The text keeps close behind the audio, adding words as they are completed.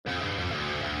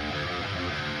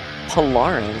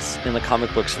Polaris in the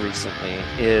comic books recently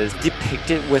is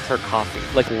depicted with her coffee.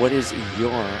 Like, what is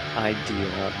your ideal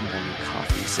morning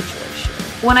coffee situation?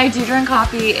 When I do drink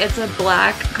coffee, it's a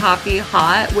black coffee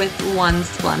hot with one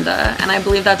Splenda. And I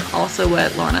believe that's also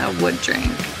what Lorna would drink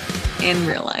in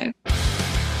real life.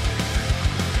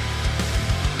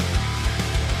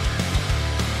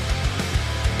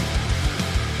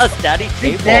 That's Daddy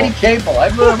Cable. Daddy Cable. I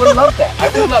would love that.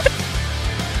 I would love it.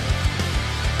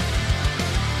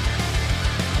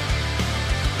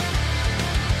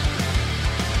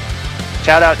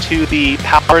 Shout out to the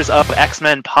Powers of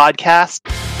X-Men podcast.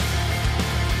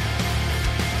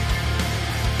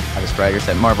 Hottest writers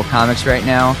at Marvel Comics right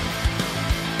now.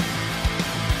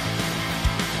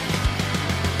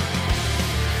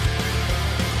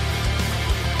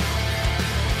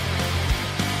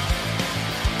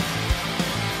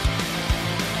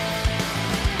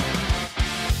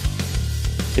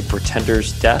 The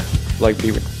Pretender's death, like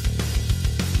be.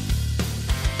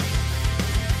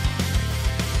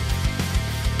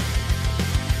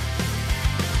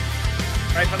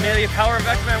 Right, familia, Power of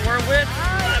X-Men, we're with.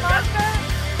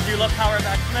 Do you love Power of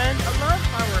X-Men? I love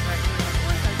Power of X-Men. Of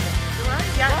course I do. Do I?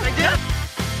 Yes, I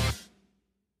do.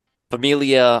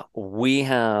 Familia, we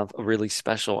have a really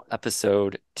special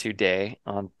episode today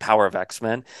on Power of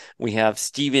X-Men. We have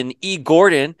Stephen E.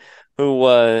 Gordon, who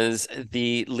was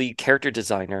the lead character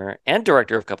designer and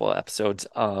director of a couple of episodes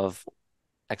of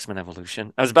X-Men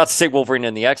Evolution. I was about to say Wolverine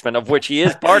and the X-Men, of which he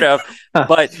is part of,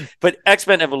 but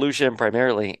X-Men Evolution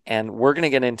primarily. And we're going to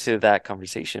get into that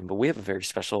conversation. But we have a very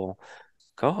special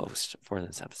co-host for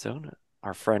this episode,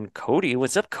 our friend Cody.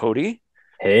 What's up, Cody?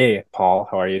 Hey, Paul.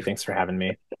 How are you? Thanks for having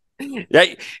me.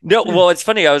 Yeah, no, well, it's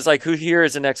funny. I was like, who here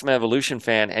is an X-Men Evolution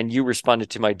fan? And you responded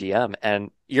to my DM, and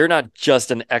you're not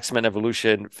just an X-Men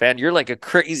Evolution fan. You're like a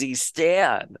crazy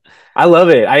stan. I love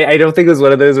it. I don't think it was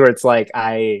one of those where it's like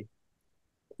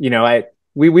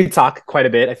we talk quite a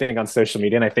bit, I think, on social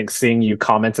media, and I think seeing you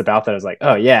comment about that, I was like,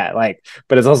 oh yeah, like,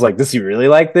 but it's also like, does he really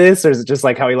like this, or is it just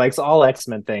like how he likes all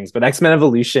X-Men things? But X-Men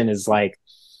Evolution is like,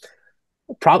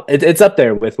 it's up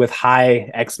there with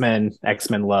high X-Men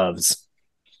loves.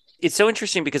 It's so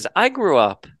interesting because I grew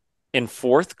up in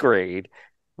fourth grade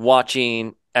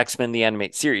watching X-Men the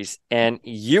Animated Series, and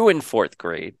you in fourth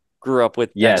grade grew up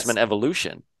with X-Men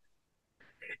Evolution.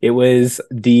 It was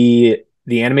the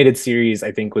animated series,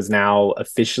 I think, was now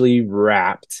officially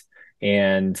wrapped,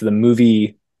 and the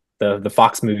movie, the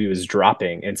Fox movie, was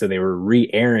dropping, and so they were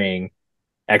re-airing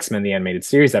X-Men the Animated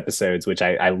Series episodes, which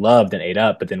I loved and ate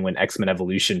up. But then when X-Men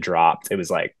Evolution dropped, it was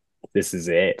like, this is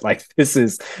it. Like, this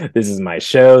is my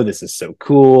show. This is so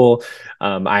cool.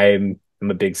 I'm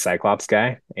a big Cyclops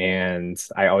guy, and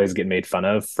I always get made fun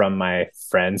of from my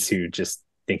friends who just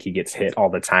think he gets hit all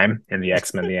the time in the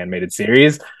X-Men the Animated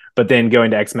Series. But then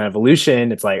going to X-Men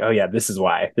Evolution, it's like, oh yeah, this is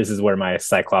why. This is where my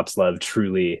Cyclops love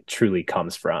truly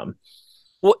comes from.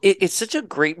 Well, it's such a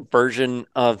great version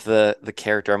of the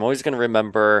character. I'm always going to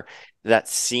remember that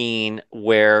scene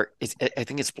where I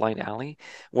think it's Blind Alley,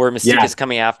 where Mystique is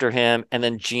coming after him, and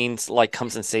then Jean's like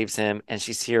comes and saves him, and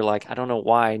she's here like, I don't know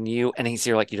why, and he's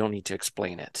here like, you don't need to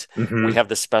explain it. Mm-hmm. We have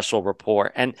this special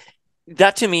rapport, and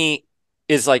that to me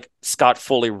is like Scott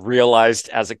fully realized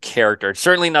as a character.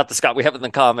 Certainly not the Scott we have in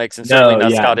the comics, and certainly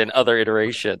not Scott in other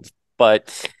iterations.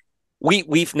 But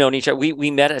we've known each other. We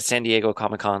met at San Diego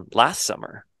Comic-Con last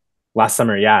summer.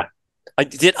 Yeah.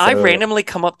 I randomly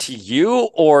come up to you,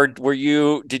 or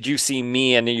did you see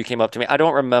me and then you came up to me? I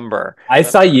don't remember. I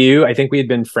saw you. I think we had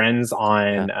been friends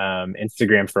on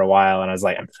Instagram for a while, and I was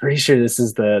like, I'm pretty sure this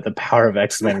is the Power of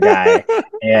X-Men guy.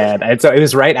 and so it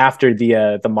was right after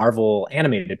the Marvel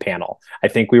animated panel. I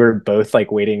think we were both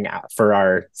like waiting for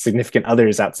our significant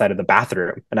others outside of the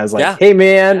bathroom, and I was like, hey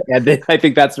man, and then I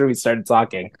think that's where we started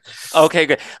talking. Okay,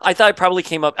 good. I thought I probably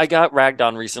came up. I got ragged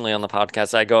on recently on the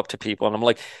podcast. I go up to people and I'm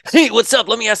like, hey, what's up?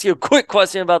 Let me ask you a quick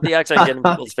question about the X. I get in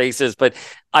people's faces, but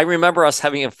I remember us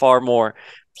having a far more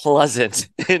pleasant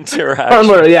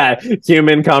interaction.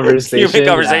 Human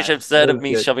conversation instead of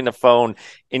me shoving the phone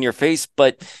in your face.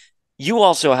 But you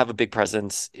also have a big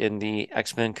presence in the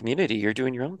X-Men community. You're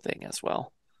doing your own thing as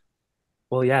well.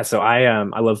 Well, yeah. So I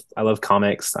love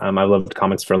comics. I loved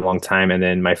comics for a long time, and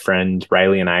then my friend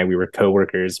Riley and we were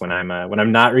coworkers. When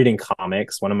I'm not reading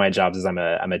comics, one of my jobs is I'm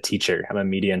a teacher. I'm a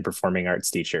media and performing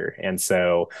arts teacher, and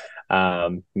so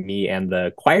me and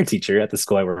the choir teacher at the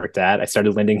school I worked at, I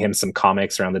started lending him some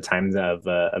comics around the time of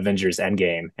Avengers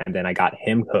Endgame, and then I got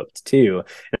him hooked too.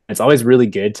 And it's always really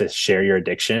good to share your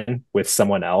addiction with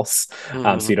someone else,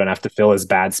 so you don't have to feel as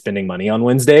bad spending money on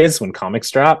Wednesdays when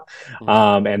comics drop.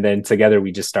 And then together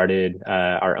we just started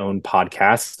our own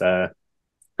podcast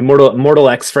Immortal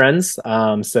X-Friends.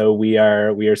 So we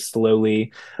are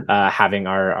slowly having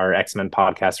our X-Men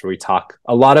podcast where we talk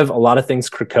a lot of things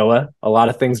Krakoa, a lot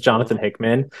of things Jonathan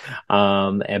Hickman,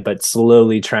 but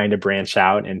slowly trying to branch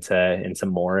out into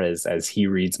more as he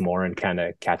reads more and kind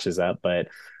of catches up. But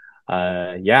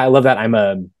I love that.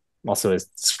 I'm also a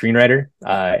screenwriter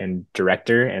and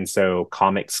director, and so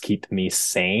comics keep me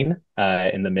sane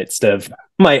in the midst of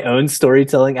my own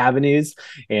storytelling avenues.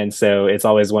 And so it's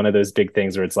always one of those big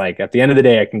things where it's like, at the end of the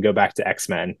day, I can go back to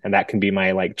X-Men, and that can be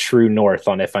my like true north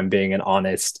on if I'm being an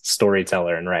honest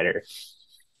storyteller and writer.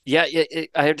 Yeah,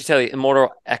 I have to tell you, Immortal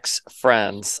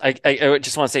X-Friends. I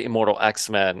just want to say Immortal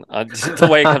X-Men. The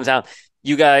way it comes out,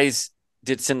 you guys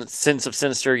did Sins of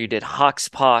Sinister. You did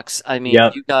Hoxpox. I mean,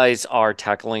 you guys are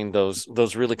tackling those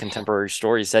really contemporary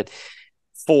stories that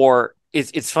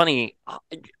it's funny.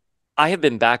 I have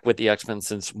been back with the X-Men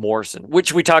since Morrison,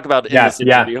 which we talk about in this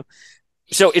interview. Yeah.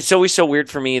 So it's always so weird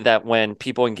for me that when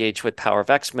people engage with Power of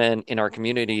X-Men in our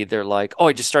community, they're like, "Oh,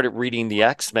 I just started reading the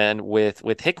X-Men with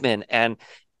Hickman." And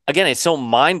again, it's so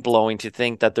mind-blowing to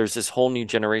think that there's this whole new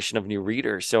generation of new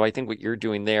readers. So I think what you're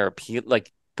doing there,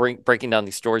 like breaking down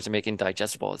these stories and making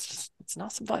digestible, it's an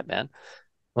awesome vibe, man.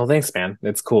 Well, thanks, man.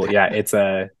 It's cool. Yeah, it's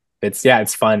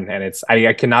fun, and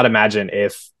I cannot imagine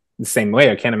if the same way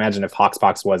I can't imagine if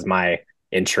Hoxpox was my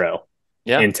intro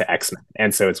into X-Men.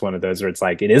 And so it's one of those where it's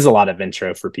like, it is a lot of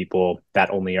intro for people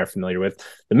that only are familiar with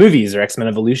the movies or X-Men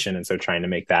Evolution. And so trying to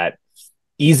make that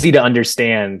easy to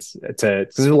understand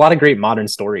because there's a lot of great modern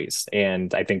stories.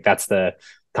 And I think that's the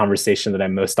conversation that I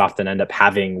most often end up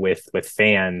having with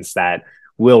fans that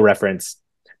will reference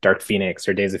Dark Phoenix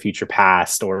or Days of Future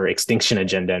Past or Extinction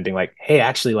Agenda and being like, hey,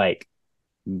 actually, like,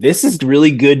 this is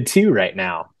really good too right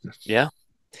now. Yeah.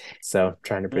 So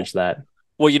trying to bridge that.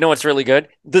 Well, you know what's really good?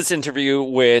 This interview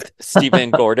with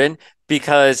Stephen Gordon,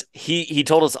 because he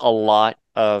told us a lot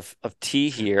of tea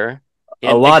here.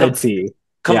 A lot of tea.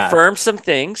 Confirmed some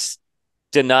things,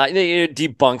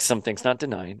 debunked some things, not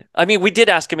denying. I mean, we did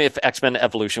ask him if X-Men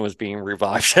Evolution was being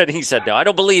revived, and he said no. I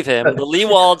don't believe him. The Lee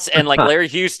Waltz and like Larry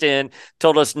Houston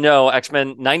told us no,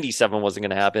 X-Men 97 wasn't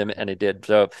going to happen, and it did.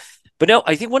 So. But no,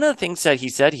 I think one of the things that he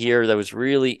said here that was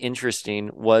really interesting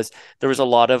was there was a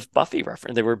lot of Buffy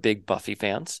reference. They were big Buffy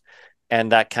fans.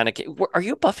 And that kind of are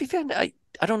you a Buffy fan? I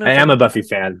don't know. I am a Buffy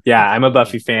fan. Yeah, I'm a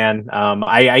Buffy fan.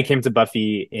 I came to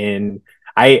Buffy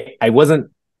I wasn't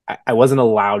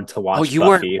allowed to watch Buffy. You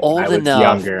weren't old enough.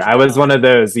 Younger. I was one of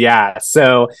those. Yeah.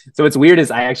 So what's weird is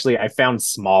I found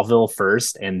Smallville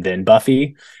first and then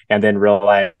Buffy, and then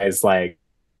realized like,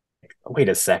 wait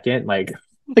a second, like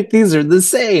these are the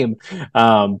same.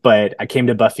 But I came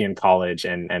to Buffy in college,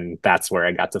 and that's where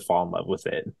I got to fall in love with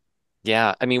it.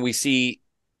 Yeah, I mean, we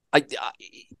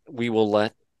will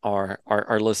let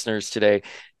our listeners today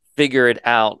figure it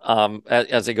out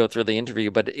as they go through the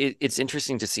interview. But it's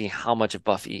interesting to see how much of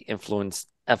Buffy influenced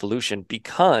Evolution,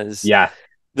 because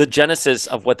the genesis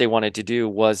of what they wanted to do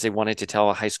was they wanted to tell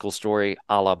a high school story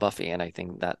a la Buffy, and I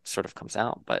think that sort of comes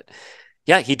out. But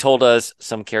yeah, he told us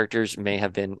some characters may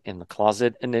have been in the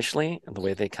closet initially and the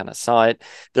way they kind of saw it.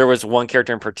 There was one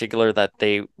character in particular that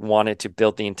they wanted to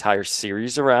build the entire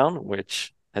series around,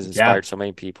 which has inspired so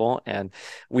many people. And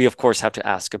we, of course, have to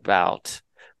ask about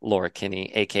Laura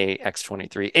Kinney, aka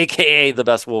X-23, aka the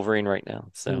best Wolverine right now.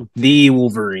 So the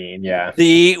Wolverine,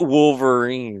 the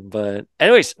Wolverine. But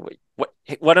anyways,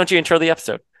 why don't you intro the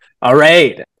episode? All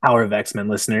right, Power of X-Men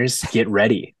listeners, get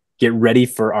ready. Get ready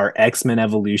for our X-Men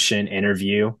Evolution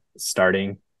interview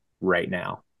starting right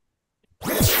now.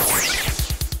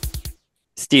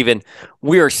 Stephen,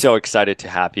 we are so excited to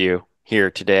have you here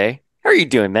today. How are you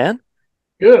doing, man?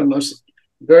 Good.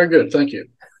 Very good. Thank you.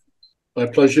 My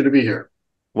pleasure to be here.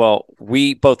 Well,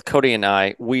 both Cody and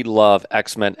I, we love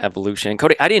X-Men Evolution.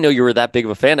 Cody, I didn't know you were that big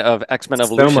of a fan of X-Men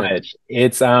Evolution. So much.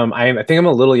 It's I think I'm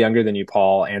a little younger than you,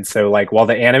 Paul. And so like while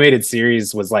the animated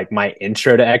series was like my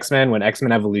intro to X-Men, when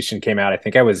X-Men Evolution came out, I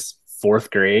think I was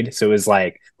 4th grade. So it was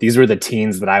like these were the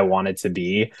teens that I wanted to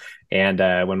be. And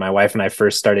when my wife and I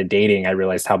first started dating, I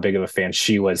realized how big of a fan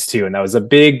she was too. And that was a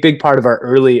big part of our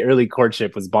early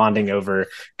courtship, was bonding over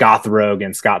Goth Rogue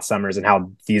and Scott Summers and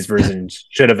how these versions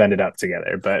should have ended up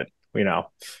together. But,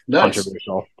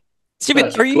 controversial.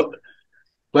 Stephen, are you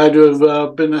glad to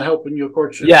have been a help in your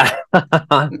courtship? Yeah.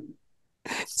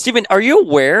 Stephen, are you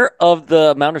aware of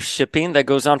the amount of shipping that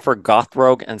goes on for Goth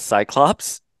Rogue and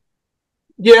Cyclops?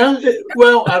 Yeah,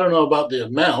 well, I don't know about the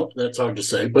amount. That's hard to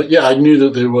say. But yeah, I knew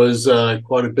that there was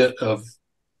quite a bit of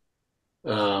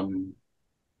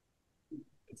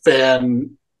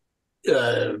fan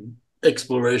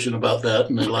exploration about that,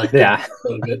 and they liked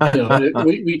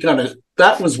it. We kind of,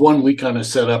 that was one we kind of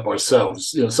set up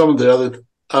ourselves. Some of the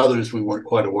others we weren't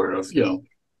quite aware of.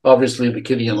 Obviously the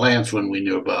Kitty and Lance one we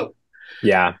knew about.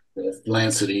 Yeah.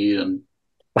 Lancity and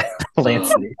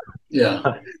Lancity.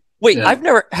 Yeah. Wait,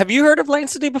 have you heard of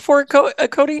Lancity before,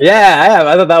 Cody? Yeah, I have.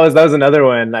 I thought that was another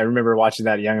one. I remember watching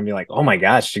that young and being like, oh my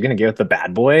gosh, you're gonna get with the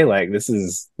bad boy? Like this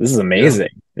is amazing.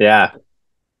 Yeah.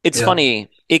 It's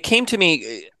funny. It came to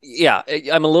me. Yeah,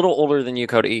 I'm a little older than you,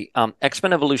 Cody.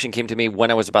 X-Men Evolution came to me when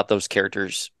I was about those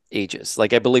characters' ages.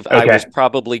 Like I believe I was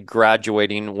probably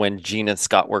graduating when Jean and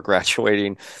Scott were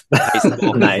graduating high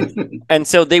school. Nice. And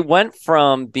so they went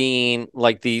from being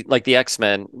like the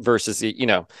X-Men versus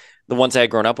the ones I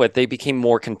had grown up with. They became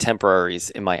more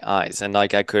contemporaries in my eyes, and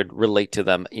like I could relate to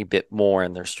them a bit more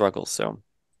in their struggles. So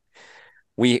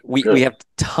we have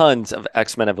tons of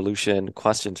X-Men Evolution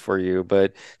questions for you,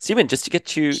 but Steven, just to get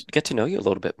to know you a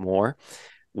little bit more,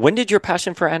 when did your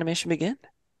passion for animation begin?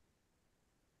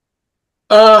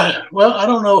 Well, I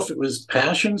don't know if it was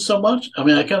passion so much. I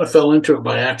mean, I kind of fell into it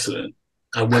by accident.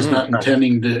 I was not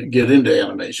intending to get into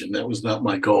animation. That was not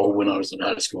my goal when I was in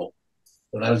high school.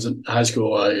 When I was in high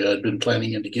school, I had been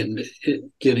planning into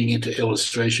getting into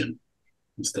illustration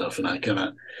and stuff, and I kind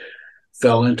of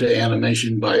fell into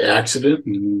animation by accident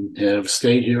and have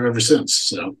stayed here ever since.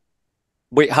 So,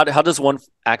 wait, how does one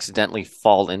accidentally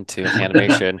fall into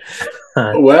animation?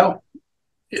 Well,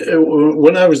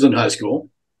 when I was in high school,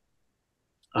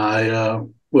 I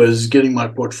was getting my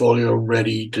portfolio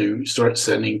ready to start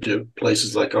sending to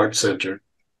places like Art Center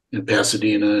in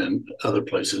Pasadena and other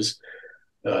places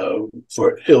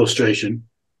for illustration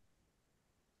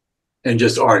and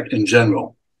just art in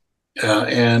general.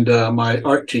 And my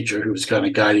art teacher, who was kind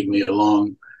of guiding me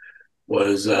along,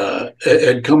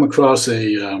 had come across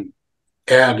a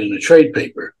ad in a trade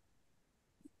paper.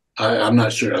 I'm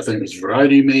not sure. I think it was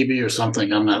Variety maybe or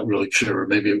something. I'm not really sure.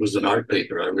 Maybe it was an art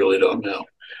paper. I really don't know.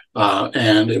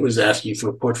 And it was asking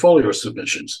for portfolio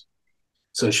submissions.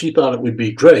 So she thought it would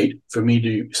be great for me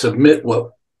to submit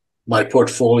what my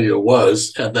portfolio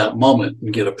was at that moment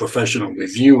and get a professional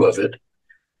review of it,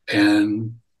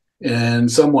 and in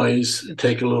some ways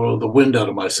take a little of the wind out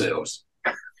of my sails.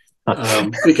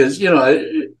 Because,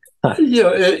 in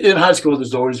high school,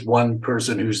 there's always one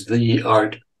person who's the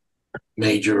art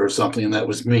major or something, and that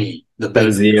was me. The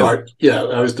big art. Yeah,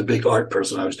 I was the big art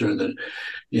person. I was doing the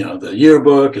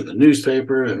yearbook and the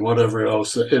newspaper and whatever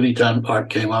else. Anytime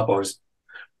art came up, I was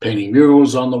painting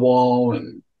murals on the wall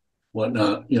and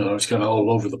whatnot. I was kind of all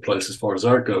over the place as far as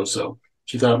art goes. So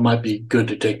she thought it might be good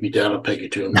to take me down a peg or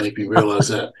two and make me realize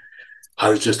that I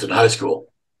was just in high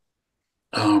school.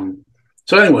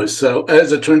 So anyways, so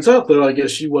as it turns out, though, I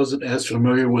guess she wasn't as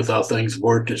familiar with how things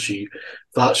worked as she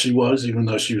thought she was, even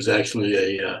though she was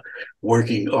actually a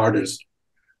working artist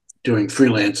doing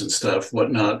freelance and stuff,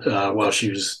 whatnot, while she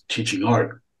was teaching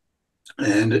art.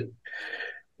 And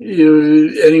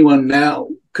anyone now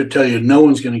could tell you no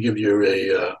one's going to give you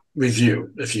a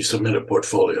review if you submit a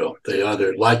portfolio. They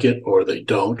either like it or they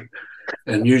don't.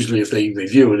 And usually if they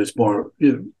review it, it's more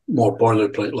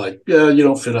boilerplate, like, yeah, you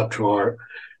don't fit up to our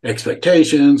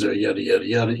expectations or yada, yada,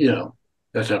 yada,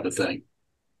 that type of thing.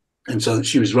 And so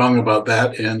she was wrong about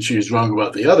that. And she was wrong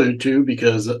about the other two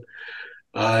because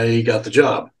I got the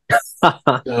job.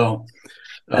 So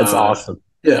that's awesome.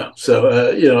 Yeah. So,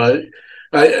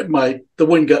 the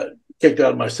wind got kicked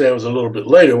out of my sails a little bit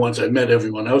later once I met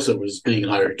everyone else that was being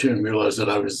hired too and realized that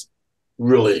I was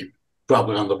really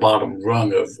probably on the bottom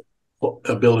rung of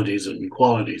abilities and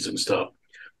qualities and stuff.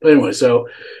 But anyway, so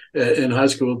in high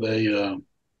school, they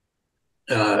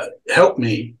helped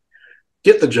me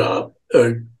get the job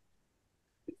or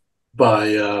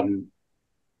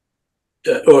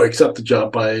accept the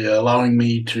job by allowing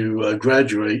me to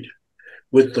graduate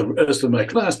with the rest of my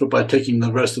class, but by taking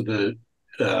the rest of the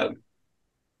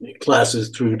classes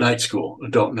through night school,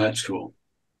 adult night school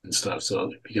and stuff.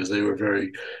 So because they were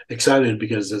very excited,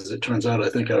 because as it turns out, I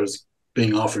think I was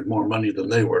being offered more money than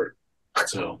they were.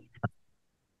 So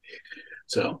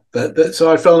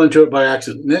I fell into it by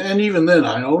accident. And even then,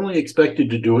 I only expected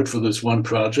to do it for this one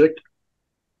project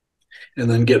and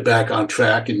then get back on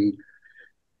track and,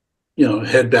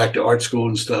 head back to art school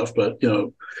and stuff. But,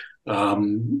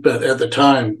 but at the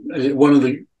time, one of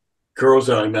the girls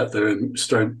that I met there and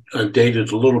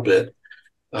dated a little bit,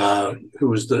 who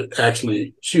was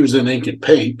she was in ink and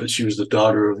paint, but she was the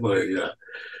daughter of a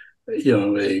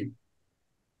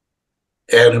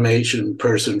animation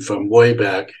person from way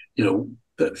back,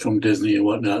 from Disney and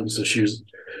whatnot. And so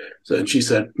and she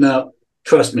said, "No,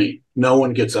 trust me, no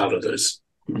one gets out of this.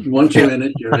 Once you're in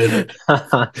it, you're in it."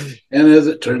 And as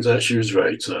it turns out, she was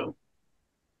right. So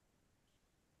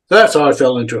that's how I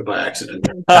fell into it by accident.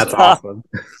 That's awesome.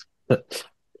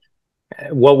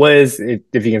 What was,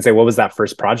 if you can say, what was that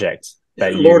first project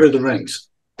that Lord of the Rings.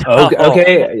 Okay,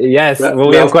 okay, yes. Well,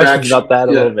 we have questions about that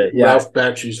a little bit. Yeah, Ralph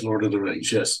Bakshi's Lord of the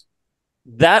Rings. Yes,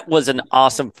 That was an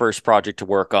awesome first project to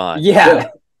work on. yeah.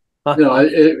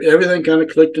 Everything kind of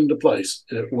clicked into place.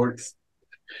 It worked.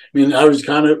 I mean, I was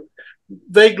kind of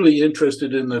vaguely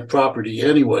interested in the property,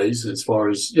 anyways. As far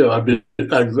as I'd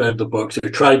read the books or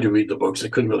tried to read the books. I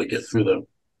couldn't really get through them.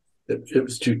 It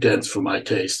was too dense for my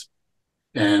taste.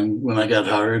 And when I got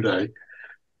hired, I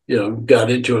got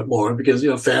into it more because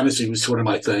fantasy was sort of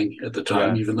my thing at the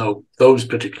time, even though those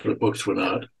particular books were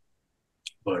not.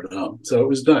 But so it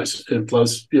was nice, and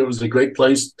plus it was a great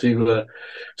place to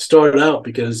start out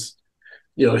because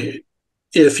if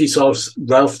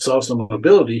Ralph saw some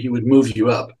ability, he would move you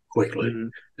up quickly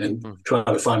and try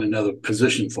to find another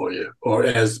position for you. Or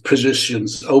as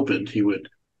positions opened, he would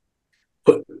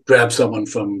grab someone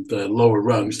from the lower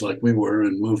rungs like we were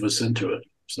and move us into it.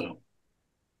 So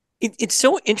it's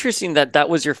so interesting that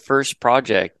was your first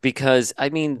project, because I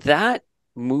mean that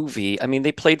movie, I mean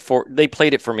they played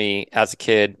it for me as a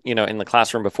kid, in the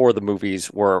classroom before the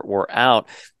movies were out.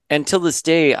 And till this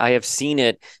day I have seen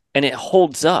it and it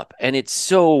holds up and it's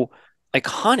so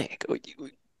iconic.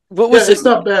 What was it? It's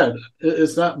not bad.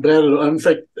 It's not bad at all. In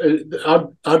fact,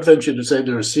 I'd venture to say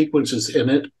there are sequences in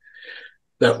it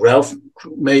that Ralph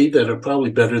made that are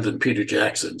probably better than Peter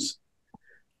Jackson's.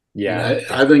 Yeah,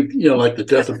 I think like the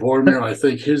Death of Boromir. I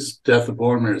think his Death of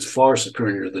Boromir is far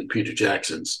superior than Peter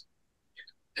Jackson's.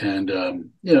 And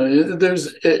and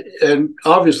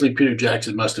obviously Peter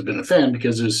Jackson must have been a fan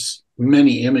because there's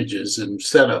many images and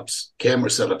camera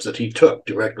setups that he took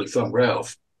directly from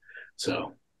Ralph.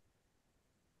 So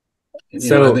I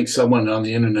think someone on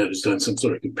the internet has done some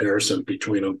sort of comparison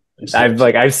between them.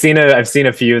 I've seen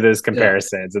a few of those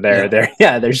comparisons.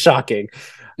 They're shocking.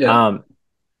 Yeah.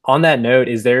 On that note,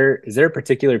 is there a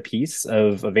particular piece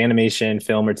of animation,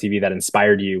 film, or TV that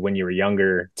inspired you when you were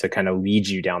younger to kind of lead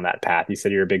you down that path? You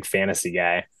said you're a big fantasy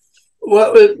guy.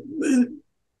 Well,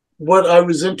 what I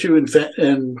was into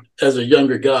and as a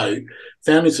younger guy,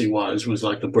 fantasy-wise, was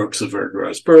like the books of Edgar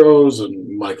Rice Burroughs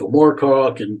and Michael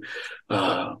Moorcock and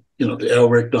the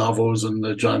Elric novels and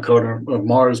the John Carter of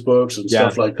Mars books and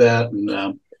stuff like that,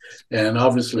 and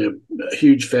obviously a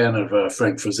huge fan of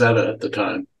Frank Frazetta at the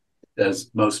time,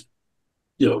 as most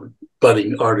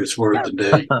budding artists were at the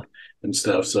day and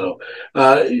stuff. So,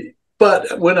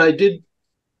 but when I did,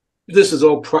 this is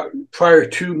all prior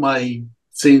to my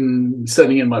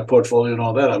setting in my portfolio and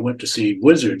all that. I went to see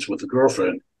Wizards with a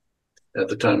girlfriend at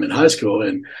the time in high school,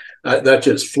 and that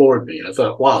just floored me. I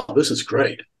thought, wow, this is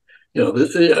great.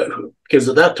 Because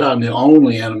at that time the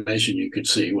only animation you could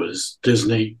see was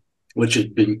Disney, which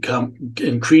had become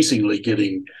increasingly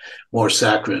getting more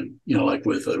saccharine, like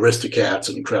with Aristocats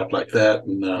and crap like that,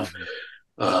 and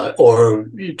or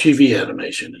TV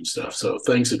animation and stuff. So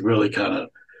things had really kind of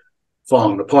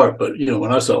fallen apart. But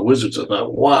when I saw Wizards, I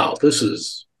thought, wow,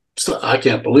 I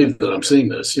can't believe that I'm seeing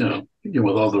this.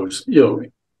 With all those,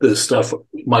 the stuff,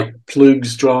 Mike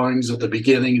Plug's drawings at the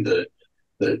beginning, the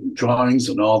drawings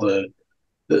and all the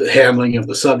handling of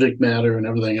the subject matter and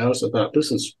everything else. I thought,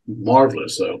 this is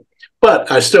marvelous. So,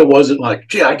 but I still wasn't like,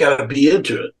 gee, I got to be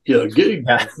into it,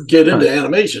 get into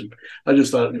animation. I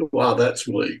just thought, wow, that's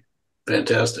really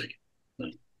fantastic.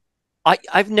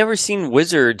 I've never seen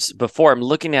Wizards before. I'm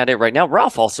looking at it right now.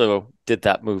 Ralph also did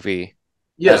that movie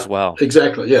as well.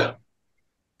 Exactly. Yeah.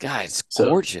 God, it's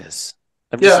gorgeous.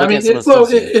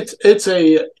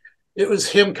 It was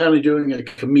him kind of doing a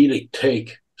comedic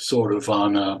take sort of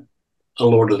on a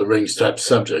Lord of the Rings type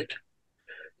subject.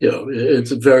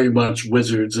 It's very much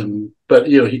wizards, but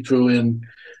he threw in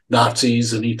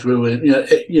Nazis and he threw in,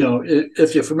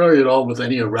 if you're familiar at all with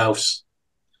any of Ralph's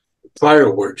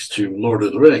prior works to Lord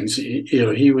of the Rings,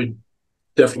 he would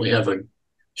definitely have a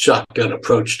shotgun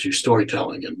approach to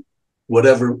storytelling, and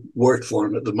whatever worked for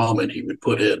him at the moment, he would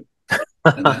put in.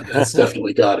 And that's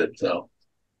definitely got it. So.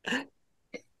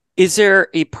 Is there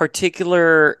a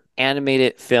particular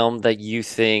animated film that you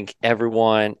think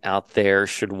everyone out there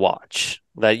should watch,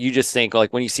 that you just think,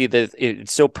 like, when you see that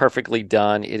it's so perfectly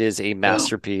done, it is a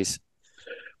masterpiece?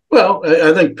 Well,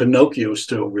 I think Pinocchio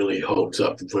still really holds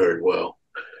up very well.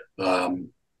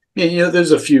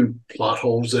 There's a few plot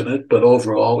holes in it, but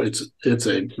overall it's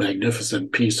a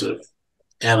magnificent piece of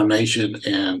animation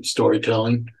and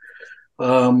storytelling.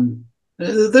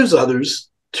 There's others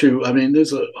too. I mean,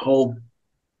 there's a whole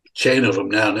chain of them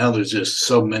now. Now there's just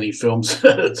so many films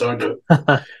it's hard to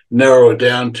narrow it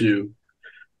down to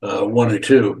one or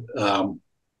two.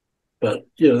 But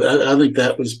I think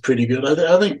that was pretty good.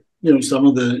 I think some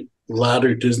of the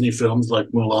latter Disney films like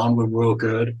Mulan were real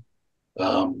good.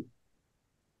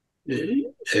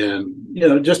 And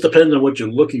it just depends on what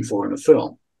you're looking for in a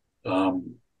film.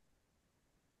 I'm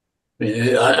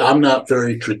not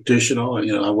very traditional.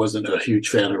 I wasn't a huge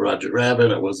fan of Roger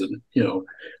Rabbit. I wasn't,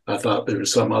 I thought there were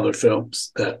some other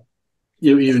films that,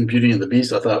 even Beauty and the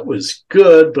Beast, I thought was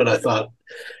good, but I thought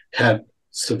had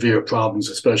severe problems,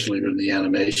 especially in the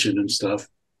animation and stuff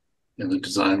and the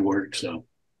design work. So,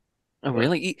 oh,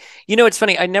 really? It's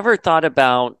funny. I never thought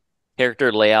about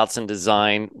character layouts and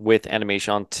design with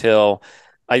animation until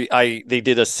they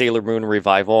did a Sailor Moon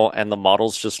revival, and the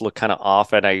models just look kind of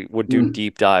off, and I would do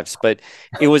deep dives. But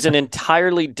it was an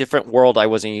entirely different world I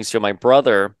wasn't used to. My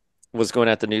brother was going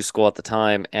at the new school at the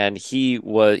time, and he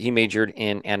majored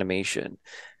in animation.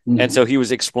 And so he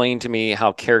was explaining to me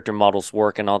how character models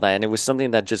work and all that. And it was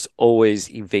something that just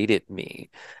always evaded me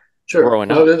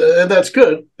growing up. And that's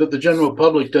good that the general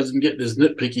public doesn't get as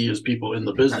nitpicky as people in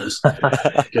the business.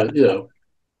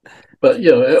 But,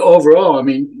 overall, I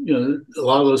mean, a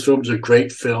lot of those films are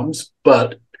great films,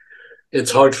 but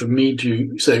it's hard for me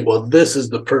to say, well, this is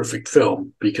the perfect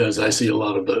film, because I see a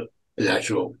lot of the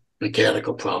actual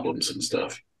mechanical problems and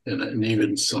stuff, and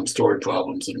even some story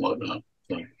problems and whatnot.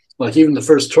 So, like even the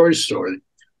first Toy Story,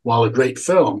 while a great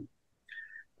film,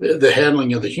 the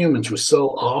handling of the humans was so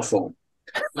awful.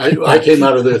 I came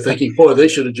out of there thinking, boy, they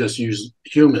should have just used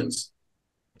humans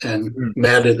and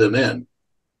matted them in.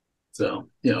 So,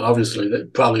 obviously,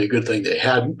 that's probably a good thing they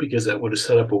hadn't, because that would have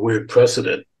set up a weird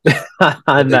precedent. They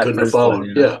couldn't have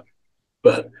followed.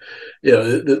 But,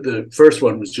 the first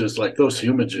one was just like, those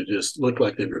humans just looked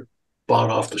like they were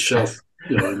bought off the shelf,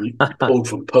 and pulled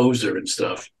from Poser and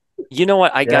stuff. You know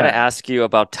what? I got to ask you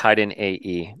about Titan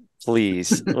AE,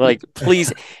 please.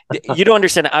 Please. You don't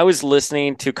understand. I was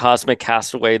listening to Cosmic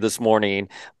Castaway this morning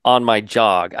on my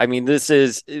jog. I mean,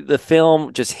 the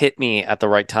film just hit me at the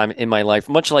right time in my life,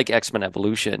 much like X-Men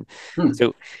Evolution.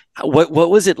 So what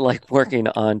was it like working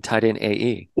on Titan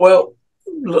AE? Well,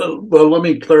 let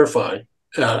me clarify.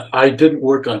 I didn't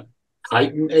work on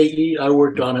Titan AE. I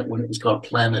worked on it when it was called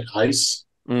Planet Ice.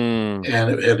 And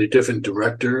it had a different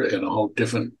director and a whole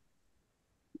different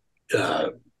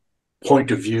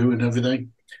point of view and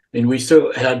everything. And we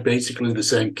still had basically the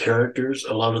same characters,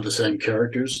 a lot of the same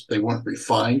characters. They weren't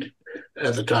refined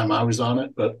at the time I was on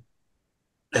it, but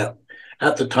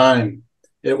at the time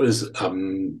it was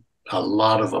a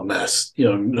lot of a mess.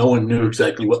 No one knew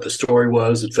exactly what the story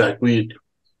was. In fact, we had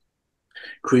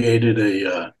created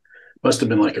must have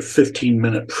been like a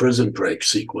 15-minute prison break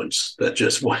sequence that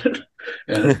just went.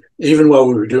 And even while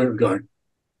we were doing it, going,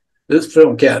 this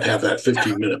film can't have that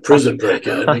 15-minute prison break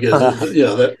in it, because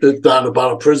it's not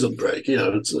about a prison break.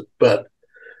 But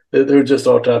there were just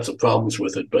all types of problems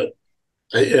with it. But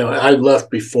I left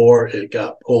before it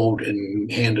got pulled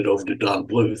and handed over to Don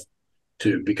Bluth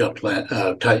to become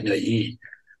Titan AE.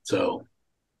 So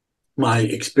my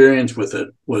experience with it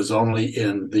was only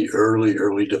in the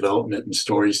early development and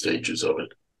story stages of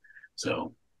it.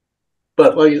 So,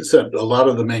 but like I said, a lot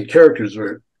of the main characters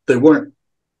weren't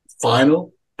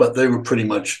final, but they were pretty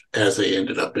much as they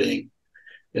ended up being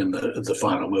in the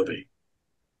final movie.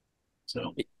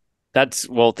 So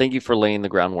thank you for laying the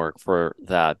groundwork for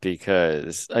that,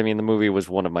 because I mean, the movie was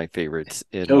one of my favorites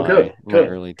in my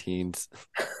early teens.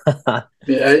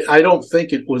 I don't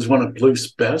think it was one of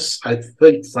Bluth's best. I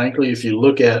think, frankly, if you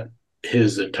look at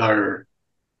his entire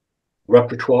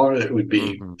repertoire, it would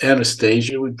be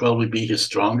Anastasia would probably be his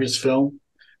strongest film,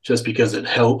 just because it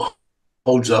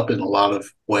holds up in a lot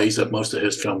of ways that most of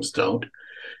his films don't,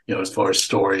 as far as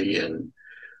story and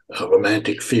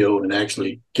romantic feel, and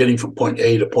actually getting from point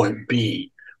A to point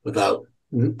B without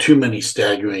too many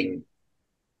staggering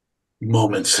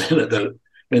moments in it.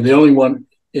 The only one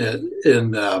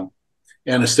in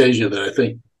Anastasia that I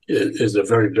think is a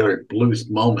very, very Bluth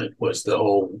moment was the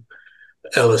whole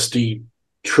LSD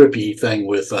trippy thing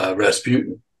with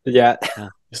Rasputin. Yeah.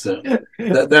 So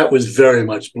that was very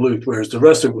much Bluth, whereas the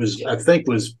rest of it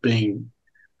was being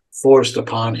forced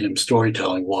upon him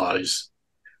storytelling wise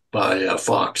by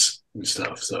Fox and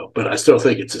stuff. So, but I still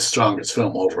think it's his strongest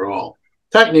film overall.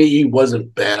 Titan AE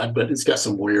wasn't bad, but it's got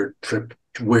some weird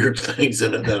things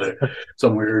in it that are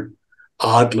some weird,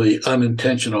 oddly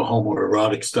unintentional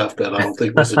homoerotic stuff that I don't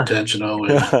think was intentional.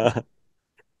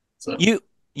 So.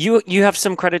 You have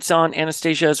some credits on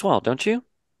Anastasia as well, don't you?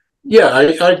 Yeah,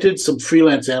 I did some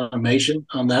freelance animation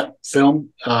on that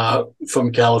film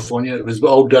from California. It was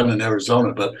all done in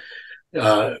Arizona, but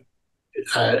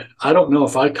I don't know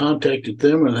if I contacted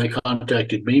them or they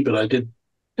contacted me, but I did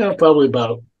probably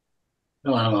about, I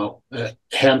don't know, a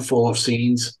handful of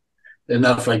scenes,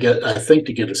 enough I think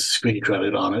to get a screen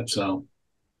credit on it. So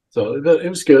it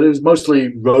was good. It was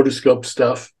mostly rotoscope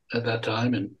stuff at that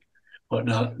time, and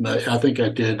whatnot. And I think I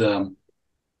did a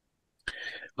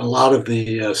lot of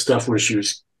the stuff where she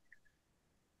was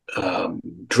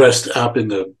dressed up in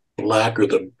the black or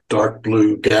the dark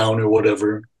blue gown or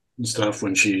whatever and stuff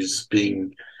when she's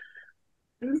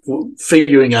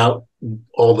figuring out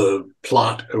all the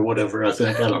plot or whatever. I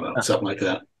think, I don't know, something like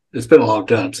that. It's been a long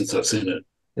time since I've seen it.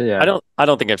 Yeah. I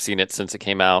don't think I've seen it since it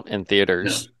came out in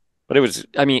theaters. Yeah. But it was,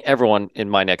 I mean, everyone in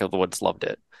my neck of the woods loved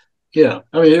it. Yeah.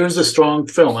 I mean, it was a strong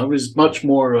film. It was much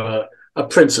more a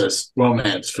princess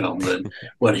romance film than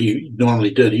what he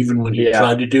normally did. Even when he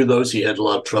tried to do those, he had a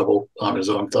lot of trouble on his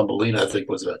own. Thumbelina, I think,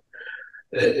 was a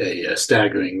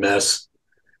staggering mess.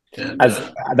 And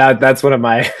that's one of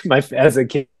my as a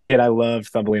kid, I loved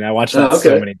Thumbelina. I watched that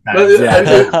so many times.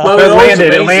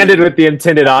 It landed with the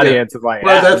intended audience of like.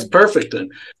 Well, that's perfect.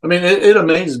 And I mean, it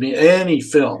amazes me. Any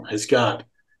film has got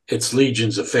its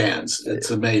legions of fans.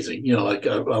 It's amazing. You know, like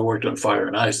I worked on Fire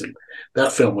and Ice, and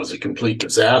that film was a complete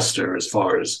disaster as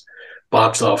far as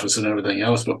box office and everything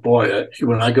else. But boy,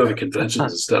 when I go to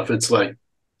conventions and stuff, it's like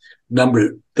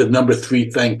the number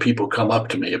 3 thing people come up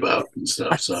to me about and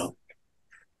stuff. So.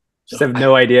 Just have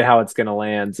no idea how it's going to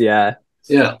land. Yeah.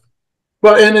 Yeah.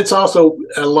 Well, and it's also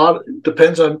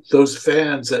depends on those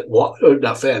fans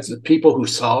the people who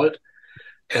saw it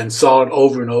and saw it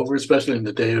over and over, especially in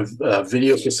the day of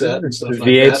video cassette and stuff like that.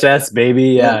 VHS, baby.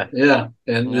 Yeah. Yeah.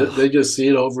 And they just see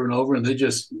it over and over and they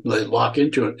lock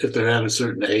into it if they're at a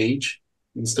certain age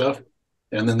and stuff.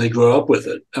 And then they grow up with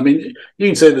it. I mean, you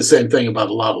can say the same thing about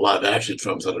a lot of live action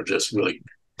films that are just really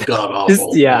god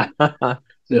awful. Yeah.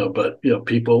 You know, but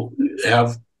people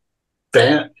have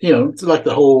it's like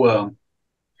the whole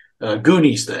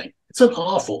Goonies thing. It's an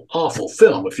awful, awful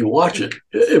film if you watch it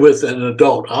with an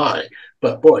adult eye.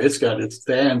 But boy, it's got its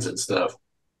fans and stuff.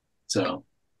 So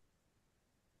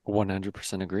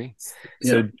 100% agree.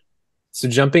 So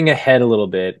jumping ahead a little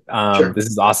bit, sure. This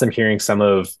is awesome hearing some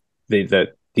of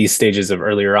these stages of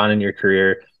earlier on in your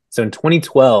career. So in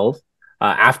 2012,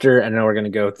 after, I know we're going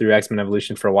to go through X-Men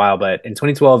Evolution for a while, but in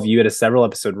 2012, you had a several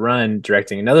episode run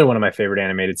directing another one of my favorite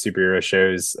animated superhero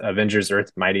shows, Avengers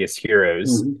Earth's Mightiest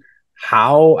Heroes.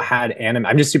 Mm-hmm.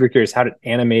 I'm just super curious, how did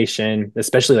animation,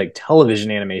 especially like television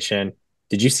animation,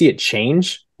 did you see it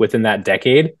change within that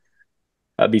decade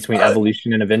between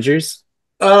Evolution and Avengers?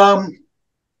 Well,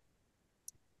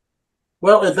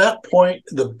 at that point,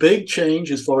 the big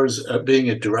change as far as being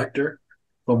a director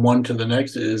from one to the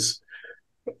next is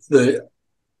the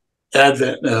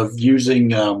advent of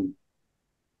using animatics.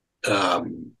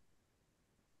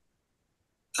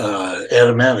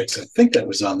 I think that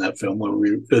was on that film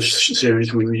this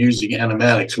series we were using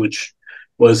animatics, which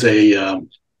was a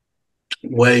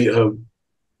way of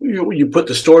you put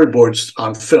the storyboards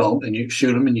on film and you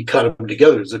shoot them and you cut them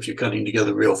together as if you're cutting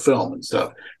together real film and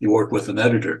stuff. You work with an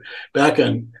editor. Back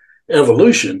on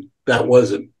Evolution, that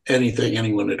wasn't anything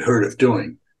anyone had heard of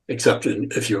doing, except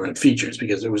if you were in features,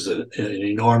 because it was an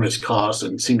enormous cost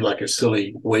and seemed like a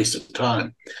silly waste of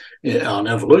time. On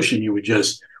Evolution, you would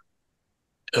just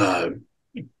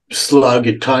slug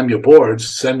and time your boards,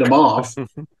 send them off,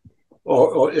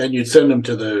 and you'd send them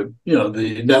to the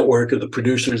network or the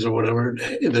producers or whatever.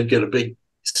 They'd get a big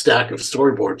stack of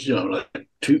storyboards, like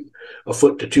 1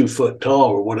 foot to 2 foot tall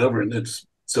or whatever, and it's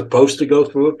supposed to go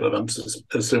through it, but I'm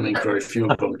assuming very few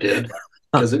of them did,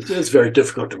 because it's very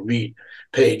difficult to read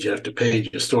page after page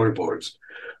of storyboards.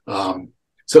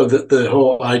 So the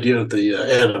whole idea of the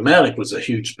animatic was a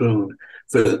huge boon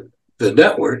for the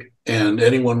network and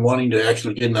anyone wanting to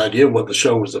actually get an idea of what the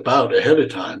show was about ahead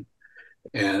of time,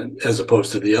 and as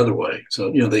opposed to the other way.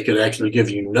 So, they could actually give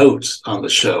you notes on the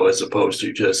show as opposed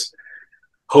to just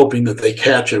hoping that they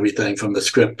catch everything from the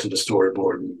script to the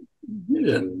storyboard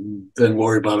and then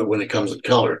worry about it when it comes in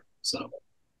color. So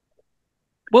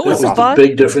what was the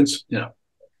big difference? Yeah.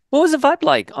 What was the vibe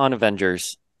like on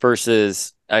Avengers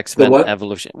versus X-Men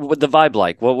Evolution? What the vibe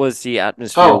like? What was the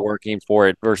atmosphere working for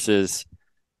it versus?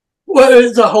 Well,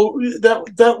 it's a whole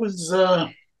that was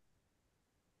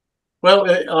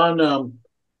on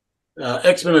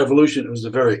X-Men Evolution. It was a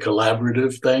very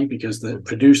collaborative thing because the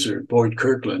producer Boyd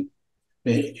Kirkland,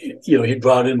 he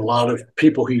brought in a lot of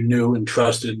people he knew and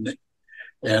trusted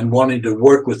and wanted to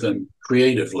work with them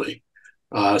creatively.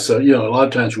 So, a lot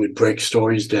of times we'd break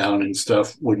stories down and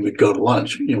stuff when we'd go to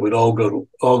lunch. We'd all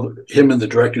him and the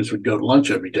directors would go to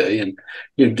lunch every day and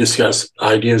discuss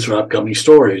ideas for upcoming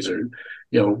stories or,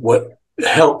 what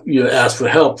help, ask for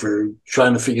help for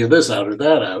trying to figure this out or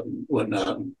that out and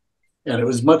whatnot. And it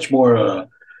was much more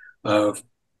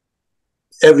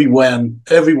everyone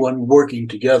working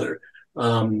together.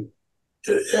 Avengers,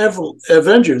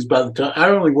 by the time I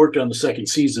only worked on the second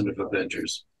season of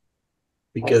Avengers,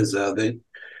 because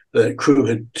the crew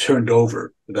had turned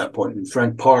over at that point. And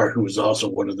Frank Parr, who was also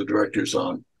one of the directors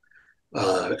on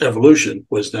Evolution,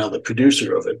 was now the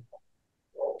producer of it,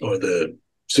 or the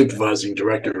supervising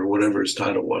director, or whatever his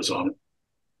title was on it.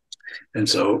 And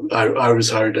so I was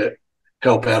hired to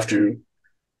help after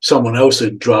someone else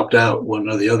had dropped out. One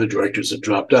of the other directors had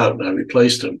dropped out, and I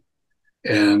replaced him.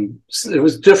 And it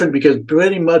was different because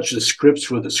pretty much the scripts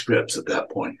were the scripts at that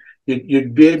point.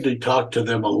 You'd be able to talk to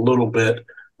them a little bit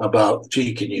about,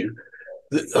 gee,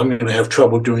 I'm going to have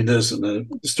trouble doing this, and the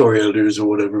story editors or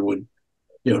whatever would,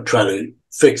 try to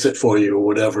fix it for you or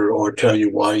whatever, or tell you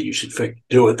why you should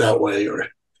do it that way, or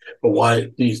why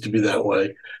it needs to be that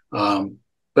way.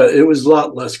 But it was a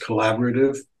lot less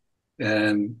collaborative.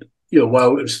 And,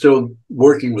 while it was still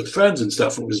working with friends and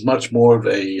stuff, it was much more of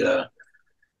a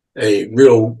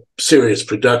real serious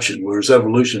production, whereas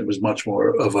Evolution, it was much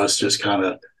more of us just kind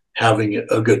of having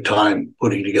a good time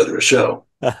putting together a show.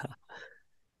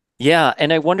 Yeah.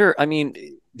 And I wonder, I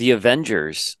mean, the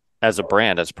Avengers as a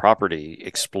brand, as property,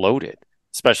 exploded,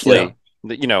 especially,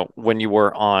 when you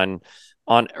were on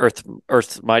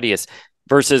Earth's Mightiest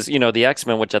versus, the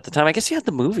X-Men, which at the time, I guess you had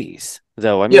the movies,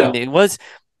 though. I mean, it was,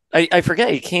 I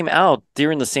forget, it came out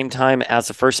during the same time as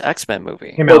the first X-Men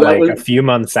movie. Came out a few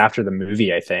months after the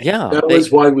movie, I think. Yeah. That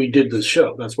was why we did the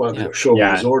show. That's why the show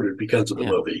was ordered, because of the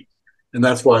movie. And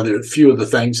that's why there are a few of the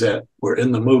things that were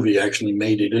in the movie actually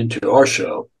made it into our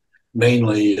show,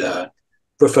 mainly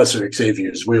Professor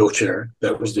Xavier's wheelchair.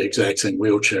 That was the exact same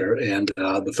wheelchair. And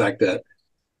the fact that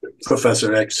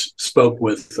Professor X spoke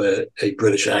with a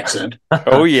British accent.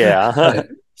 Oh, yeah.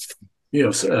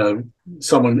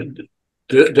 Someone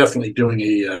definitely doing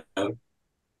a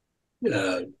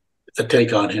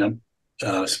take on him,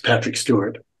 Patrick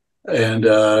Stewart. And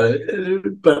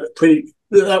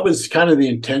that was kind of the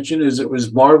intention, is it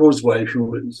was Marvel's way, who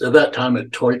was at that time a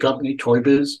toy company, Toy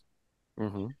Biz.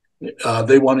 Mm-hmm.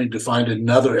 They wanted to find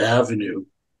another avenue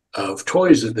of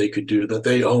toys that they could do that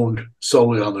they owned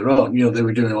solely on their own. They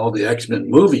were doing all the X-Men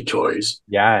movie toys,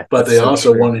 but they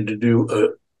also wanted to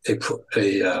do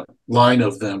a line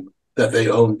of them that they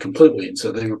owned completely. And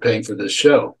so they were paying for this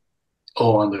show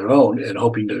all on their own and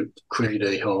hoping to create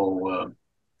a whole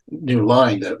new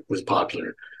line that was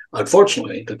popular.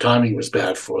 Unfortunately, the timing was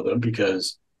bad for them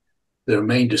because their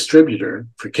main distributor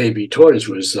for KB Toys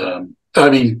was,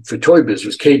 for Toy Biz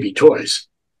was KB Toys,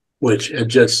 which had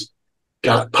just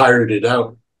got pirated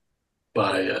out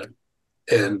by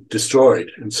and destroyed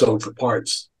and sold for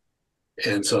parts.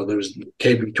 And so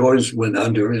KB Toys went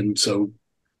under, and so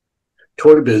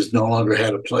Toy Biz no longer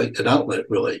had an outlet,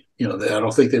 really. I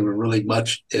don't think they were really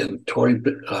much in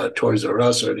Toys R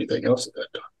Us or anything else at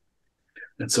that time.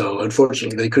 And so,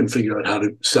 unfortunately, they couldn't figure out how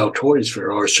to sell toys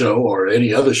for our show or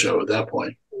any other show at that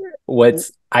point.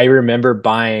 I remember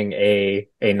buying a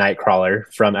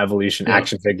Nightcrawler from Evolution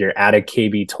action figure at a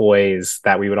KB Toys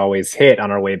that we would always hit on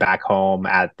our way back home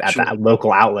at the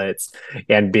local outlets,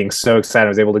 and being so excited I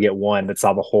was able to get one that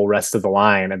saw the whole rest of the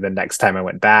line. And then next time I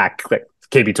went back,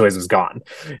 KB Toys was gone.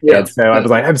 And so I was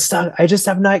like, I'm stuck. I just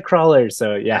have Nightcrawler.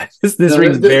 So this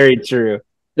rings very true.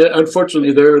 Yeah,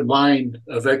 unfortunately, their line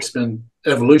of X-Men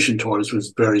Evolution toys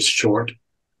was very short.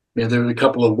 There were a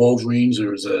couple of Wolverines. There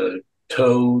was a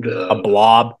Toad, a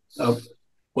Blob.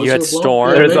 You had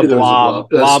Storm. There's a Blob.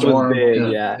 Blob was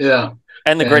big. Yeah.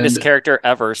 And the greatest character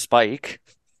ever, Spike.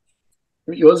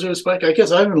 Was there a Spike? I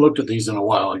guess I haven't looked at these in a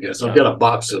while. I guess I've got a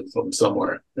box of them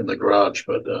somewhere in the garage.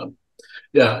 But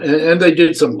and they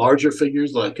did some larger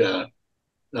figures, like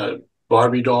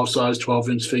Barbie doll size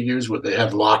 12-inch figures, where they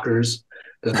had lockers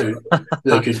that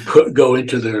they could go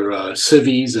into their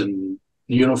civvies and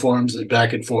uniforms and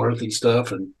back and forth and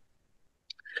stuff. And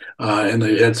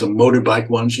they had some motorbike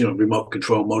ones, remote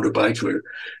control motorbikes, where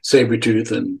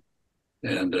Sabretooth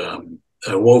and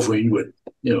Wolverine would,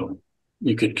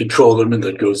 you could control them and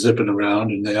they'd go zipping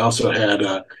around. And they also had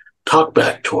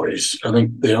talkback toys. I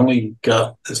think they only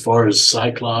got as far as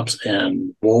Cyclops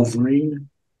and Wolverine.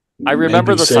 I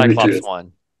remember the Cyclops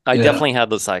one. I definitely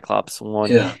had the Cyclops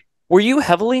one. Yeah. Were you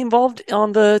heavily involved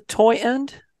on the toy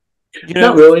end?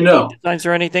 Not really, no. Designs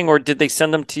or anything, or did they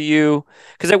send them to you?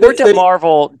 Because I worked at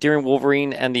Marvel during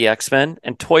Wolverine and the X-Men,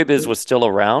 and Toy Biz was still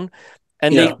around,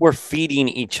 and they were feeding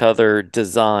each other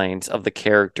designs of the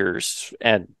characters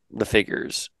and the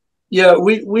figures. Yeah,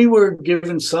 we were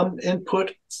given some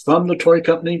input from the toy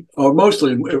company, or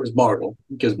mostly it was Marvel,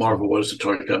 because Marvel was the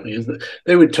toy company.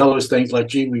 They would tell us things like,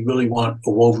 gee, we really want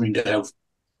a Wolverine to have,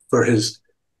 for his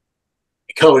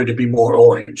color to be more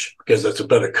orange, because that's a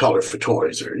better color for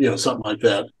toys, or something like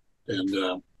that.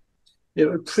 And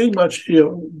pretty much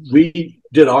we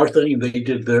did our thing and they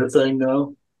did their thing,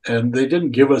 though, and they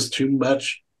didn't give us too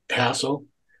much hassle.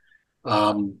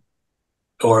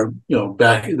 Or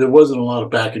back there wasn't a lot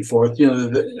of back and forth.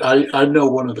 I know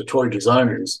one of the toy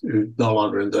designers who's no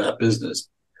longer in that business,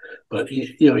 but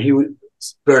he was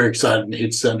very excited, and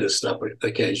he'd send us stuff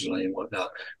occasionally and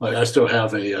whatnot. Like I still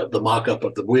have the mock-up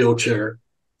of the wheelchair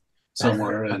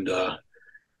somewhere, and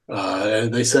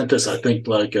they sent us, I think,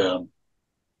 like a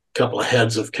couple of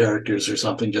heads of characters or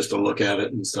something just to look at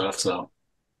it and stuff. So,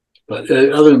 but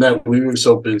other than that, we were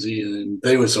so busy, and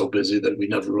they were so busy that we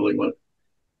never really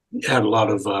had a lot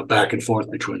of back and forth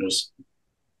between us.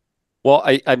 Well,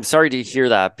 I'm sorry to hear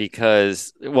that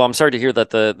I'm sorry to hear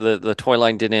that the toy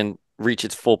line didn't reach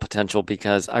its full potential,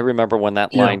 because I remember when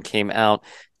that line came out,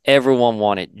 everyone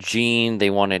wanted Jean, they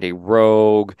wanted a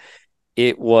Rogue.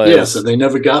 It was yes, and they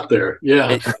never got there.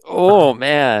 Yeah. Oh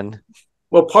man.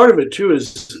 Well, part of it too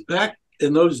is back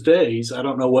in those days, I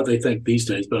don't know what they think these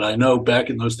days, but I know back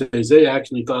in those days they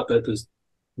actually thought that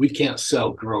we can't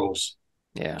sell girls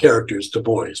characters to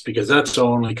boys because that's the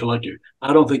only collector.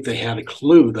 I don't think they had a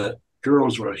clue that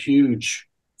girls were a huge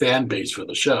fan base for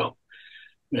the show.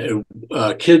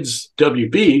 Kids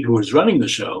WB, who was running the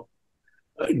show,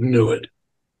 knew it,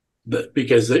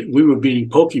 because we were beating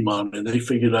Pokemon, and they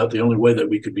figured out the only way that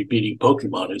we could be beating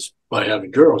Pokemon is by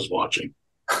having girls watching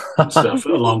and stuff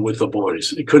along with the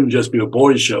boys. It couldn't just be a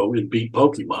boys show and beat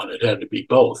Pokemon. It had to be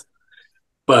both.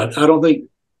 But I don't think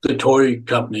the toy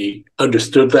company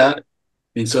understood that.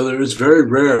 And so it was very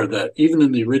rare that even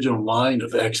in the original line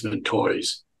of X-Men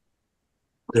toys,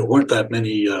 there weren't that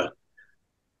many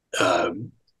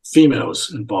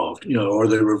females involved, or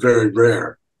they were very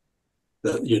rare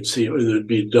that you'd see. It would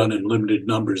be done in limited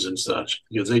numbers and such,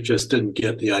 because they just didn't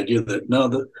get the idea that, no,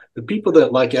 the people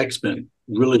that like X-Men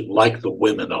really like the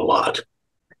women a lot.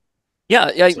 Yeah,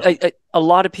 a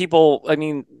lot of people, I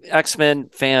mean, X-Men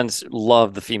fans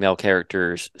love the female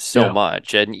characters so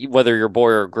much. And whether you're a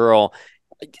boy or a girl,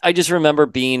 I just remember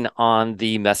being on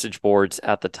the message boards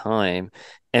at the time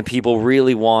and people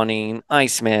really wanting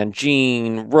Iceman,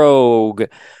 Jean, Rogue,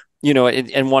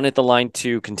 and wanted the line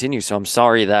to continue. So I'm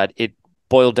sorry that it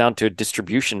boiled down to a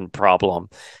distribution problem,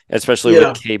 especially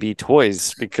with KB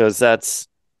Toys, because that's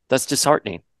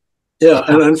disheartening. Yeah,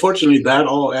 and unfortunately that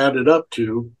all added up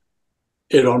to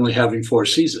it only having 4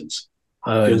 seasons.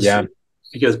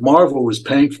 Because Marvel was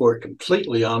paying for it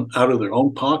completely out of their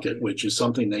own pocket, which is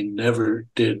something they never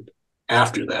did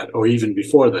after that, or even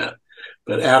before that.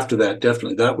 But after that,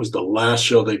 definitely, that was the last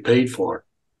show they paid for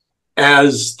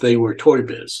as they were Toy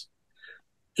Biz.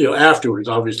 Afterwards,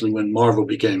 obviously, when Marvel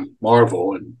became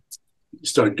Marvel and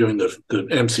started doing the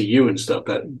MCU and stuff,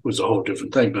 that was a whole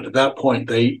different thing. But at that point,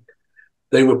 they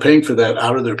were paying for that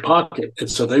out of their pocket. And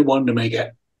so they wanted to make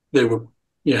it, they were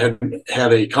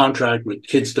had a contract with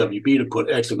Kids WB to put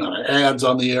X amount of ads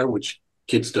on the air, which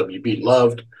Kids WB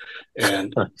loved,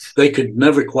 and they could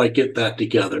never quite get that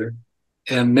together,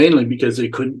 and mainly because they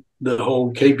couldn't, the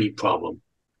whole KB problem.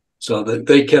 So that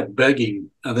they kept begging.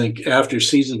 I think after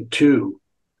season 2,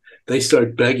 they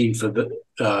started begging for the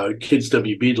Kids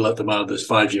WB to let them out of this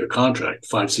 5-year contract,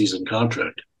 5-season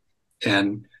contract,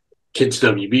 and Kids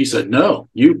WB said, no,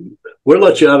 we'll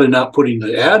let you out of not putting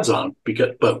the ads on,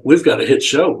 but we've got a hit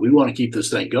show. We want to keep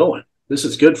this thing going. This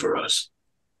is good for us.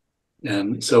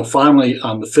 And so finally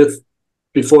on the 5th,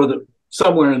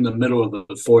 somewhere in the middle of the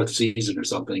 4th season or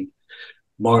something,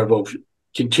 Marvel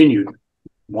continued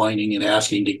whining and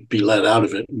asking to be let out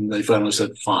of it. And they finally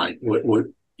said, fine,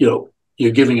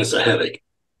 you're giving us a headache.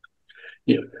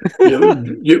 You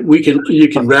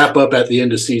can wrap up at the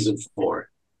end of season 4.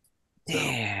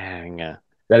 Dang.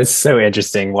 That is so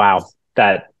interesting. Wow.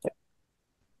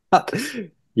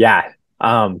 Yeah.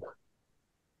 I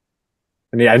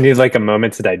need like a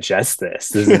moment to digest this.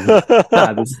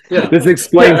 This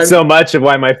explains so much of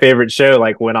why my favorite show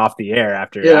went off the air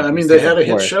after. Yeah, I mean, they had a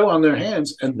hit show on their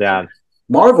hands, and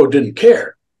Marvel didn't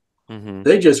care. Mm-hmm.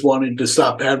 They just wanted to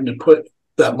stop having to put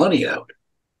that money out.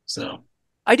 So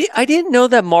I didn't know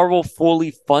that Marvel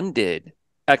fully funded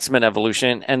X-Men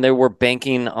Evolution and they were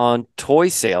banking on toy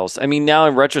sales. I mean, now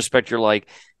in retrospect, you're like,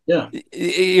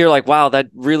 wow, that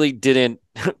really didn't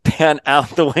pan out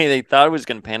the way they thought it was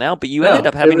going to pan out. But you ended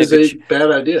up having a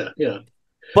bad idea. Yeah,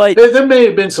 but there may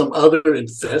have been some other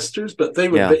investors, but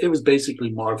it was basically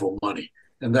Marvel money,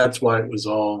 and that's why it was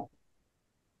all.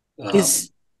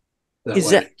 Is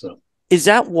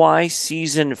that why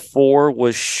season 4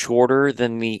 was shorter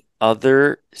than the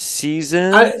other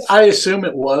seasons? I assume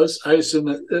it was. I assume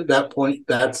at that point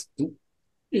that's some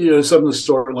of the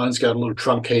storylines got a little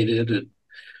truncated and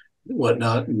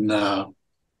whatnot, and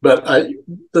but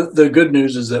the good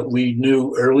news is that we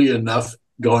knew early enough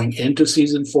going into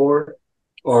season 4,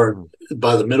 or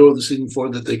by the middle of the season 4,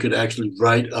 that they could actually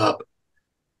write up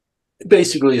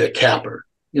basically a capper,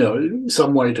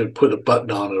 some way to put a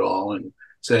button on it all and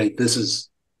say,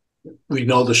 we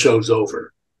know the show's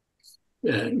over.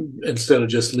 And instead of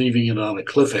just leaving it on a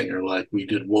cliffhanger like we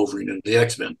did Wolverine and the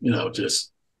X-Men,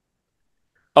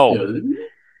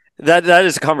 that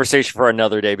is a conversation for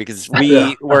another day, because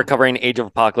we were covering Age of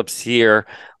Apocalypse here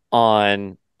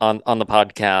on the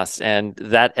podcast, and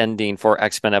that ending for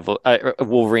X-Men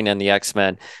Wolverine and the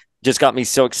X-Men just got me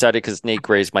so excited because Nate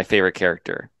Gray is my favorite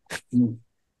character.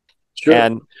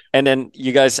 Sure. And then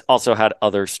you guys also had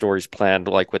other stories planned,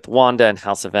 like with Wanda and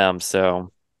House of M.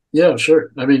 So yeah,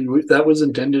 sure. I mean, that was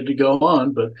intended to go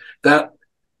on, but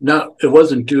it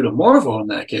wasn't due to Marvel in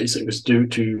that case. It was due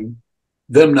to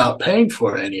them not paying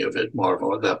for any of it,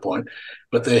 Marvel, at that point.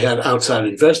 But they had outside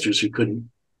investors who couldn't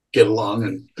get along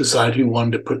and decide who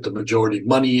wanted to put the majority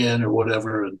money in or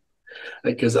whatever. And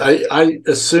because I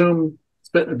assume it's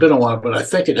been a while, but I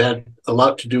think it had a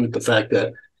lot to do with the fact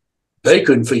that they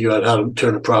couldn't figure out how to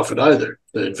turn a profit either,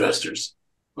 the investors,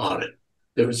 on it.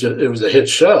 It was a hit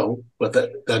show, but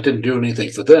that didn't do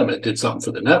anything for them. It did something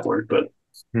for the network, but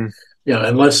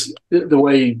unless the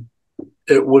way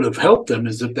it would have helped them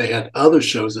is if they had other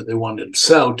shows that they wanted to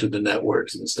sell to the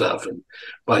networks and stuff, and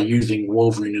by using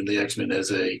Wolverine and the X-Men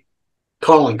as a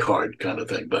calling card kind of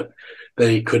thing. But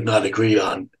they could not agree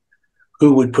on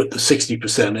who would put the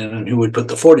 60% in and who would put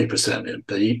the 40% in.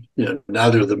 They,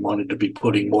 neither of them wanted to be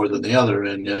putting more than the other,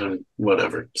 and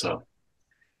whatever. So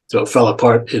it fell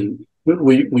apart.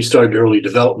 We started early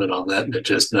development on that, and it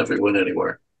just never went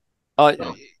anywhere.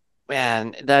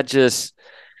 Man, that just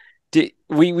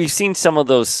we've seen some of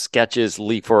those sketches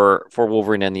leak for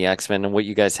Wolverine and the X-Men, and what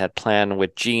you guys had planned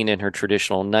with Jean in her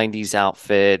traditional 90s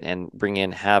outfit and bring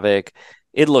in Havoc.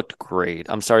 It looked great.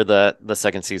 I'm sorry the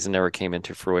second season never came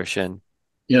into fruition.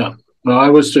 Yeah, no, I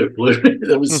was too.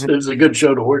 It was a good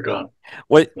show to work on.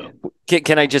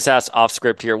 Can I just ask off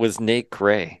script here? Was Nate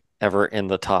Gray ever in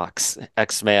the talks?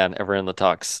 X-Man ever in the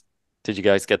talks? Did you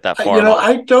guys get that far?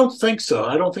 I don't think so.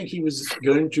 I don't think he was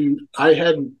going to. I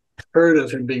hadn't heard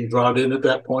of him being brought in at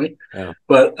that point. Yeah.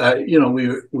 But we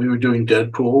were doing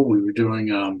Deadpool. We were doing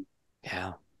God,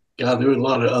 there were a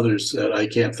lot of others that I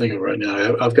can't think of right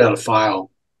now. I've got a file.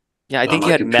 Yeah, I think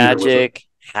you had Magic,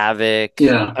 Havoc.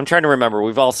 Yeah, I'm trying to remember.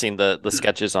 We've all seen the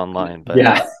sketches online, but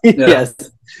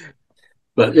yes.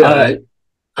 But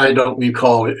I don't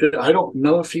recall it. I don't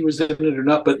know if he was in it or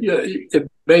not. But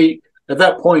it may. At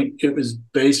that point, it was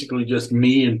basically just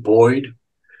me and Boyd,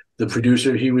 the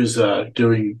producer. He was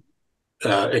doing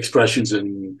expressions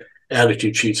and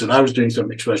attitude sheets, and I was doing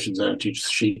some expressions and attitude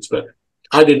sheets, but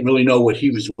I didn't really know what he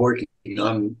was working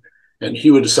on, and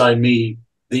he would assign me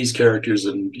these characters,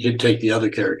 and he'd take the other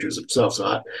characters himself.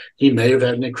 So he may have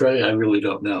had Nick Cray. I really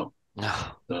don't know.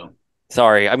 So.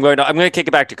 Sorry, I'm going to kick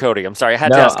it back to Cody. I'm sorry, I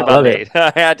had to ask about Nate.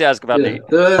 I had to ask about Nate.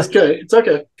 That's okay. It's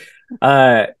okay.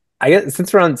 I guess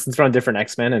since we're on different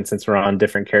X-Men and since we're on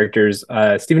different characters,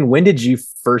 Stephen, when did you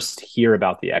first hear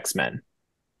about the X-Men?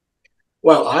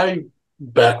 Well,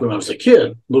 back when I was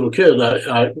a little kid,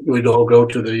 we'd all go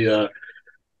to the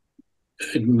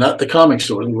not the comic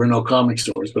store. There were no comic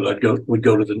stores, but we'd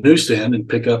go to the newsstand and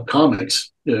pick up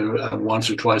comics,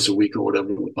 once or twice a week or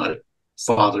whatever with my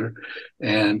father,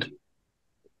 and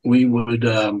we would.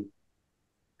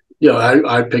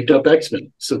 I picked up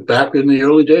X-Men. So back in the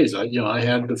early days, I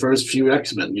had the first few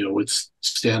X-Men, with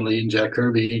Stan Lee and Jack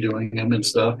Kirby doing them and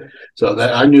stuff. So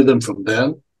that I knew them from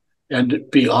then. And to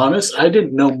be honest, I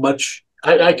didn't know much.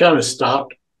 I kind of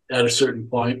stopped at a certain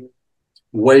point,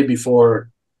 way before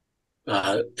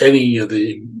any of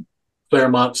the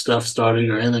Claremont stuff started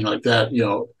or anything like that.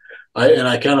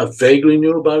 I kind of vaguely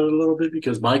knew about it a little bit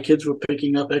because my kids were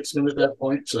picking up X-Men at that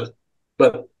point. So,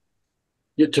 but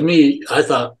to me, I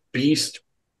thought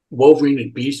Wolverine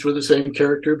and Beast were the same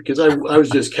character because I was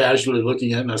just casually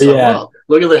looking at it and I thought, wow,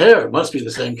 look at the hair. It must be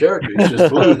the same character. It's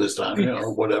just blue this time,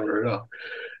 or whatever.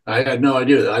 I had no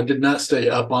idea. I did not stay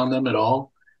up on them at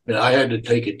all. I had to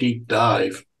take a deep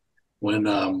dive when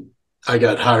I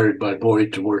got hired by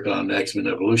Boyd to work on X-Men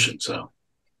Evolution. So,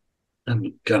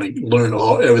 and kind of learn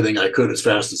everything I could as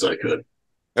fast as I could.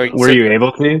 Were you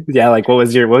able to? Yeah, like what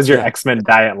was your X-Men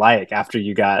diet like after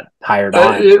you got hired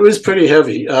on? It was pretty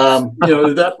heavy. At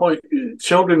that point,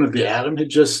 Children of the Atom had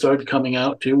just started coming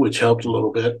out too, which helped a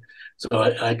little bit. So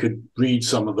I could read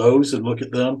some of those and look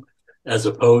at them, as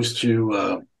opposed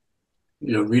to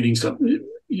reading some.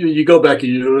 You go back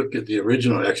and you look at the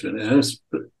original X-Men,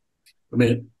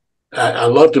 and I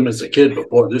loved them as a kid, but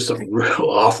boy, there's some real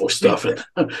awful stuff in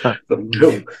them. Some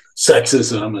real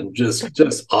sexism and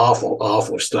just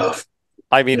awful stuff.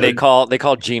 I mean, they call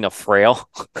Gina frail.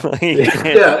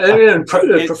 And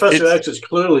Professor X is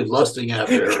clearly lusting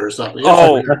after her or something.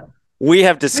 We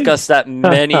have discussed that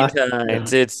many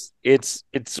times.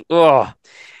 Oh.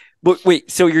 But wait,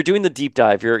 so you're doing the deep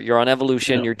dive. You're on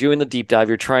evolution. You're doing the deep dive.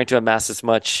 You're trying to amass as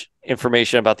much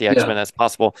information about the X-Men as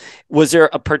possible. Was there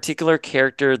a particular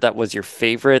character that was your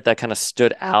favorite that kind of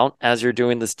stood out as you're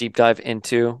doing this deep dive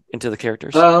into the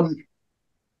characters?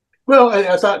 Well,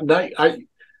 I thought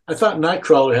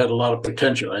Nightcrawler had a lot of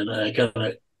potential, and I kind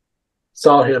of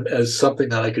saw him as something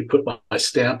that I could put my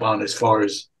stamp on as far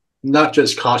as not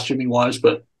just costuming wise,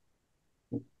 but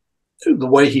the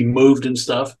way he moved and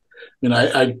stuff. I mean,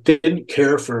 I didn't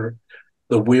care for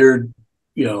the weird,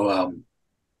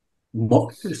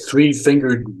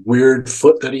 three-fingered weird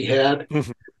foot that he had,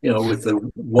 with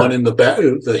the one in the back,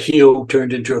 the heel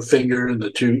turned into a finger and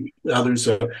the two others.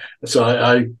 So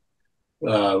I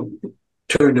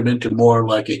turned him into more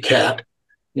like a cat,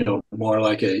 more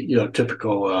like a,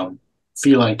 typical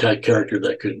feline type character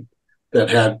that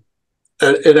had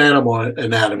an animal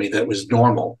anatomy that was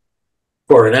normal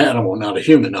for an animal, not a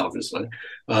human, obviously.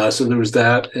 So there was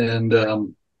that. And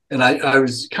I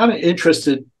was kind of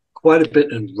interested quite a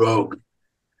bit in Rogue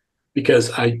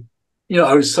because I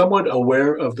was somewhat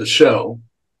aware of the show.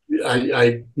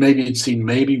 I maybe had seen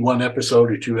maybe one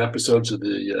episode or two episodes of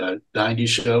the 90s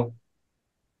show.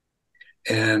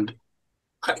 And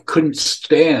I couldn't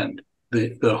stand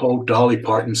the whole Dolly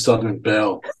Parton, Southern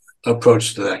Belle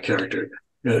approach to that character.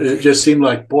 It just seemed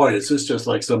like, boy, is this just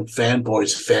like some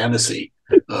fanboy's fantasy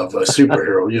of a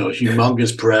superhero,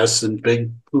 humongous breasts and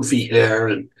big poofy hair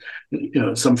and,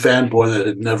 some fanboy that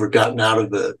had never gotten out of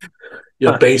the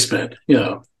basement,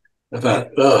 I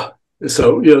thought, ugh.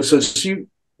 So she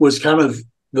was kind of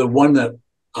the one that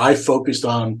I focused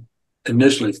on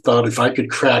initially, thought if I could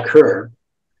crack her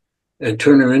and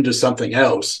turn her into something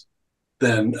else,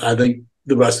 then I think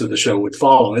the rest of the show would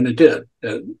follow. And it did.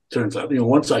 It turns out,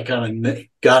 once I kind of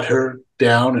got her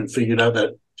down and figured out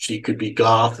that she could be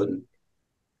goth and,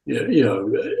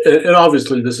 and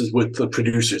obviously this is with the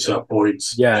producers help,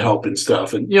 Boyd's help and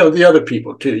stuff. And, the other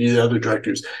people too, the other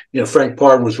directors, Frank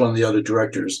Parr was one of the other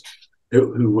directors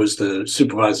who was the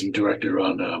supervising director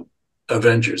on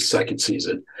Avengers second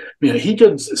season. He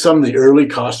did some of the early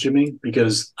costuming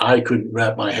because I couldn't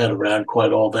wrap my head around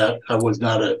quite all that. I was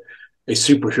not a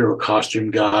superhero costume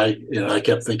guy. I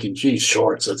kept thinking, geez,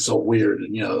 shorts, that's so weird.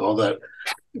 And, all that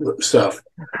stuff.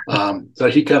 So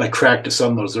he kind of cracked to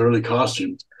some of those early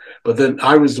costumes. But then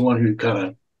I was the one who kind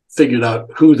of figured out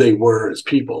who they were as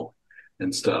people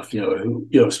and stuff, who,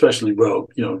 especially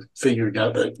Rogue, figuring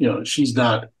out that, she's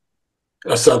not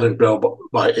a Southern belle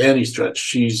by any stretch.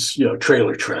 She's,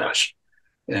 trailer trash.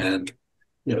 And,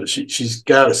 she's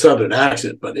got a Southern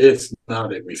accent, but it's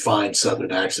not a refined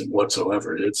Southern accent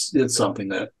whatsoever. It's something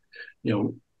that,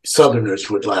 Southerners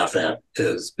would laugh at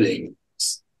as being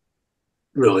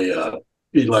really,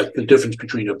 be like the difference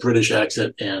between a British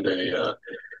accent and a,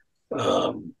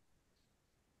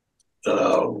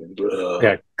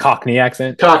 Cockney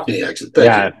accent. Thank you.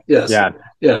 Yes.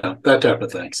 Yeah, that type of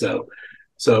thing. So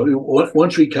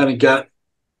once we kind of got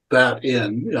that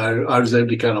in, I was able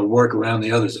to kind of work around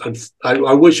the others. I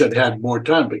wish I'd had more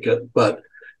time but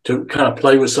to kind of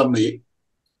play with some of the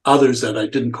others that I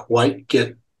didn't quite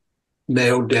get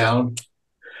nailed down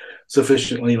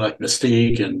sufficiently, like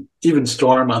Mystique and even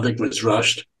Storm, I think was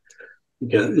rushed.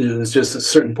 Because it was just a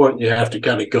certain point you have to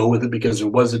kind of go with it because there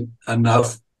wasn't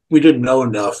enough. We didn't know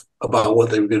enough about what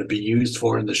they were going to be used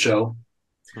for in the show.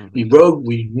 Mm-hmm. I mean, Rogue,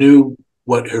 we knew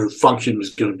what her function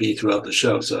was going to be throughout the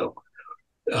show. So,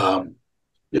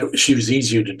 she was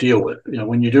easier to deal with.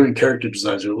 When you're doing character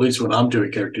designs, or at least when I'm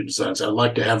doing character designs, I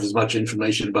like to have as much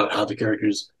information about how the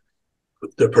characters,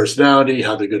 their personality,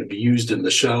 how they're going to be used in the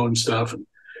show and stuff. And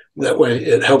that way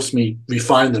it helps me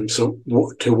refine them to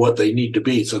what they need to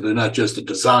be. So they're not just a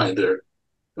design, they're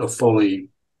a fully,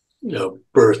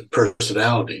 birthed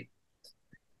personality.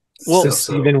 Well,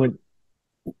 Stephen,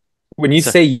 when you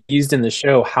say used in the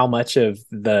show, how much of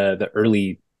the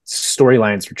early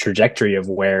storylines or trajectory of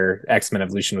where X-Men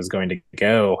Evolution was going to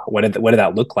go, what did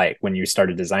that look like when you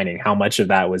started designing? How much of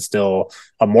that was still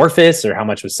amorphous or how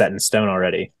much was set in stone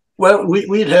already? Well,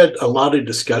 we'd had a lot of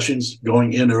discussions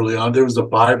going in early on. There was a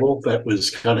Bible that was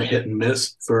kind of hit and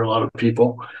miss for a lot of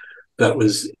people that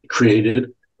was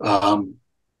created.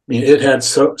 It had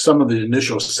some of the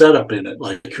initial setup in it,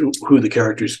 like who the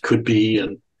characters could be,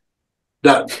 and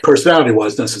not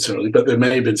personality-wise necessarily, but there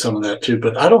may have been some of that too.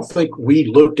 But I don't think we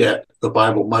looked at the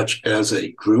Bible much as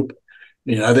a group.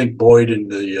 I think Boyd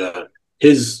and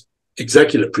his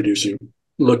executive producer,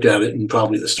 looked at it, and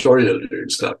probably the story editor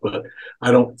and stuff, but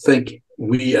I don't think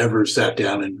we ever sat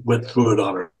down and went through it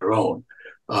on our own.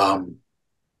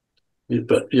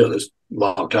 But this a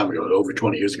long time ago, over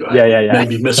 20 years ago. Yeah.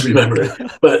 Maybe misremember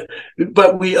it,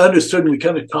 but we understood. We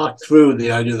kind of talked through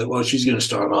the idea that, well, she's going to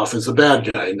start off as a bad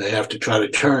guy, and they have to try to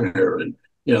turn her, and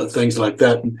things like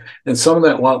that. And some of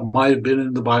that, what might have been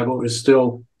in the Bible, is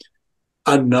still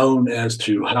unknown as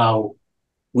to how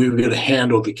we were going to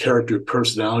handle the character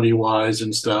personality wise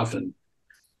and stuff, and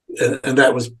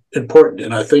that was important.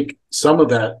 And I think some of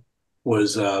that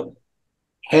was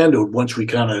handled once we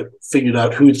kind of figured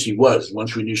out who she was.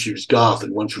 Once we knew she was goth,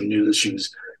 and once we knew that she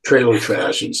was trailer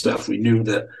trash and stuff, we knew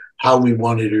that how we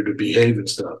wanted her to behave and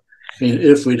stuff. I mean,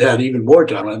 if we'd had even more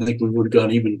time, I think we would have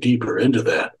gone even deeper into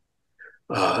that.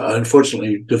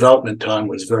 Unfortunately, development time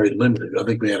was very limited. I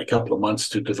think we had a couple of months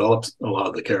to develop a lot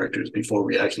of the characters before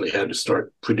we actually had to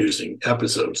start producing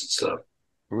episodes and stuff.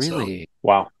 Really? So,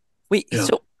 wow. Wait,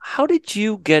 so how did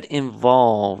you get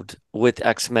involved with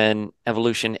X-Men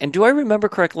Evolution? And do I remember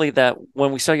correctly that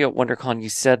when we saw you at WonderCon, you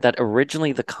said that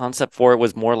originally the concept for it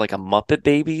was more like a Muppet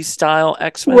Babies style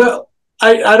X-Men? Well,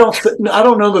 I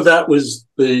don't know that was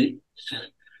the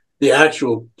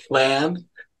actual plan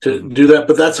to do that,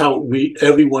 but that's how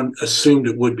everyone assumed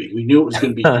it would be. We knew it was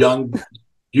going to be young,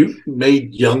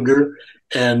 made younger,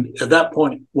 and at that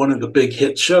point, one of the big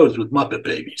hit shows was Muppet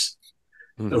Babies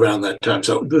around that time.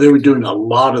 So they were doing a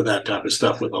lot of that type of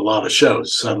stuff with a lot of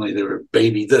shows. Suddenly they were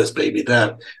baby this, baby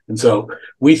that, and so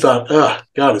we thought, oh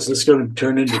God, is this going to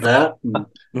turn into that and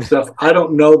stuff? I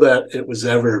don't know that it was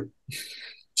ever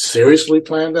seriously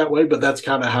planned that way, but that's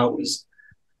kind of how it was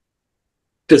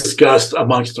discussed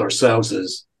amongst ourselves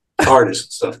as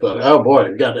artists and stuff. Thought, oh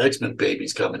boy, we got X-Men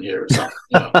babies coming here or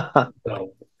something.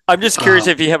 So, I'm just curious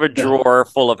if you have a drawer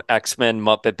full of X-Men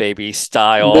Muppet Baby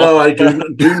style. No, I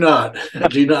do not. I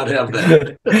do not have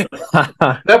that.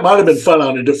 That might have been fun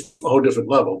on a whole different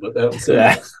level, but that was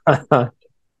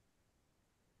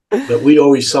But we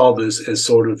always saw this as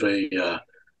sort of a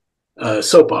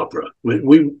soap opera.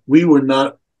 We were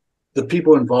not, the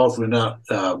people involved were not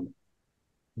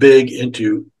big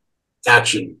into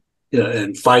action,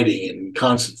 and fighting and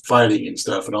constant fighting and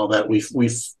stuff and all that.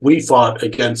 We fought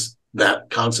against that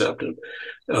concept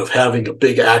of having a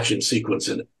big action sequence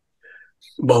and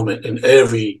moment in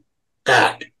every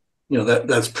act.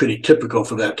 That's pretty typical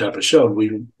for that type of show.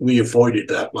 We avoided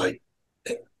that like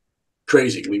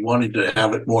crazy. We wanted to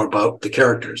have it more about the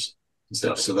characters and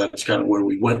stuff. So that's kind of where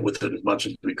we went with it as much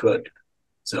as we could.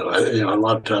 So a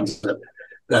lot of times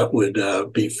that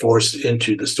would be forced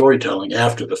into the storytelling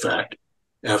after the fact,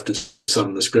 after some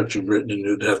of the scripts were written, and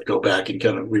you'd have to go back and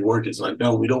kind of rework it. It's like,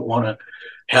 no, we don't want to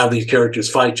have these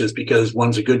characters fight just because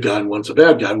one's a good guy and one's a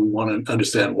bad guy. We want to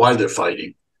understand why they're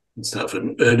fighting and stuff,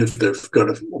 and if they're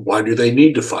going to, why do they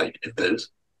need to fight if there's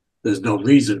no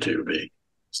reason to be.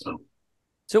 So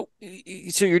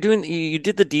you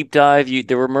did the deep dive.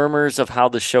 There were murmurs of how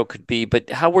the show could be, but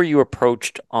how were you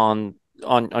approached on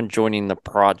joining the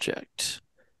project?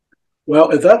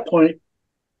 Well, at that point,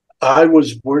 I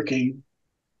was working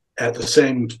at the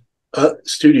same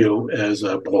studio as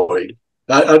Boyd.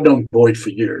 I've known Boyd for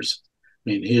years. I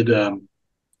mean, he had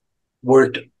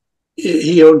worked.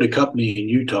 He owned a company in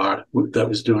Utah that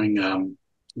was doing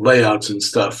layouts and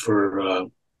stuff for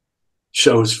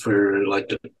shows for like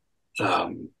the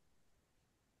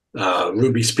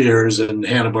Ruby Spears and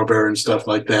Hanna-Barbera and stuff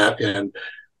like that. And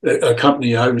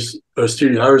a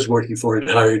studio I was working for had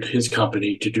hired his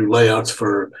company to do layouts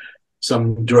for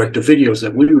some director videos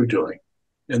that we were doing.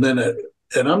 And then,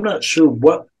 and I'm not sure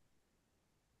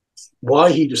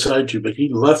why he decided to, but he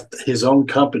left his own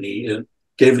company and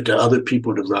gave it to other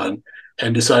people to run,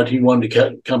 and decided he wanted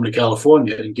to come to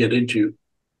California and get into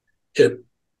it,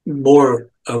 more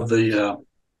of the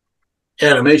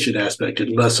animation aspect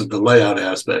and less of the layout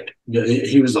aspect.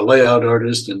 He was a layout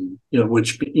artist, and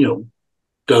which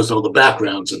does all the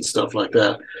backgrounds and stuff like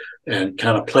that, and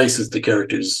kind of places the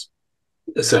characters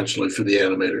essentially for the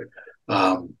animator.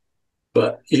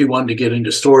 But he wanted to get into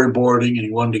storyboarding, and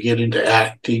he wanted to get into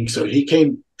acting. So he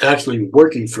came actually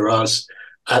working for us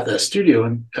at that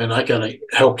studio, and I kind of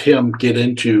helped him get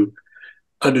into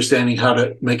understanding how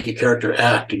to make a character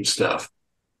act and stuff.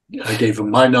 I gave him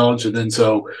my knowledge, and then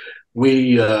so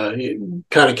we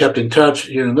kind of kept in touch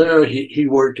here and there. He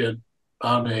worked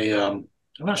on a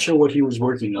I'm not sure what he was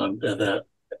working on at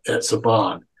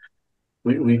Saban.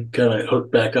 We kind of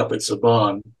hooked back up at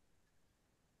Saban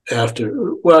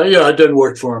after. Well, I did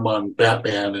work for him on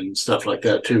Batman and stuff like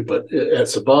that too. But at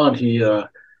Saban, he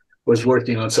was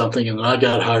working on something, and then I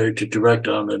got hired to direct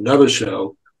on another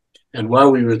show. And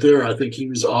while we were there, I think he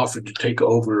was offered to take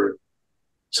over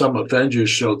some Avengers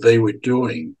show they were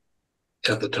doing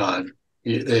at the time.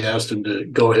 They asked him to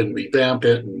go ahead and revamp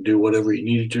it and do whatever he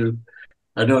needed to.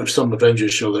 I know some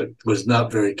Avengers show that was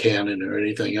not very canon or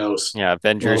anything else. Yeah,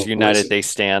 Avengers United They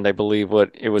Stand, I believe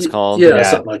what it was called. Yeah,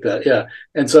 something like that. Yeah.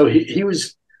 And so he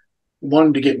was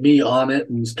wanting to get me on it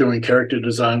and was doing character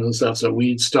designs and stuff. So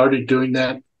we started doing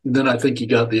that. And then I think he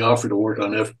got the offer to work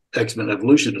on X-Men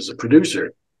Evolution as a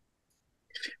producer.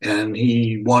 And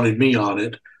he wanted me on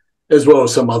it, as well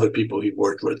as some other people he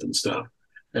worked with and stuff.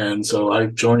 And so I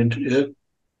joined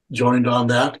on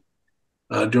that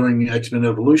during X-Men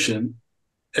Evolution.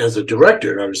 As a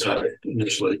director, I was hired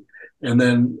initially. And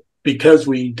then because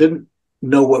we didn't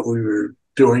know what we were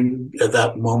doing at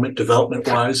that moment,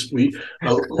 development-wise,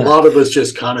 a lot of us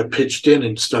just kind of pitched in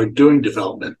and started doing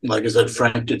development. Like I said,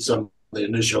 Frank did some of the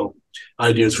initial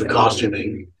ideas for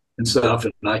costuming and stuff,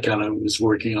 and I kind of was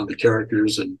working on the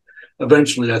characters. And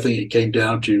eventually, I think it came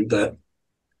down to that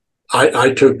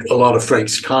I took a lot of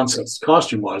Frank's concepts,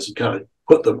 costume-wise, and kind of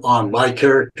put them on my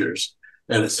characters,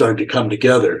 and it started to come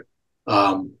together.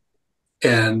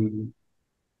 And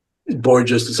Boyd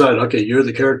just decided, okay, you're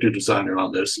the character designer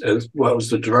on this, as well as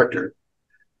the director.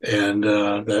 And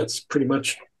that's pretty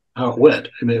much how it went.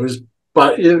 I mean, it was,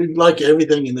 but like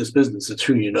everything in this business, it's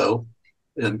who you know.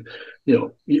 And,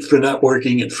 for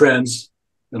networking and friends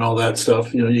and all that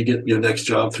stuff, you get your next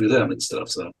job through them and stuff.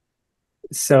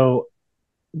 So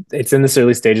it's in the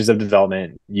early stages of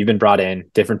development. You've been brought in,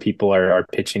 different people are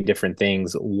pitching different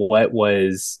things. What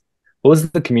was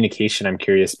the communication, I'm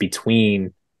curious,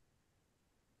 between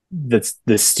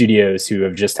the studios who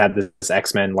have just had this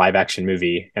X-Men live action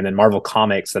movie and then Marvel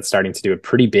Comics that's starting to do a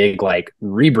pretty big like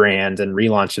rebrand and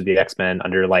relaunch of the X-Men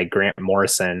under like Grant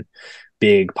Morrison,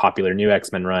 big popular new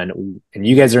X-Men run, and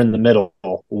you guys are in the middle.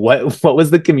 What was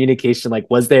the communication like?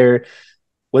 Was there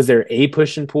a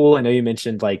push and pull? I know you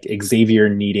mentioned like Xavier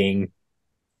needing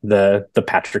the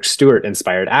Patrick Stewart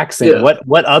inspired accent. Yeah.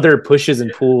 What other pushes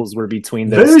and pulls were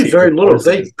between those very little.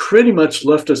 They pretty much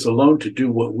left us alone to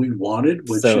do what we wanted,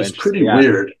 which is pretty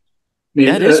weird. I mean,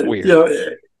 that is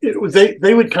weird.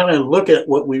 They would kind of look at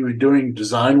what we were doing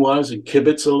design wise and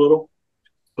kibitz a little,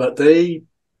 but they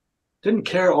didn't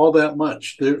care all that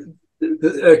much.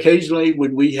 Occasionally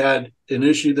when we had an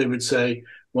issue, they would say,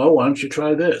 well, why don't you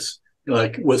try this?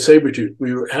 Like with Sabretooth,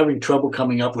 we were having trouble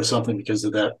coming up with something because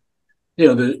of that.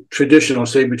 The traditional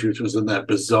Sabretooth was in that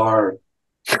bizarre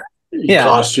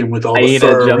costume with all the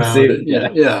fur around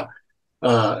it. Yeah.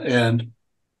 And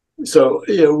so,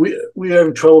 we were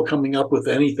having trouble coming up with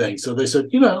anything. So they said,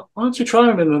 why don't you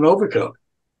try him in an overcoat?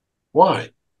 Why?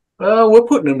 We're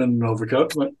putting him in an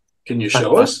overcoat. Like, can you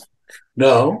show us?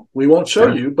 No, we won't show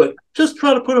you, but just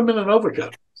try to put him in an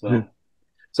overcoat. So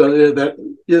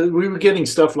we were getting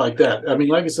stuff like that. I mean,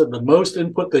 like I said, the most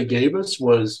input they gave us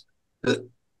was that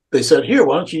they said, here,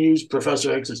 why don't you use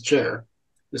Professor X's chair,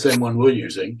 the same one we're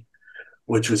using,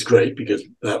 which was great because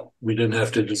we didn't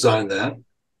have to design that.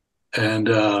 And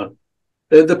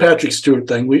the Patrick Stewart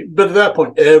thing, but at that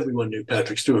point, everyone knew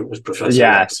Patrick Stewart was Professor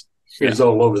X. It was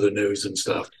all over the news and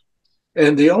stuff.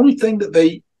 And the only thing that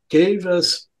they gave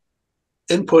us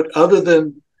input other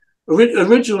than,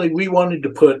 originally we wanted to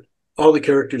put all the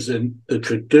characters in the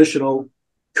traditional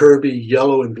Kirby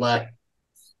yellow and black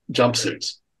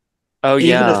jumpsuits. Oh,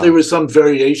 yeah. Even if there was some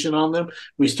variation on them,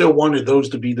 we still wanted those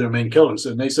to be their main colors.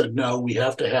 And they said, no, we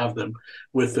have to have them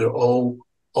with their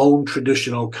own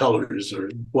traditional colors, or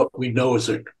what we know as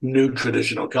their new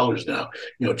traditional colors now.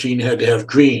 Jean had to have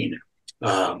green.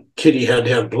 Kitty had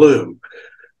to have blue.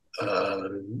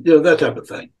 That type of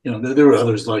thing. There were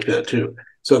others like that, too.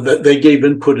 So that they gave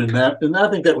input in that. And I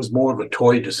think that was more of a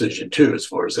toy decision, too, as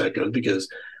far as that goes, because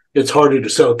it's harder to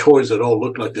sell toys that all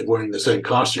look like they're wearing the same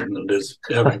costume than it is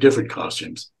having different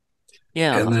costumes.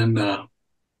 Yeah. And then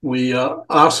we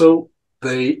also,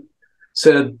 they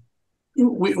said,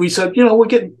 we said, we're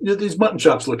getting, these mutton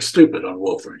chops look stupid on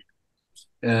Wolverine.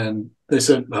 And they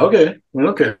said, okay, we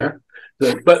don't care.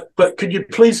 But could you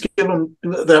please give them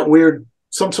that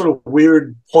some sort of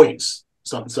weird points,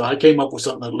 something. So I came up with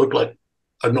something that looked like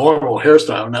a normal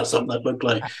hairstyle, not something that looked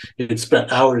like it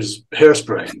spent hours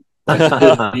hairspraying.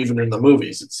 Like even in the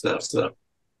movies and stuff. So,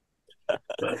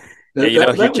 but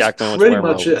Hugh Jackman was pretty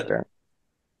much it.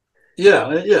 Yeah.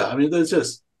 I mean,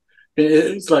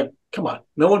 it's like, come on,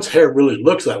 no one's hair really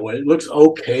looks that way. It looks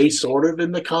okay, sort of,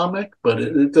 in the comic, but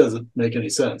it doesn't make any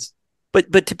sense.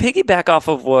 But to piggyback off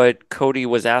of what Cody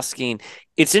was asking,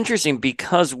 it's interesting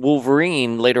because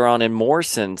Wolverine later on in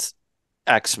Morrison's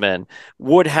X-Men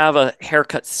would have a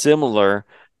haircut similar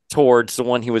towards the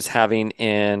one he was having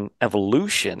in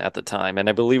Evolution at the time. And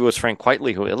I believe it was Frank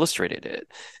Quitely who illustrated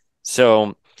it.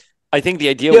 So I think the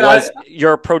idea was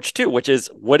your approach too, which is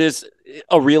what is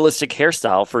a realistic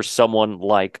hairstyle for someone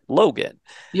like Logan.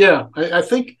 Yeah, I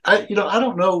think I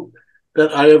don't know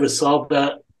that I ever saw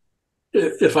that.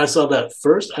 If I saw that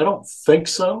first, I don't think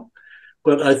so,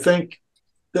 but I think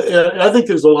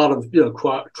there's a lot of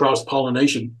cross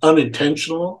pollination,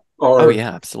 unintentional, or yeah,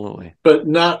 absolutely, but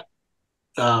not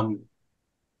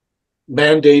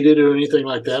mandated or anything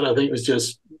like that. I think it was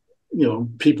just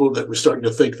people that were starting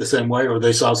to think the same way, or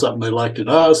they saw something they liked in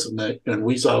us, and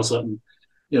we saw something.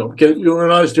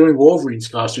 When I was doing Wolverine's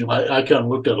costume, I kind of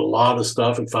looked at a lot of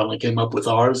stuff and finally came up with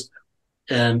ours.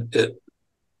 And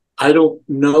I don't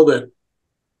know that.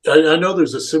 I know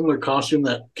there's a similar costume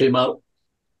that came out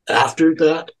after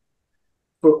that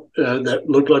that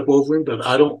looked like Wolverine, but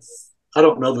I don't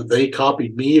know that they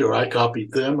copied me or I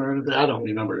copied them or anything. I don't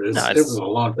remember. It was a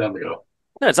long time ago.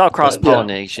 No, it's all cross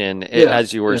pollination,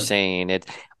 as you were saying.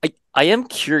 I am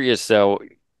curious though,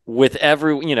 with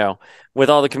with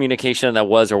all the communication that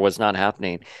was or was not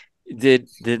happening, did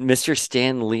Mr.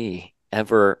 Stan Lee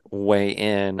ever weigh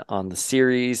in on the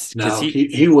series? No,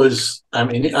 he was. I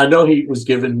mean, I know he was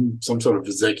given some sort of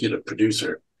executive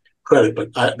producer credit, but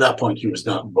at that point he was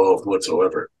not involved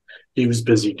whatsoever. He was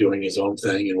busy doing his own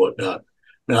thing and whatnot.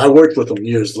 I mean, I worked with him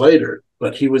years later,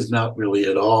 but he was not really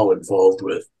at all involved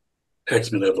with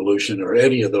X-Men Evolution or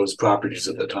any of those properties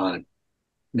at the time.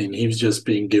 I mean, he was just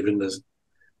being given this,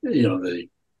 the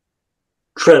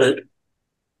credit,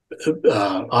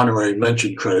 honorary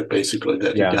mention credit, basically,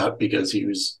 that he got because he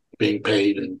was being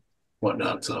paid and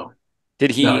whatnot. So,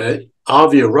 did he?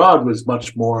 Avi Arad was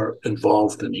much more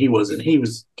involved than he was, and he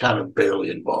was kind of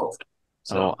barely involved.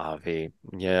 So. Oh, Avi,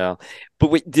 yeah. But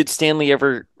wait, did Stanley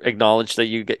ever acknowledge that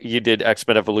you did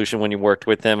X-Men Evolution when you worked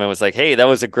with him? And was like, hey, that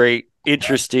was a great,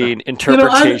 interesting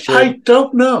interpretation. I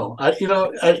don't know. I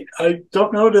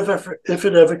don't know if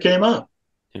it ever came up.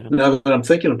 Yeah. Now that I'm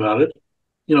thinking about it,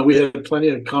 we had plenty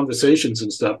of conversations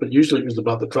and stuff, but usually it was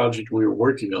about the project we were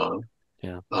working on.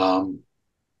 Yeah.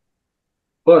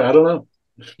 Boy, I don't know.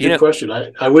 Good question.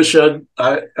 I wish I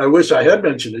had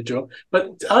mentioned it to him,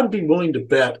 but I'd be willing to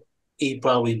bet he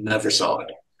probably never saw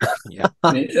it. Yeah.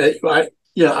 I mean,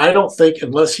 I don't think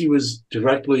unless he was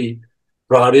directly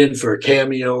brought in for a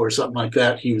cameo or something like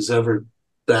that, he was ever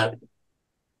that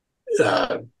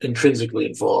intrinsically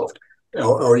involved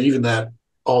or even that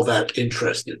all that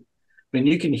interested. I mean,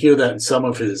 you can hear that in some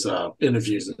of his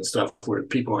interviews and stuff where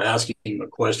people are asking him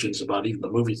questions about even the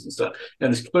movies and stuff.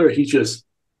 And it's clear he's just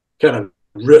kind of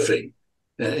riffing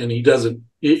and he doesn't,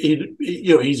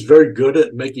 he's very good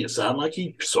at making it sound like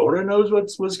he sort of knows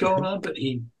what's going on, but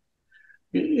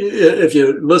if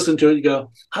you listen to it, you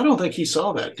go, I don't think he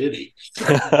saw that, did he?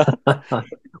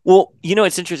 Well,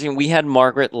 it's interesting. We had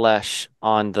Margaret Lesh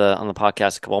on the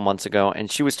podcast a couple of months ago,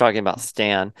 and she was talking about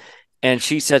Stan, and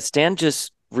she said Stan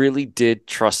just really did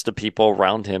trust the people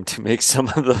around him to make some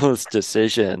of those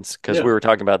decisions because we were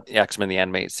talking about X-Men the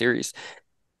animated series,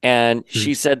 and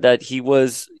she said that he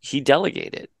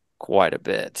delegated quite a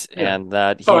bit, and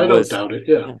that he I don't doubt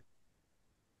it.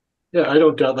 Yeah, I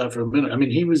don't doubt that for a minute. I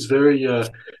mean, he was very.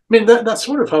 That's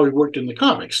sort of how he worked in the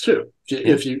comics too.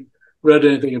 If you read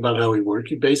anything about how he worked,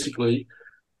 he basically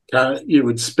you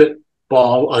would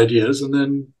spitball ideas, and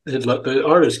then he'd let the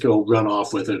artists go run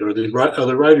off with it, or the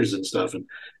other writers and stuff,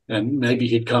 and maybe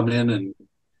he'd come in and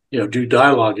do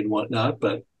dialogue and whatnot.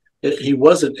 But he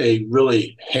wasn't a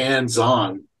really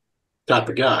hands-on type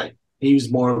of guy. He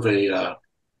was more of a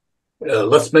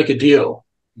let's make a deal.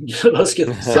 Let's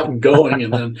get something going,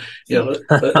 and then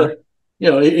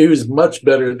he was much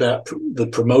better at the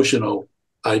promotional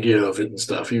idea of it and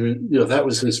stuff. That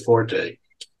was his forte.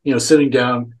 Sitting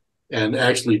down and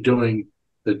actually doing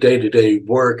the day-to-day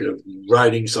work of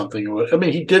writing something. I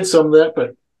mean, he did some of that,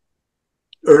 but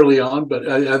early on. But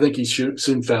I think he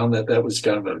soon found that was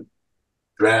kind of a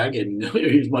drag, and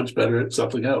he's much better at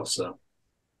something else.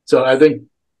 So I think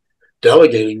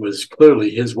delegating was clearly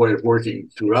his way of working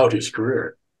throughout his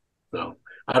career. So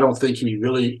I don't think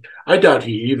I doubt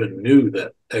he even knew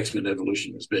that X-Men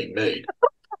Evolution was being made.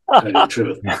 To tell you the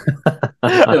truth.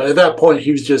 At that point,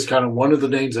 he was just kind of one of the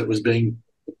names that was being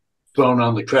thrown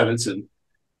on the credits, and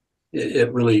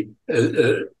it really,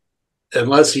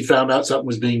 unless he found out something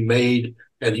was being made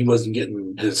and he wasn't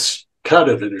getting his cut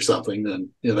of it or something, then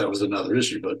that was another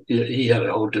issue. But he had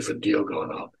a whole different deal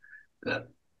going on. That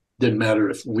didn't matter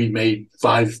if we made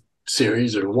 5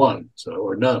 series or 1,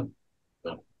 or none.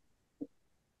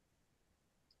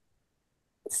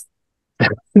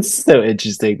 It's so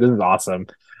interesting. This is awesome.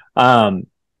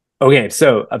 Okay,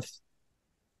 so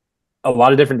a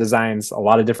lot of different designs, a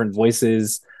lot of different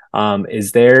voices. I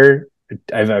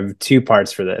have 2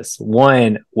 parts for this.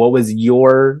 One, what was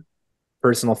your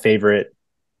personal favorite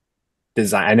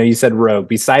design? I know you said Rogue.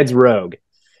 Besides Rogue,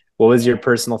 what was your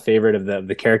personal favorite of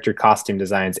the character costume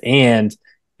designs? And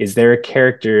is there a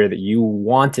character that you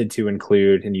wanted to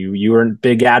include and you were a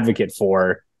big advocate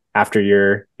for after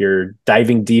you're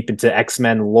diving deep into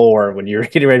X-Men lore when you were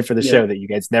getting ready for the show that you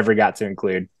guys never got to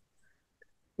include?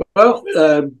 Well,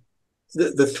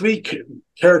 the three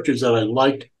characters that I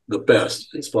liked the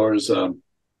best as far as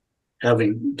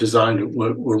having designed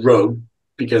were Rogue,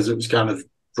 because it was kind of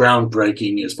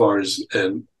groundbreaking as far as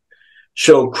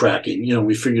show cracking. You know,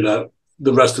 we figured out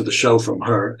the rest of the show from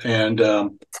her, and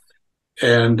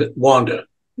Wanda.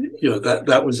 You know,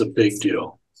 that was a big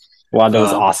deal. Wanda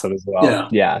was awesome as well.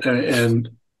 Yeah. And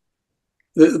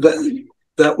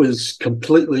that was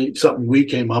completely something we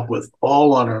came up with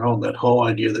all on our own. That whole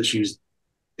idea that she was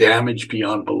damaged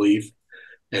beyond belief,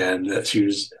 and that she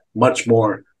was much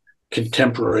more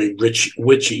contemporary,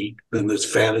 witchy than this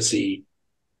fantasy,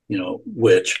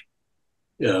 witch.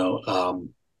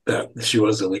 That she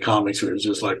was in the comics, where it was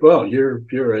just like, well, you're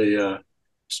a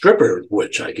stripper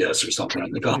witch, I guess, or something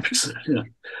in the comics. Yeah.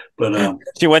 But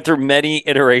she went through many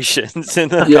iterations in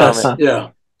the comics.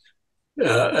 Yeah.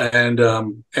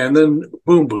 And then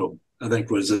Boom Boom, I think,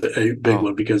 was a big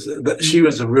one, because she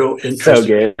was a real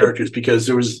interesting character, because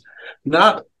there was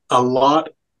not a lot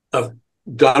of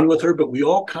done with her, but we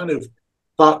all kind of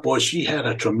thought, boy, she had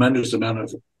a tremendous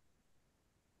amount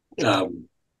of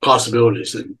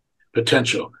possibilities and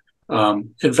potential.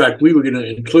 In fact, we were going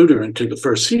to include her into the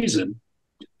first season,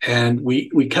 and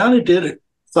we kind of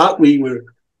thought we were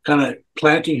kind of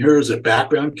planting her as a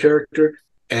background character,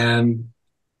 and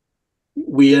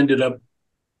we ended up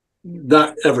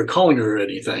not ever calling her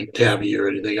anything, Tabby or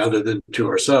anything, other than to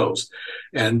ourselves.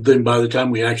 And then by the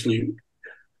time we actually,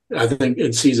 I think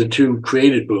in season 2,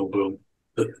 created Boom Boom,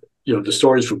 the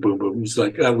stories for Boom Boom, it's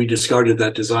like we discarded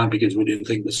that design because we didn't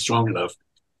think it was strong enough,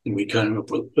 and we came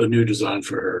up with a new design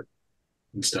for her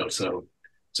and stuff. So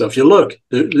if you look,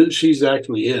 she's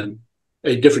actually in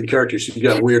a different character. She's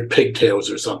got weird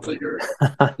pigtails or something, or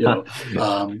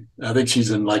I think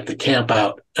she's in like the camp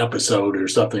out episode or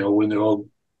something, or when they're all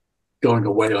going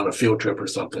away on a field trip or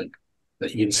something,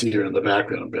 that you can see her in the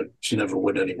background, but she never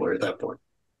went anywhere at that point.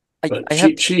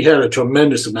 But she had a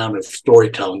tremendous amount of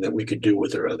storytelling that we could do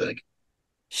with her, I think.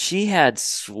 She had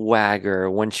swagger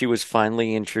when she was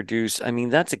finally introduced. I mean,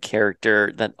 that's a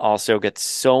character that also gets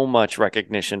so much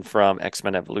recognition from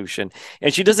X-Men Evolution.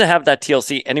 And she doesn't have that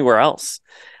TLC anywhere else,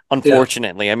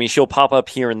 unfortunately. Yeah. I mean, she'll pop up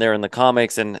here and there in the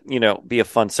comics and, be a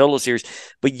fun solo series.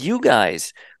 But you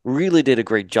guys really did a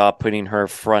great job putting her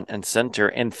front and center,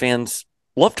 and fans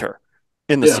loved her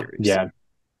in the series. Yeah.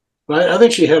 I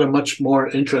think she had a much more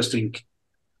interesting,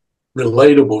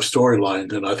 relatable storyline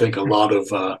than I think a lot of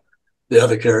the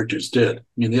other characters did. I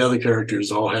mean, the other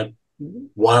characters all had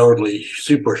wildly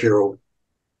superhero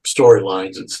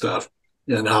storylines and stuff,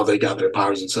 and how they got their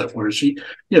powers and stuff. Whereas she,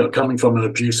 coming from an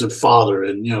abusive father,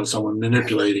 and someone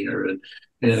manipulating her,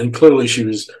 and clearly she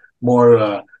was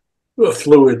more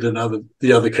fluid than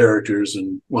the other characters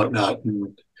and whatnot.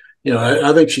 And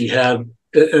I think she had.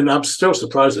 And I'm still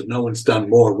surprised that no one's done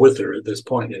more with her at this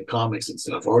point in comics and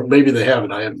stuff, or maybe they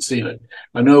haven't. I haven't seen it.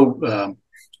 I know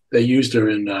they used her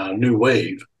in New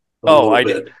Wave. I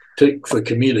did for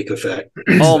comedic effect.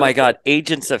 Oh my God,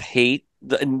 Agents of Hate,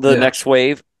 the Next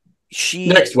Wave.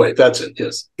 Next Wave, that's it.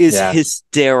 Yes, is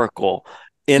hysterical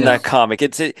in that comic.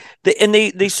 And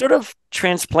they sort of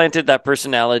transplanted that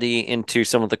personality into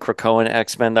some of the Krakoan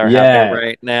X-Men that are happening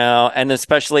right now. And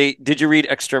especially, did you read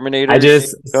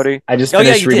Exterminators? Cody? I just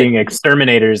finished reading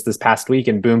Exterminators this past week,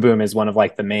 and Boom Boom is one of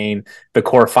like the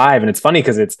core 5. And it's funny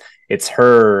because it's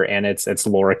her, and it's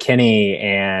Laura Kinney,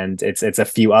 and it's a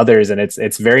few others, and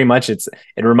it's very much it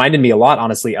reminded me a lot,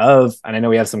 honestly, of, and I know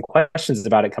we have some questions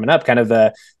about it coming up, kind of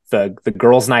the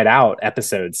Girls' Night Out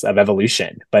episodes of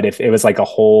Evolution, but if it was like a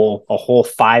whole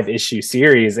 5-issue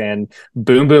series, and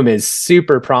Boom Boom is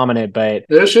super prominent. But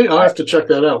is she? I'll have to check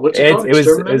that out. What's it called? It was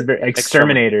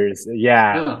Exterminators.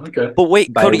 Yeah. Oh, okay. But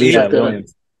wait, Cody,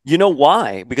 Williams. You know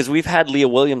why? Because we've had Leah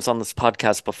Williams on this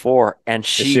podcast before, and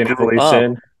she grew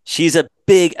up. She's a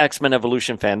big X-Men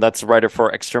Evolution fan. That's the writer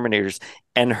for Exterminators.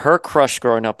 And her crush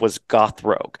growing up was Goth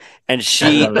Rogue. And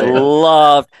she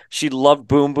loved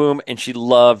Boom Boom, and she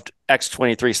loved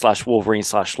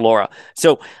X-23/Wolverine/Laura.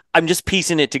 So I'm just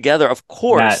piecing it together. Of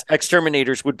course,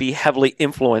 Exterminators would be heavily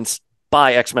influenced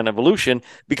by X-Men Evolution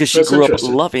because she grew up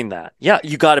loving that. Yeah,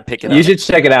 you got to pick it up. You should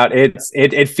check it out.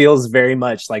 It feels very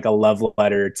much like a love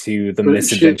letter to the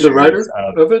misadventures the writer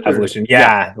of it, Evolution.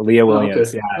 Yeah, Leah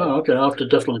Williams. Oh, okay. I'll have to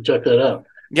definitely check that out.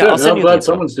 Yeah, I'm glad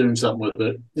someone's doing something with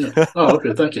it. Yeah. Oh,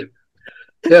 okay. Thank you.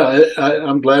 Yeah,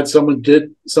 I'm glad someone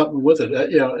did something with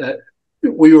it.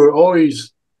 We were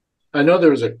always. I know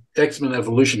there was a X-Men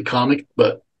Evolution comic,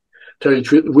 but tell you the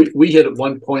truth, we had at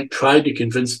one point tried to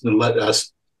convince them to let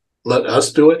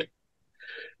us do it.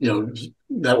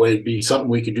 That way it'd be something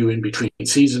we could do in between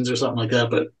seasons or something like that.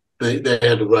 But they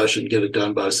had to rush and get it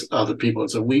done by other people, and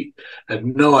so we had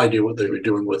no idea what they were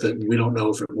doing with it, and we don't know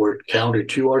if it worked counter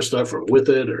to our stuff or with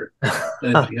it or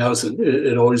anything else. And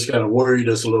it always kind of worried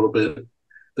us a little bit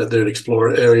that they'd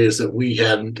explore areas that we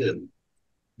hadn't and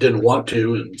didn't want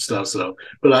to and stuff. So,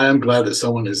 but I am glad that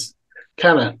someone is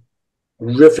kind of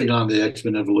riffing on the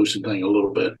X-Men Evolution thing a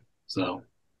little bit. So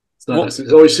it's not. Well,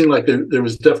 it always seemed like there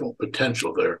was definite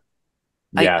potential there.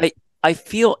 Yeah. I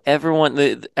feel everyone,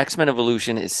 the X-Men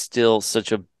Evolution is still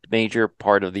such a major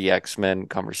part of the X-Men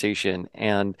conversation.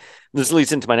 And this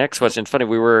leads into my next question. It's funny,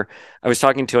 I was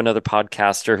talking to another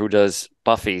podcaster who does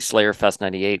Buffy, Slayer Fest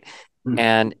 98.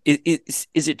 And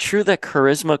is it true that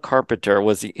Charisma Carpenter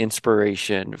was the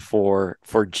inspiration for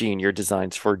Jean, your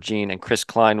designs for Jean, and Chris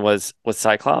Klein was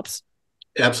Cyclops?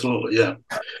 Absolutely, yeah.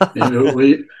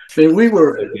 we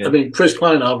were. I mean, Chris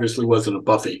Klein obviously wasn't a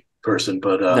Buffy person,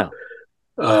 but no.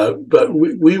 But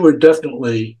we were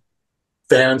definitely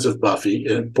fans of Buffy,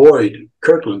 and Boyd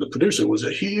Kirkland, the producer, was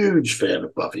a huge fan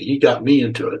of Buffy. He got me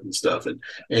into it and stuff, and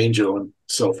Angel and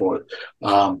so forth.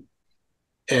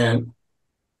 And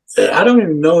I don't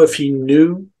even know if he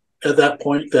knew at that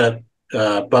point that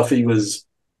Buffy was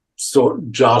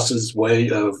Joss's way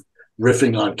of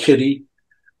riffing on Kitty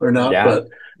or not. Yeah. But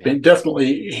I mean,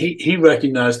 definitely he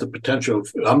recognized the potential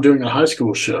of, I'm doing a high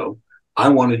school show. I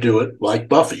want to do it like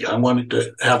Buffy. I wanted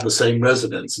to have the same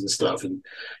resonance and stuff, and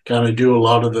kind of do a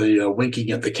lot of the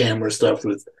winking at the camera stuff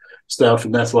with stuff.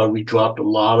 And that's why we dropped a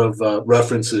lot of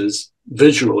references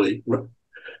visually.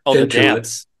 The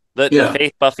dance. The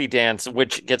Faith Buffy dance,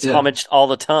 which gets homaged all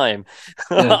the time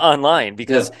online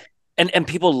because and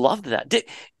people loved that.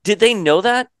 Did they know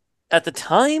that at the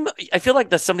time? I feel like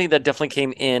that's something that definitely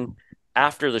came in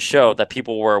after the show that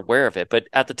people were aware of it. But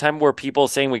at the time, were people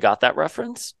saying we got that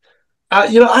reference? I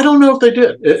don't know if they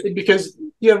did because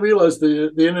realize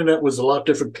the internet was a lot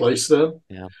different place then.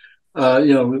 Yeah.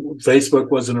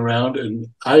 Facebook wasn't around, and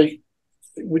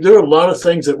there were a lot of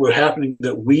things that were happening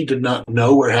that we did not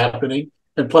know were happening.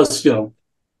 And plus,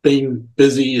 being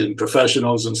busy and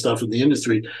professionals and stuff in the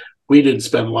industry, we didn't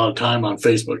spend a lot of time on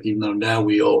Facebook, even though now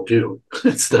we all do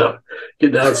and stuff.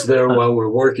 Now it's there while we're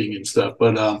working and stuff.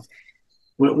 But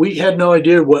we had no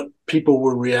idea what people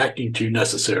were reacting to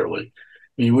necessarily.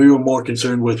 I mean, we were more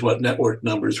concerned with what network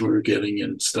numbers we were getting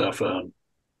and stuff.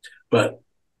 But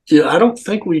I don't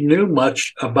think we knew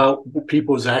much about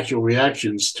people's actual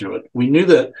reactions to it. We knew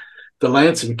that the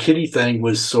Lance and Kitty thing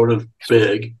was sort of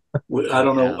big. I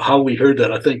don't know how we heard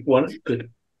that. I think one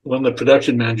of the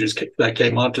production managers that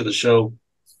came onto the show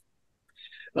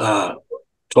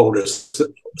told us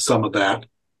some of that,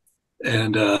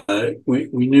 and we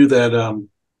knew that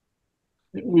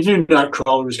we knew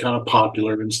Nightcrawler was kind of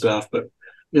popular and stuff, but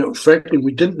frankly,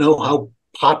 we didn't know how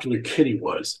popular Kitty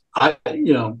was.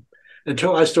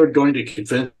 Until I started going to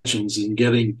conventions and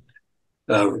getting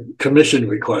commission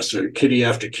requests or Kitty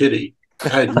after Kitty, I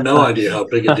had no idea how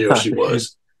big a deal she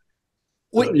was.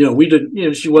 So, we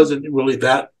didn't. She wasn't really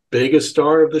that big a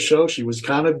star of the show. She was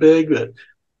kind of big, but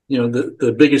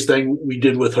the biggest thing we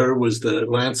did with her was the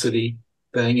Lancity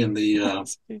thing and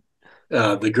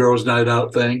the girls' night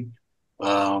out thing.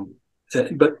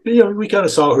 But we kind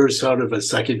of saw her as sort of a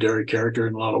secondary character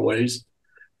in a lot of ways.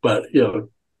 But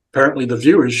apparently the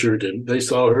viewers sure didn't. They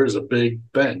saw her as a big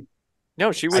thing.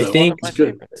 No, she was one of my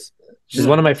favorites. She's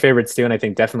one of my favorites too, and I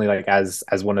think definitely like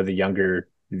as one of the younger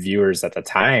viewers at the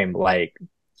time, like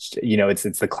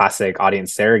it's the classic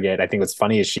audience surrogate. I think what's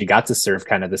funny is she got to serve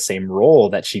kind of the same role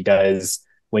that she does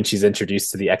when she's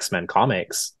introduced to the X-Men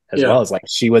comics as well, as like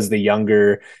she was the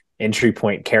younger entry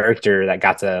point character that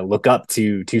got to look up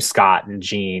to Scott and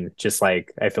Jean, just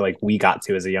like I feel like we got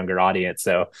to as a younger audience.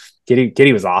 So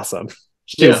Kitty was awesome.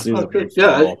 I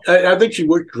think she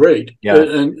worked great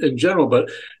in general,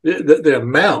 but the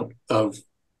amount of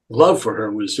love for her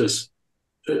was just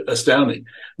astounding.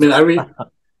 I mean,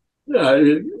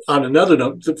 on another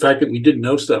note, the fact that we didn't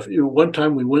know stuff. One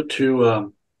time we went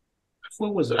to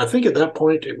what was it? I think at that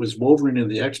point it was Wolverine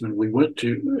and the X-Men. We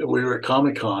were at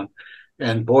Comic-Con,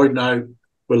 and Boyd and I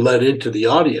were led into the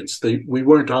audience. We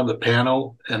weren't on the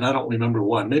panel, and I don't remember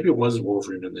what. Maybe it wasn't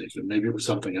Wolverine and the X-Men. Maybe it was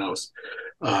something else.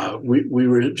 We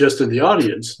were just in the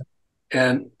audience,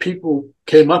 and people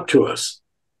came up to us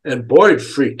And Boyd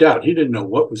freaked out. He didn't know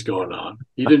what was going on.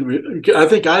 He didn't. I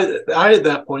think I at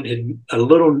that point had a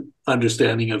little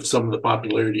understanding of some of the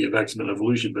popularity of X-Men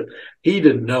Evolution, but he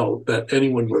didn't know that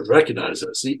anyone would recognize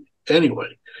us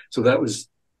anyway. So that was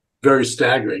very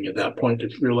staggering at that point to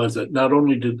realize that not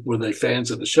only were they fans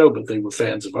of the show, but they were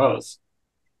fans of us,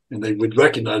 and they would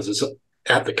recognize us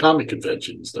at the comic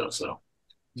convention and stuff. So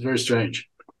it's very strange.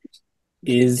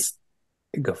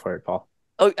 Go for it, Paul.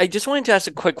 Oh, I just wanted to ask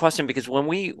a quick question, because when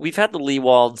we've had the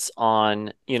Leewalds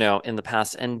on, in the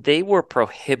past, and they were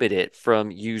prohibited from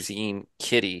using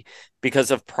Kitty because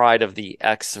of Pride of the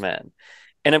X-Men.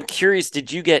 And I'm curious,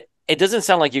 it doesn't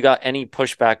sound like you got any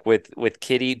pushback with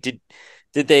Kitty. Did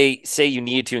they say you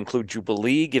needed to include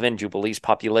Jubilee, given Jubilee's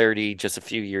popularity just a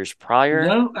few years prior?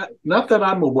 No, not that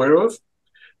I'm aware of.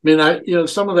 I mean,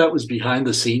 some of that was behind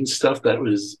the scenes stuff that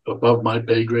was above my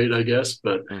pay grade, I guess,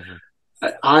 but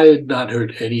I had not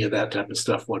heard any of that type of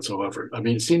stuff whatsoever. I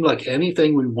mean, it seemed like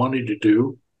anything we wanted to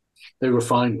do, they were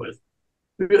fine with.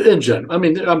 In general, I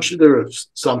mean, I'm sure there are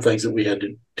some things that we had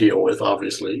to deal with,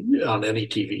 obviously, on any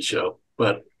TV show.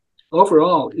 But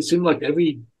overall, it seemed like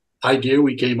every idea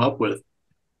we came up with,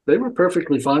 they were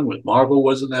perfectly fine with. Marvel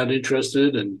wasn't that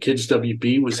interested, and Kids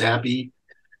WB was happy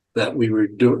that we were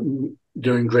doing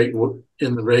great work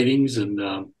in the ratings.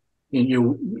 And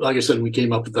like I said, we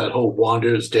came up with that whole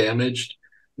Wanda is damaged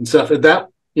and stuff. And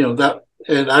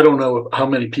and I don't know how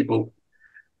many people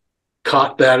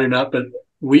caught that or not, but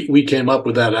we came up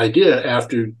with that idea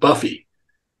after Buffy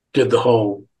did the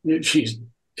whole, she's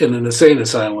in an insane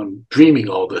asylum dreaming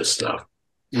all this stuff.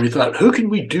 And we thought, who can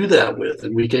we do that with?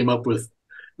 And we came up with,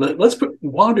 let's put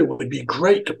Wanda would be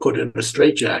great to put in a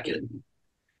straitjacket.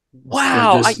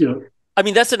 Wow. I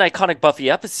mean, that's an iconic Buffy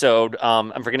episode.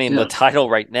 I'm forgetting the title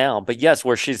right now, but yes,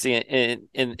 where she's in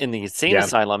the insane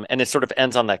asylum, and it sort of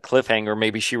ends on that cliffhanger.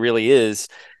 Maybe she really is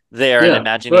there and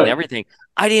imagining everything.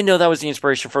 I didn't know that was the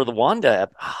inspiration for the Wanda.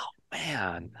 Oh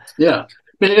man. Yeah,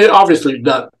 I mean, obviously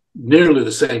not nearly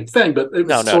the same thing, but it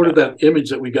was sort of that image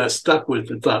that we got stuck with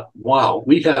and thought, wow,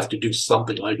 we have to do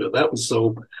something like that. That was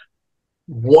so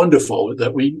wonderful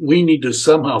that we need to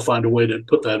somehow find a way to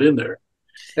put that in there.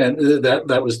 And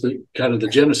that was the kind of the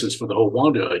genesis for the whole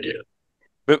Wanda idea.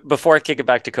 But before I kick it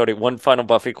back to Cody, one final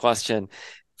Buffy question.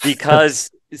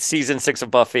 Because season 6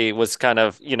 of Buffy was kind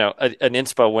of, an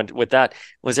inspo with that,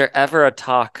 was there ever a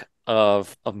talk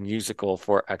of a musical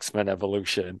for X-Men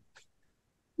Evolution?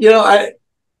 I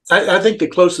think the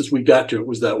closest we got to it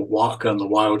was that Walk on the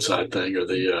Wild Side thing, or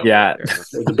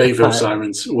the Bayville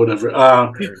Sirens, whatever.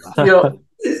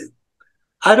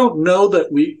 I don't know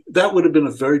that would have been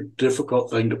a very difficult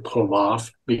thing to pull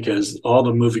off, because all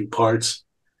the moving parts,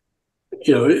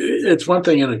 it's one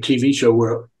thing in a TV show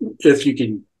where if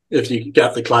you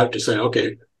got the clout to say,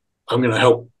 okay, I'm going to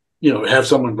help, have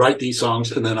someone write these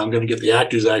songs, and then I'm going to get the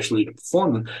actors actually to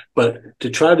perform them. But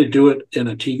to try to do it in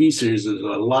a TV series is a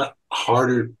lot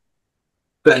harder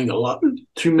thing,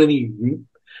 too many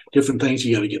different things.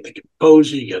 You got to get the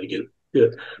composer, you got to get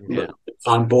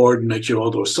on board and make sure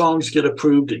all those songs get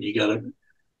approved, and you got to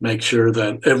make sure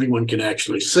that everyone can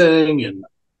actually sing, and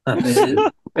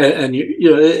it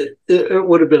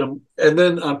would have been and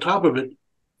then on top of it,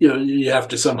 you have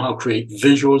to somehow create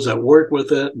visuals that work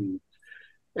with it,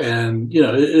 and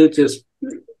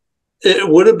it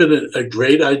would have been a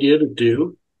great idea to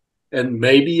do, and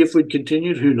maybe if we'd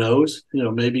continued, who knows,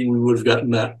 maybe we would have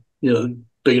gotten that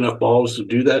big enough balls to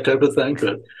do that type of thing.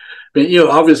 But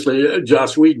obviously,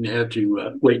 Joss Whedon had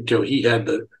to wait until he had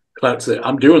the clout to say,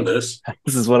 "I'm doing this.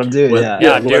 This is what I'm doing." But,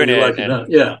 I'm doing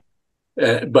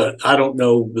it. But I don't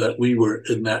know that we were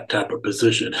in that type of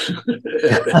position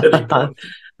at any point. I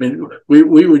mean,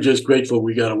 we were just grateful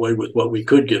we got away with what we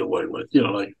could get away with.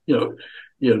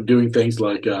 Doing things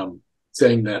like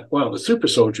saying that, the Super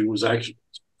Soldier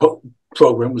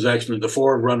program was actually the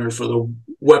forerunner for the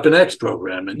Weapon X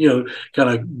program, and kind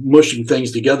of mushing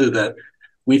things together that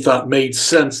we thought made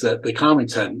sense that the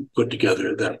comics hadn't put together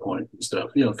at that point and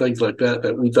stuff. Things like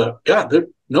that we thought, God,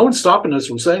 no one's stopping us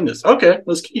from saying this. Okay,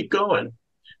 let's keep going.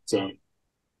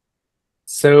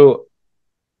 So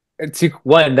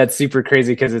one, that's super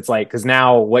crazy, because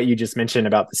now what you just mentioned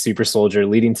about the Super Soldier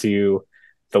leading to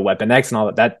the Weapon X and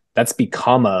all that's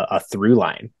become a through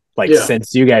line.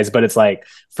 Since you guys, but it's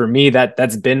for me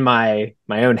that's been my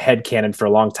own headcanon for a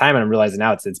long time, and I'm realizing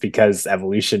now it's because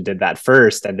Evolution did that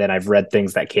first, and then I've read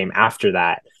things that came after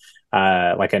that.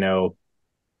 I know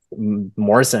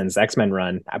Morrison's X-Men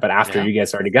run, but after you guys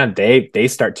started gun, they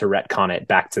start to retcon it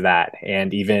back to that,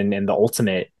 and even in the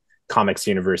Ultimate Comics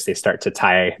universe, they start to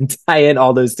tie in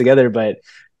all those together. But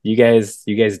you guys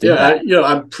did that.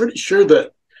 I'm pretty sure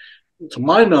that to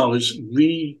my knowledge,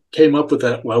 we came up with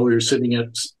that while we were sitting at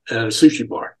a sushi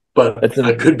bar. But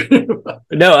I could be.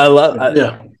 No, I love.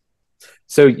 Yeah.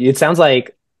 So it sounds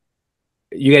like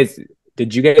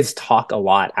did you guys talk a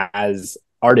lot as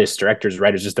artists, directors,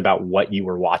 writers, just about what you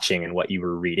were watching and what you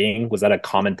were reading? Was that a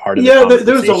common part of the conversation?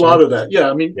 There was a lot of that. Yeah,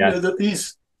 I mean,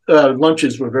 these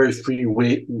lunches were very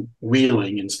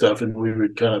freewheeling and stuff, and we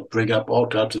would kind of bring up all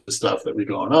types of stuff that was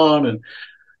going on and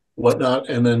whatnot,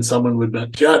 and then someone would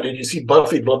mention, "Yeah, did you see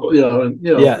Buffy?" Blah blah, and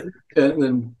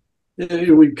then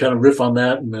we'd kind of riff on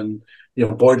that, and then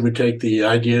Boyd would take the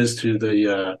ideas to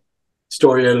the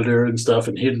story editor and stuff,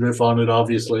 and he'd riff on it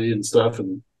obviously and stuff,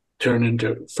 and turn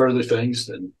into further things,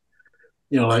 and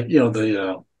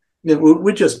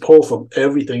we just pull from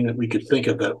everything that we could think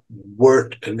of that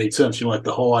worked and made sense. Like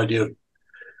the whole idea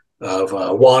of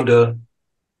Wanda,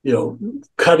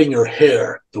 cutting her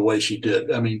hair the way she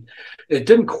did. I mean, it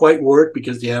didn't quite work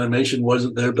because the animation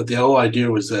wasn't there, but the whole idea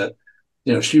was that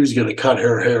she was going to cut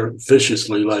her hair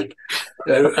viciously. Like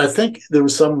I think there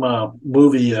was some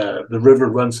movie, The River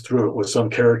Runs Through It, where some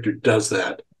character does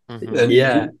that. Mm-hmm.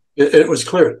 And it was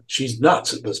clear she's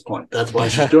nuts at this point. That's why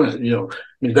she's doing it. I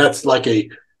mean, that's like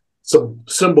some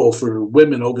symbol for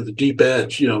women over the deep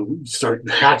edge. Start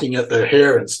hacking at their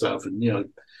hair and stuff,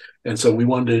 and so we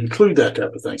wanted to include that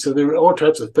type of thing. So there were all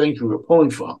types of things we were pulling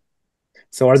from.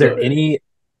 So are there any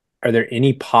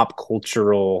pop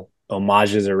cultural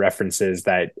homages or references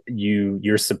that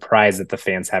you're surprised that the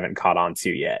fans haven't caught on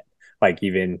to yet? Like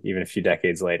even a few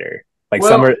decades later, like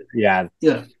yeah.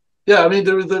 I mean,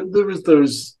 there was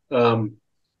those.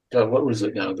 What was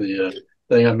it now? The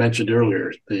thing I mentioned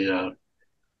earlier. Now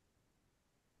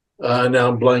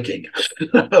I'm blanking,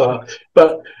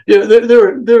 but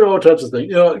there are all types of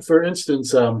things. For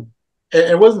instance, and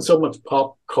it wasn't so much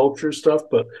pop culture stuff,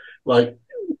 but like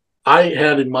I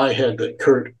had in my head that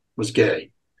Kurt was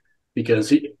gay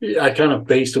because I kind of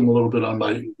based him a little bit on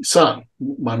my son,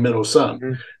 my middle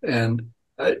son, and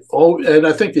I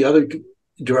think the other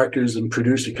directors and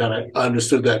producers kind of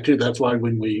understood that too. That's why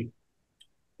when we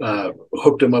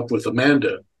hooked him up with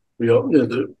Amanda,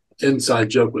 the inside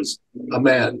joke was a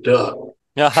man, duh.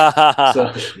 But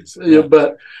I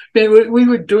mean, we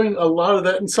were doing a lot of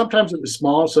that, and sometimes it was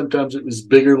small, sometimes it was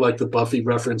bigger, like the Buffy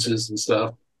references and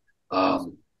stuff,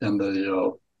 and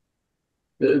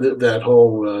that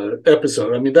whole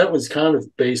episode. I mean, that was kind of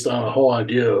based on a whole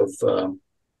idea of.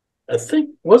 I think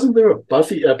wasn't there a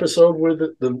Buffy episode where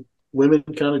the women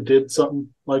kind of did something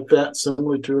like that,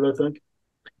 similar to it? I think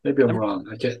maybe I'm wrong.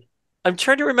 I can't. I'm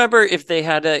trying to remember if they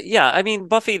had I mean,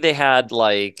 Buffy, they had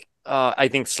like, I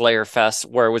think Slayer Fest,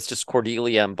 where it was just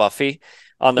Cordelia and Buffy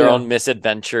on their own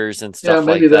misadventures and stuff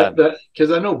like that.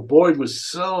 Because I know Boyd was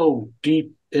so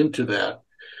deep into that.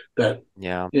 And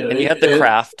you had the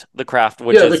craft,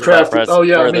 which is the craft. Oh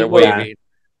yeah, where they're waving.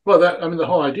 Well, the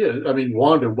whole idea. I mean,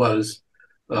 Wanda was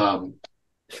a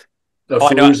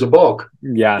Fairuza Balk.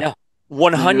 Yeah.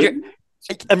 100.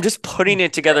 I'm just putting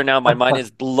it together now. My mind is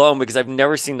blown because I've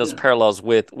never seen those parallels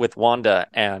with Wanda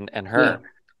and her.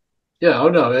 Oh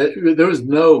no, there was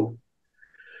no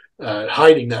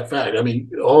hiding that fact. I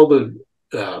mean, all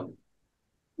the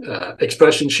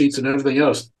expression sheets and everything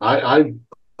else, I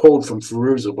pulled from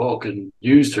Fairuza Balk and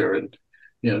used her, and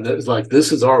that was like,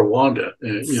 this is our Wanda,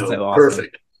 so awesome.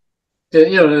 Perfect. And,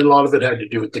 and a lot of it had to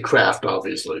do with the craft,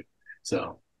 obviously.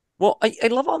 So. Well, I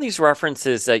love all these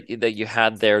references that you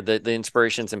had there, the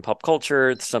inspirations in pop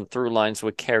culture, some through lines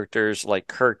with characters like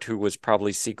Kurt, who was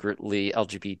probably secretly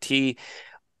LGBT.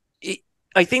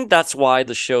 I think that's why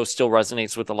the show still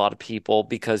resonates with a lot of people,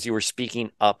 because you were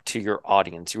speaking up to your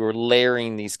audience. You were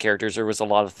layering these characters. There was a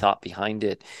lot of thought behind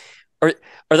it. Are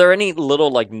there any little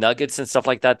like nuggets and stuff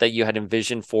like that you had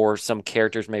envisioned for some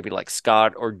characters, maybe like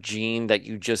Scott or Jean, that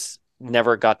you just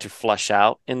never got to flesh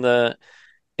out in the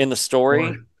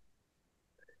story?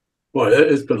 Boy,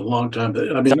 it's been a long time.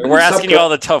 I mean, we're asking you all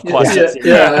the tough questions.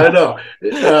 I know.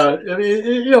 I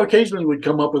mean, occasionally we'd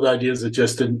come up with ideas that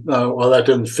just didn't. That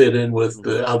didn't fit in with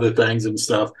the other things and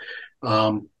stuff.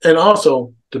 And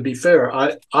also, to be fair,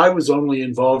 I was only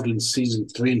involved in season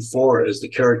 3 and 4 as the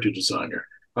character designer.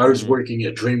 I was working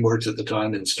at DreamWorks at the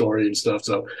time in story and stuff.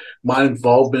 So my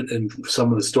involvement in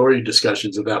some of the story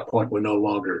discussions at that point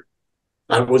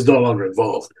I was no longer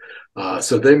involved.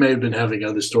 So they may have been having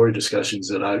other story discussions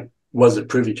that I wasn't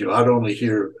privy to. I'd only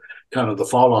hear kind of the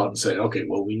fallout and say, okay,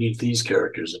 well, we need these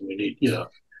characters, and we need, you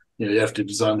have to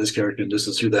design this character, and this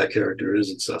is who that character is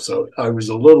and stuff. So I was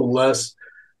a little less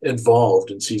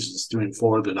involved in seasons 3 and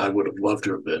 4 than I would have loved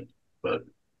to have been. But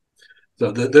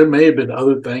so there may have been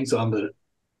other things on the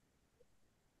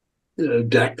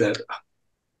deck that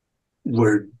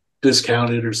were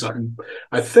discounted or something.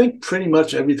 I think pretty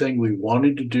much everything we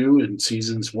wanted to do in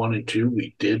seasons 1 and 2,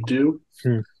 we did do.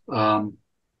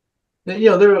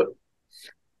 There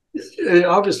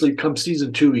obviously come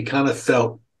season 2, we kind of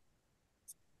felt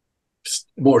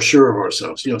more sure of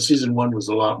ourselves. Season 1 was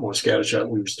a lot more scattershot.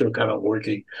 We were still kind of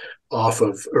working off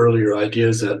of earlier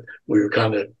ideas that we were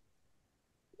kind of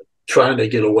trying to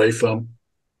get away from.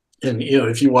 And,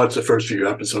 if you watch the first few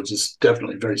episodes, it's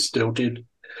definitely very stilted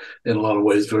in a lot of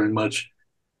ways, very much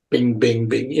bing, bing,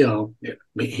 bing.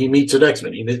 He meets an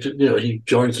X-Men. He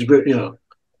joins the group,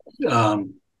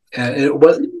 and it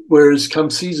was, whereas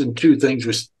come season 2, things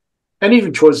were, and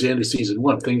even towards the end of season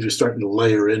 1, things were starting to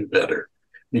layer in better.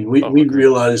 I mean, we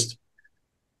realized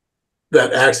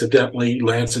that accidentally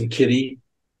Lance and Kitty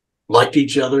liked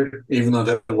each other, even though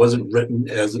that wasn't written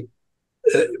as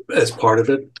part of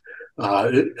it.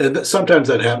 And sometimes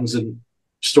that happens in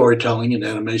storytelling and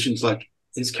animations. Like,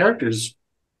 these characters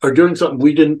are doing something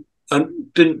we didn't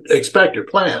expect or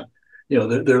plan.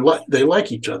 They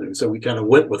like each other, and so we kind of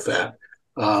went with that.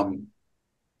 And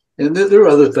there are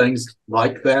other things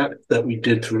like that we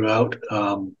did throughout.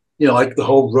 Like the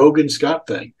whole Rogan Scott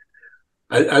thing.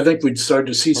 I think we'd started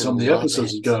to see some of the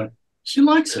episodes and going, she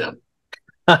likes him.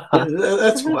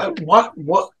 That's why. What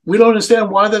we don't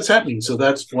understand why that's happening. So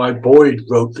that's why Boyd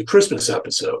wrote the Christmas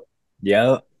episode.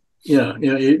 Yeah.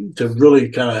 To really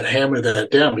kind of hammer that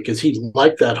down, because he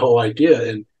liked that whole idea,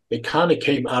 and it kind of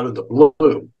came out of the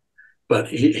blue. But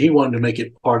he wanted to make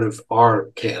it part of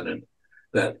our canon.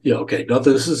 That okay, no,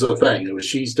 this is a thing.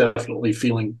 She's definitely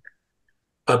feeling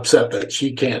upset that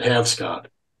she can't have Scott.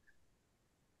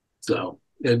 So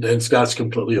and Scott's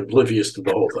completely oblivious to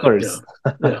the whole thing.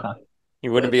 Yeah. He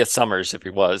wouldn't be a Summers if he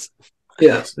was.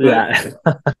 Yes. Yeah.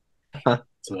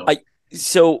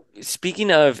 So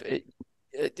speaking of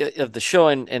the show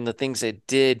and the things it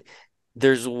did,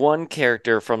 there's one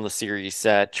character from the series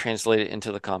that translated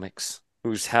into the comics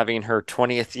who's having her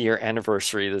 20th year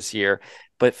anniversary this year,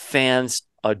 but fans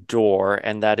adore,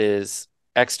 and that is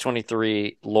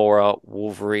X-23 Laura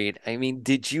Wolverine. I mean,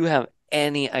 did you have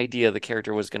any idea the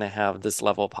character was going to have this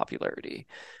level of popularity?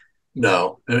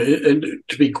 No, and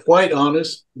to be quite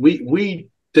honest, we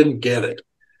didn't get it.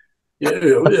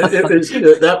 It was, at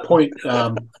that point,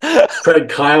 Craig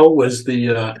Kyle was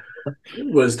the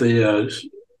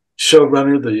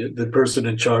showrunner, the person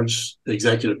in charge, the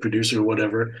executive producer or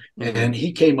whatever, and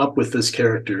he came up with this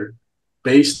character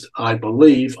based, I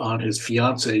believe, on his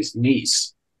fiance's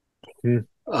niece, and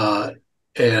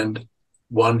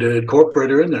wanted to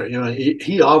incorporate her in there.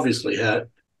 He obviously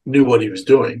knew what he was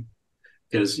doing,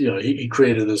 because he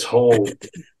created this whole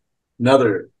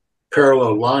another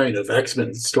parallel line of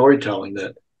X-Men storytelling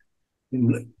that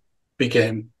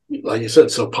became, like you said,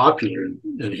 so popular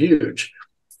and huge.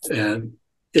 And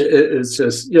it's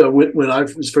just, when I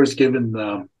was first given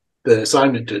the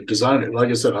assignment to design it, like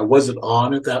I said, I wasn't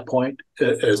on at that point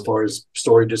as far as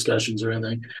story discussions or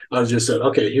anything. I was just said,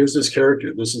 okay, here's this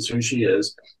character. This is who she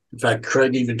is. In fact,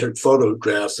 Craig even took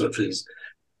photographs of his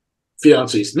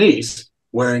fiance's niece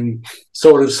wearing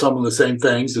sort of some of the same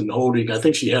things and holding, I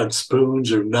think she had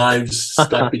spoons or knives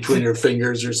stuck between her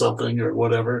fingers or something or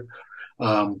whatever.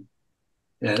 And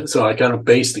so I kind of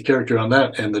based the character on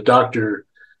that. And the doctor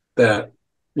that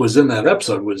was in that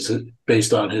episode was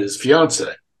based on his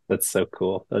fiance. That's so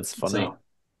cool. That's funny.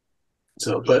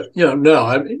 But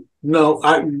you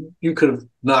could have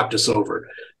knocked us over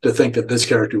to think that this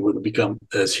character would have become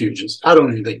as huge as, I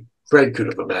don't even think Craig could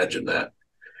have imagined that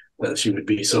she would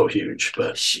be so huge.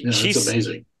 But she's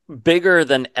amazing. Bigger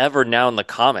than ever now in the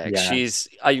comics.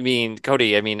 Yeah.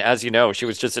 Cody, as you know, she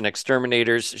was just in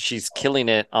Exterminators. She's killing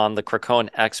it on the Krakoan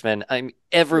X-Men.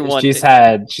 Everyone. She's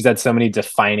had so many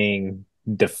defining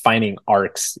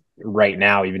arcs right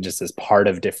now, even just as part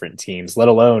of different teams, let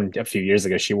alone a few years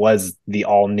ago she was the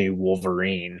all new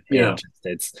Wolverine. Yeah.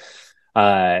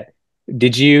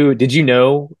 Did you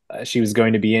know she was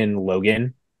going to be in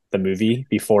Logan, the movie,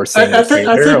 before seeing the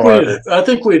trailer? I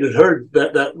think we had heard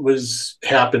that was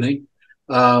happening.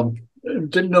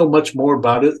 Didn't know much more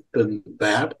about it than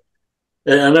that,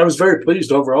 and I was very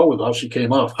pleased overall with how she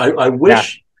came off. I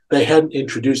wish they hadn't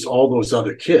introduced all those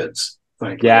other kids.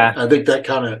 Frankly. Yeah, I think that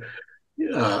kind of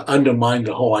undermined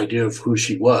the whole idea of who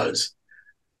she was.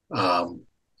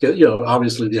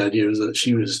 Obviously the idea is that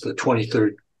she was the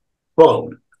 23rd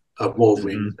clone of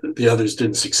Wolverine. Mm-hmm. The others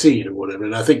didn't succeed or whatever.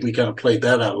 And I think we kind of played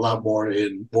that out a lot more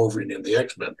in Wolverine and the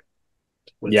X-Men.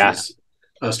 Is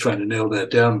us trying to nail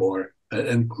that down more.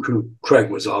 And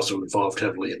Craig was also involved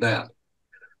heavily in that.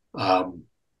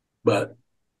 But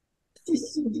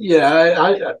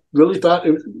I really thought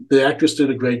the actress did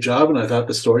a great job, and I thought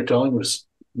the storytelling was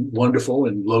wonderful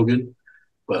in Logan.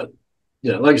 But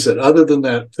yeah, like I said, other than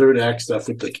that third act stuff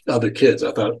with the other kids,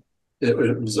 I thought it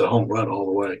was a home run all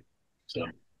the way. So,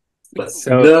 but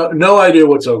no idea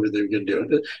whatsoever they were going to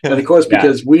do. And of course,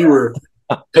 because we were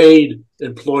paid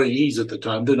employees at the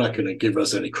time, they're not going to give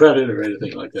us any credit or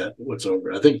anything like that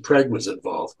whatsoever. I think Craig was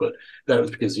involved, but that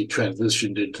was because he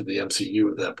transitioned into the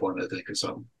MCU at that point, I think, or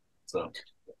something.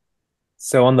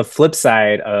 So on the flip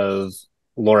side of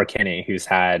Laura Kinney, who's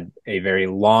had a very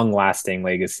long-lasting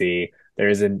legacy,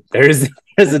 there's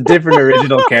a different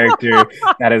original character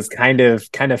that has kind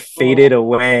of faded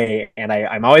away, and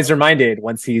I'm always reminded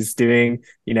once he's doing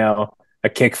a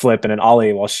kickflip and an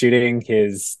ollie while shooting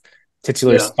his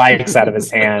titular spikes out of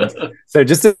his hand. So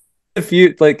just a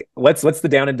few, like, what's the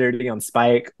down and dirty on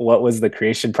Spike? What was the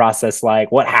creation process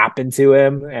like? What happened to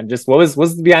him? And just what was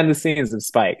the behind the scenes of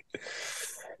Spike?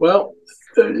 Well,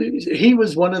 he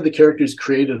was one of the characters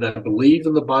created, I believe,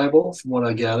 in the Bible, from what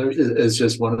I gather, as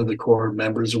just one of the core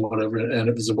members or whatever. And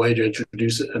it was a way to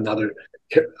introduce another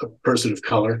person of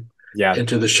color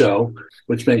into the show,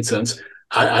 which made sense.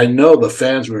 I know the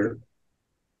fans were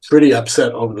pretty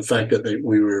upset over the fact that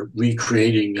we were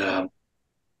recreating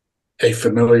a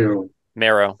familiar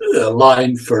Marrow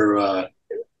line for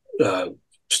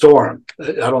Storm.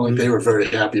 I don't think they were very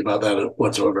happy about that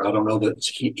whatsoever. I don't know that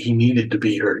he needed to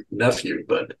be her nephew,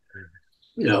 but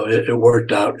it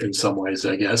worked out in some ways,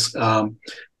 I guess.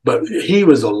 But he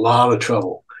was a lot of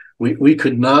trouble. We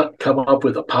could not come up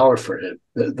with a power for him.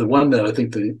 The one that I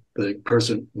think the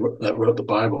person that wrote the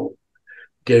Bible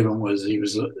gave him was he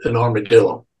was an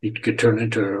armadillo. He could turn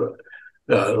into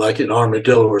like an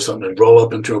armadillo or something and roll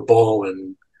up into a ball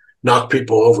and knock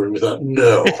people over. And we thought,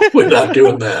 no, we're not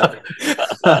doing that.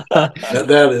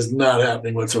 That is not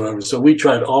happening whatsoever. So we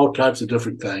tried all types of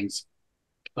different things.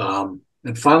 And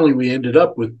finally, we ended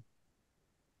up with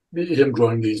him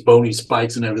growing these bony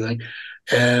spikes and everything.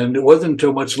 And it wasn't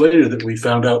until much later that we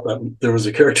found out that there was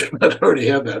a character that already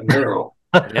had that marrow.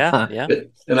 Yeah.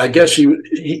 And I guess she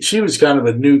was kind of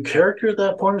a new character at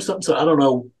that point or something. So I don't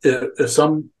know if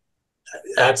some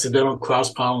accidental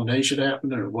cross-pollination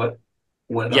happened or what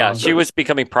went on. She was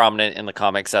becoming prominent in the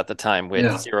comics at the time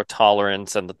with Zero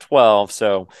Tolerance and the 12.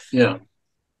 So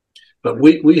but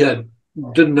we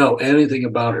didn't know anything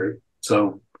about her.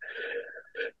 So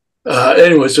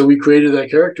anyway, so we created that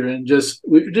character and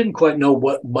we didn't quite know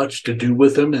what much to do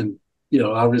with him. And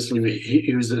obviously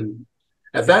he was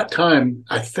at that time,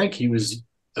 I think he was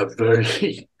a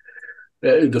very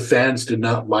the fans did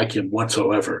not like him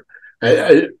whatsoever.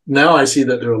 Now I see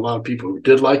that there are a lot of people who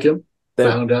did like him.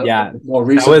 Found out more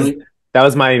recently. That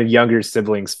was my younger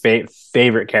sibling's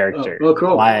favorite character. Oh,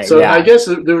 cool. I guess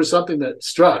there was something that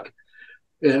struck.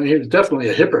 And he was definitely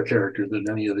a hipper character than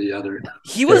any of the other.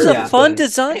 He was a fun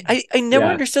design. I never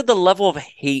understood the level of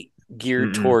hate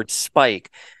geared towards Spike.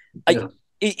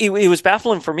 It was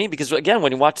baffling for me because, again,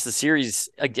 when you watch the series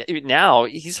now,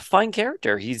 he's a fine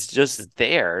character. He's just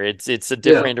there. It's a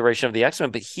different iteration of the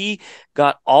X-Men, but he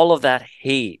got all of that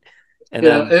hate. And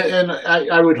and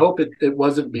I would hope it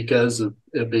wasn't because of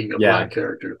it being a black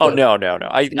character. But, no.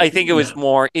 I think it was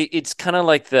more. It's kind of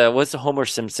like what's the Homer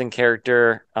Simpson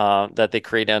character that they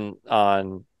create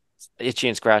on Itchy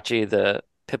and Scratchy, the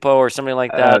Pippo or something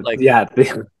like that.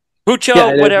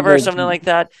 Pucho, whatever, something like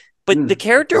that. But the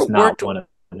character worked. One of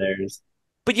theirs.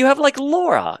 But you have like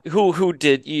Laura, who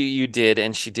did you did,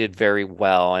 and she did very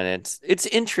well, and it's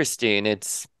interesting.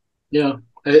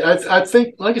 I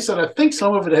think, like I said, I think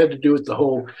some of it had to do with the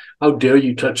whole "how dare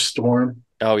you touch Storm."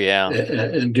 Oh yeah,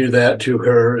 and do that to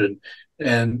her,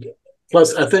 and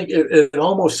plus, I think it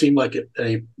almost seemed like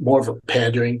a more of a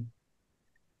pandering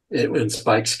in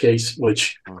Spike's case,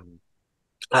 which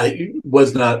I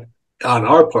was not on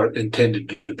our part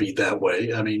intended to be that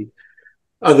way. I mean,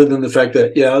 other than the fact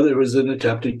that there was an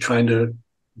attempt at trying to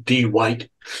de-white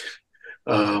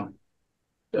X-Men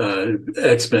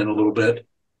a little bit.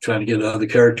 Trying to get other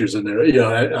characters in there.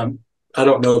 I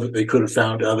don't know that they could have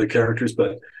found other characters,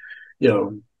 but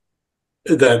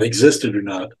that existed or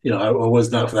not. I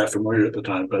was not that familiar at the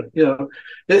time, but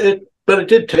it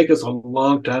did take us a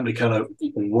long time to kind of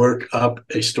work up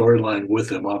a storyline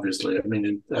with him. Obviously, I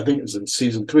mean, I think it was in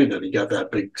season 3 that he got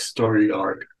that big story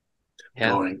arc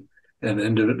going, and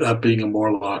ended up being a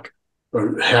Morlock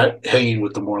or hanging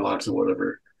with the Morlocks or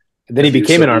whatever. And then he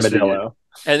became an armadillo.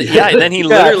 And then he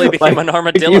literally became an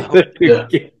armadillo. But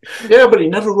he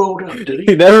never rolled up, did he?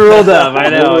 He never rolled up. I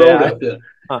know.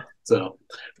 So,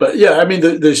 but I mean,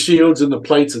 the shields and the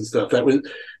plates and stuff, that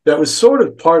was sort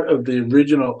of part of the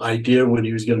original idea when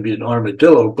he was going to be an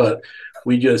armadillo, but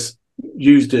we just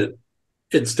used it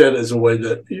instead as a way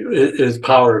that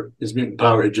his mutant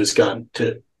power had just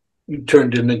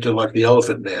turned him into like the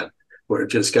Elephant Man, where it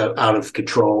just got out of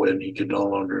control and he could no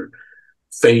longer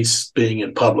face being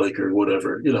in public or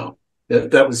whatever.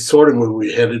 That was sort of where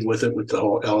we headed with it, with the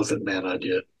whole Elephant Man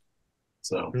idea.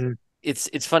 So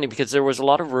it's funny because there was a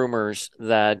lot of rumors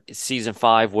that season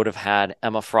 5 would have had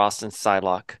Emma Frost and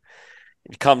Psylocke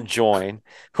come join,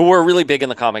 who were really big in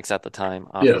the comics at the time,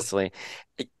 obviously.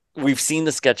 Yeah. We've seen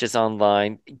the sketches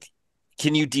online.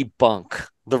 Can you debunk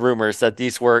the rumors that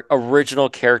these were original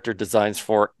character designs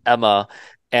for Emma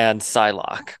and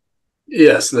Psylocke?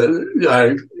 Yes,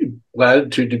 I'm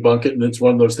glad to debunk it, and it's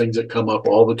one of those things that come up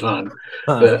all the time.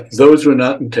 That those were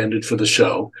not intended for the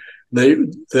show.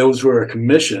 Those were a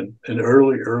commission, an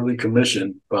early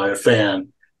commission by a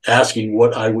fan asking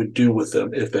what I would do with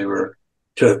them if they were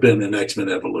to have been in X-Men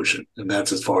Evolution, and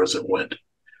that's as far as it went.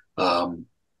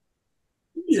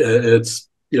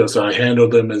 So I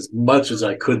handled them as much as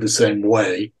I could the same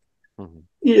way. Mm-hmm.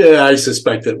 Yeah, I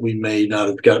suspect that we may not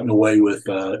have gotten away with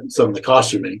some of the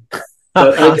costuming,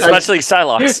 but especially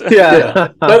Psylocke's. Yeah,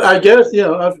 but I guess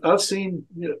I've seen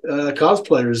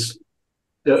cosplayers.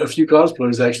 A few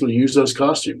cosplayers actually use those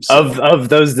costumes of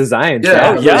those designs.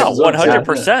 Yeah,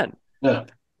 100%. Yeah.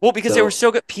 Well, because they were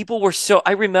so good. People were so.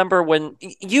 I remember when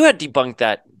you had debunked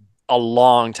that a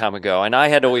long time ago, and I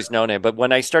had always known it. But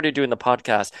when I started doing the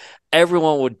podcast,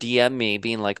 everyone would DM me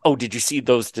being like, "Oh, did you see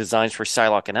those designs for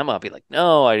Psylocke and Emma?" I'd be like,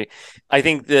 "No, I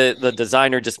think the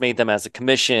designer just made them as a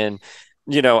commission,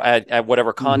 at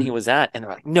whatever con he was at." And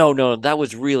they're like, "No, that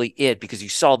was really it because you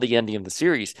saw the ending of the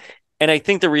series." And I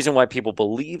think the reason why people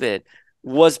believe it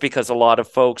was because a lot of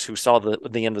folks who saw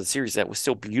the end of the series that was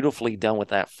so beautifully done with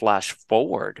that flash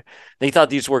forward, they thought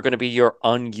these were going to be your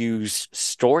unused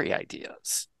story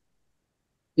ideas.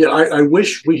 Yeah, I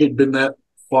wish we had been that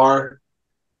far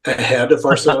ahead of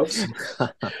ourselves.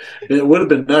 It would have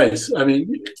been nice. I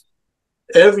mean,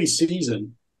 every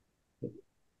season,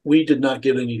 we did not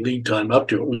get any lead time up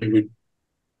to it.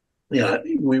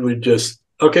 We would just,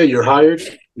 okay, you're hired.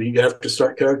 You have to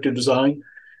start character design.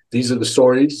 These are the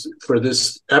stories for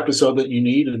this episode that you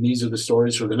need, and these are the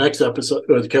stories for the next episode,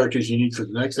 or the characters you need for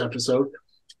the next episode.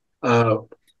 To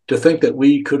think that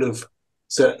we could have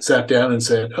sat down and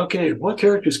said, okay, what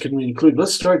characters can we include?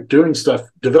 Let's start doing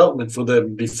development for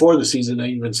them before the season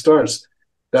even starts.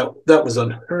 That was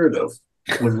unheard of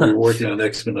when we were working on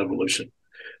X-Men Evolution.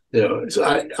 So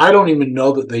I don't even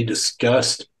know that they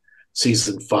discussed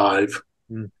season 5.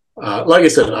 Like I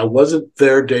said, I wasn't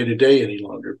there day to day any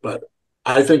longer, but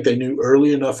I think they knew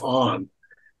early enough on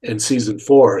in season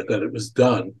 4 that it was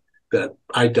done that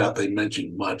I doubt they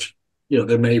mentioned much.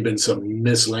 There may have been some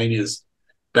miscellaneous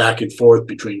back and forth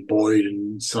between Boyd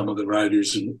and some of the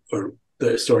writers or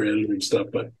the story editor and stuff,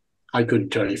 but I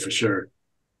couldn't tell you for sure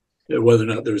whether or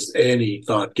not there was any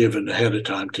thought given ahead of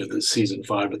time to the season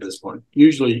 5 at this point.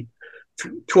 Usually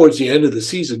towards the end of the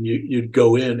season, you'd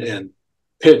go in and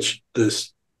pitch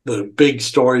the big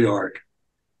story arc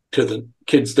to the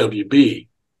kids WB,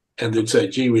 and they'd say,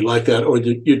 gee, we like that, or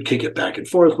you'd kick it back and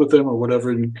forth with them or whatever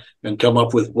and come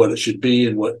up with what it should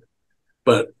be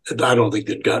but I don't think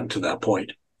they'd gotten to that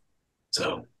point.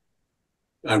 So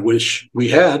I wish we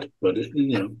had, but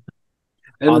and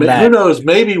who knows,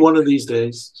 maybe one of these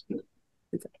days.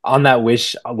 On that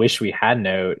wish we had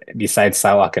note, besides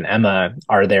Psylocke and Emma,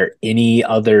 are there any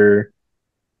other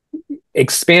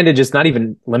expanded, just not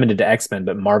even limited to X-Men,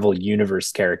 but Marvel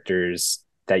Universe characters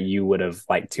that you would have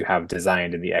liked to have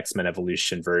designed in the X-Men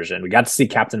Evolution version? We got to see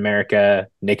Captain America,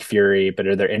 Nick Fury, but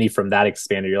are there any from that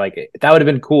expanded you're like, that would have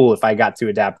been cool if I got to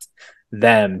adapt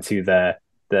them to the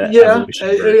Evolution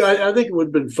verse? I think it would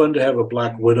have been fun to have a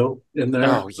Black Widow in there.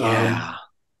 Oh yeah.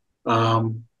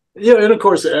 And of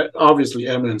course, obviously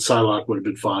Emma and Psylocke would have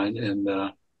been fine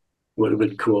and would have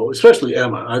been cool, especially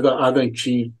Emma. I think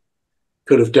she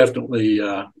could have definitely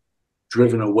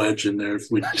driven a wedge in there if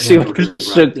we shook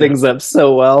things up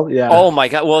so well. Yeah. Oh my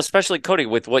God. Well, especially Cody,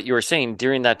 with what you were saying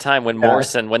during that time when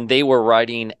Morrison, when they were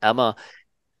writing Emma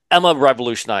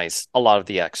revolutionized a lot of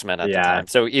the X-Men at the time.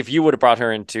 So if you would have brought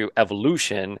her into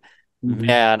Evolution,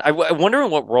 man, I wonder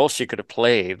what role she could have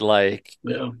played. Like,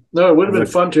 no, it would have been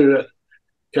fun to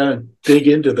kind of dig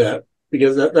into that,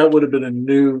 because that would have been a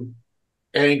new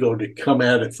angle to come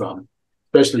at it from,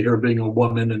 especially her being a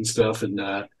woman and stuff, and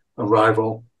a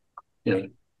rival.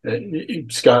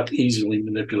 Scott easily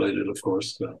manipulated, of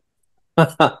course. So.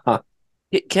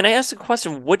 Can I ask a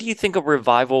question? What do you think a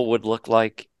revival would look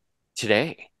like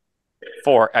today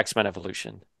for X-Men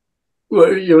Evolution?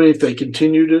 Well, if they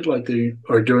continued it like they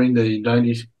are doing the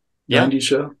 90s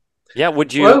show? Yeah.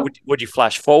 Would you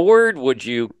flash forward? Would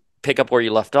you pick up where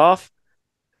you left off?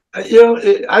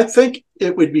 I think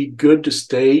it would be good to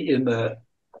stay in the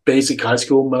basic high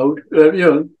school mode.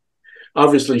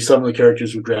 obviously some of the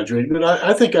characters would graduate, but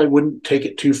I think I wouldn't take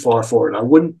it too far forward. I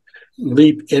wouldn't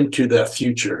leap into that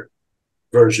future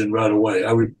version right away.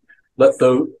 I would let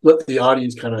the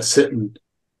audience kind of sit and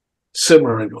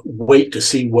simmer and wait to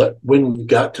see when we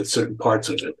got to certain parts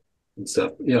of it and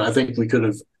stuff. I think we could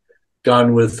have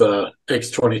gone with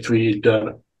X-23 and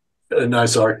done a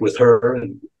nice arc with her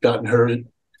and gotten her. It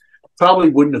probably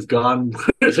wouldn't have gone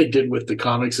where they did with the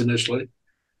comics initially,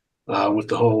 with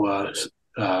the whole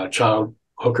child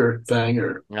hooker thing.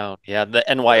 Or the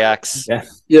NYX.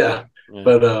 Yeah.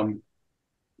 But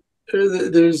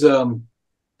there's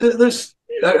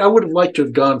I would have liked to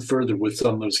have gone further with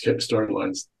some of those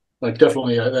storylines. Like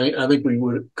definitely, I think we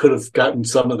could have gotten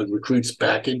some of the recruits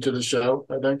back into the show.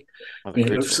 I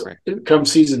think. Come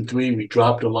season 3, we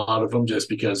dropped a lot of them just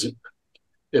because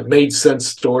it made sense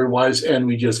story wise, and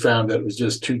we just found that it was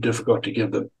just too difficult to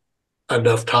give them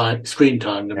enough screen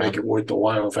time to make it worth the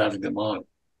while of having them on.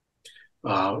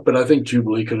 But I think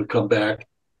Jubilee could have come back,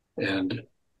 and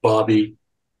Bobby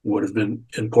would have been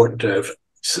important to have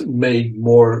made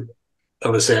more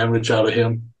of a sandwich out of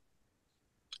him.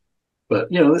 But,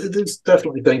 there's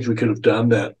definitely things we could have done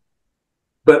that.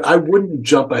 But I wouldn't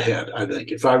jump ahead, I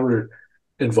think. If I were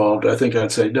involved, I think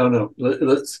I'd say, no,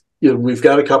 let's, we've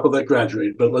got a couple that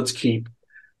graduated, but let's keep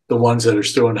the ones that are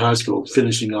still in high school,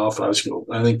 finishing off high school.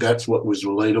 I think that's what was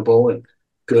relatable and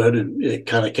good, and it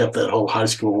kind of kept that whole high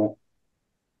school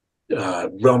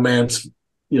romance,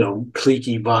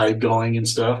 cliquey vibe going and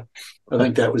stuff. I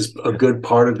think that was a good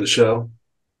part of the show.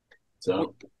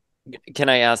 So, can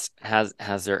I ask, has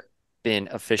there been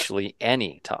officially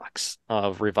any talks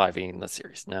of reviving the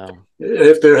series? No.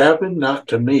 If there have been, not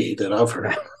to me that I've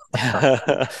heard.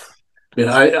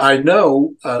 I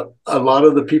know a lot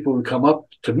of the people who come up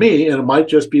to me, and it might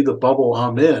just be the bubble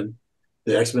I'm in,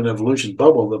 the X-Men Evolution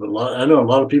bubble. I know a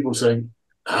lot of people saying,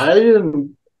 I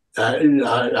don't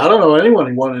know anyone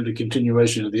who wanted a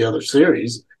continuation of the other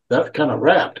series. That kind of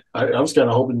wrapped. I was kind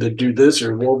of hoping to do this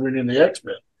or Wolverine and the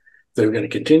X-Men. They were going to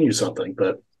continue something,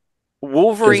 but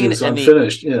Wolverine and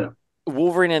unfinished.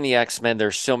 Wolverine and the X-Men.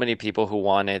 There's so many people who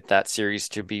wanted that series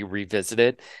to be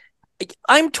revisited.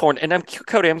 I'm torn, and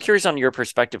Cody, I'm curious on your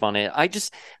perspective on it.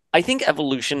 I think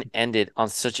Evolution ended on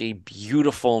such a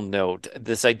beautiful note.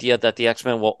 This idea that the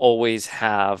X-Men will always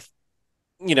have,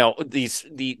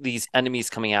 these enemies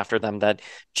coming after them, that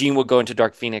Jean would go into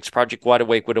Dark Phoenix, Project Wide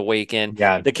Awake would awaken,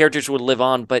 the characters would live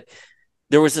on, but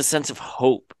there was a sense of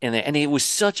hope in it, and it was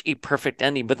such a perfect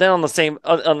ending. But then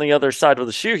on the other side of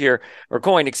the shoe here, or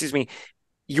coin, excuse me,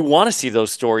 you want to see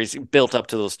those stories built up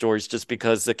to those stories just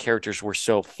because the characters were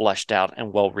so fleshed out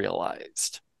and well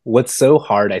realized. What's so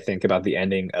hard, I think, about the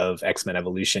ending of X-Men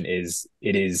Evolution is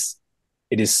it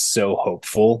is so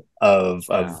hopeful of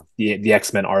the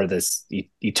X-Men are this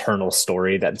eternal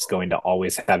story that's going to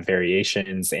always have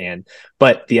variations,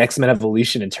 but the X-Men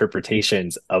Evolution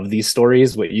interpretations of these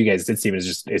stories, what you guys did see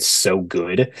is so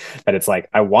good that it's like,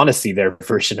 I want to see their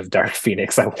version of Dark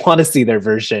Phoenix. I want to see their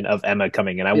version of Emma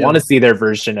coming in. I want to see their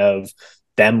version of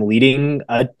them leading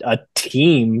a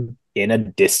team in a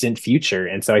distant future.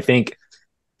 And so I think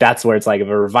that's where it's like, if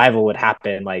a revival would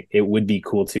happen, like it would be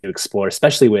cool to explore,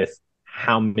 especially with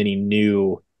how many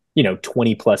new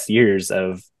 20 plus years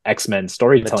of X-Men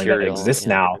storytelling that exists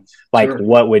now. Like,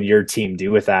 what would your team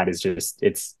do with that? Is just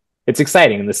it's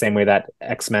exciting in the same way that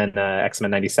X-Men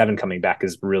 97 coming back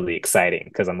is really exciting,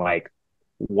 because I'm like,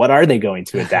 what are they going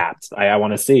to adapt? I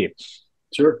want to see.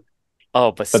 Sure.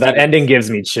 Oh, but that ending gives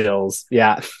me chills.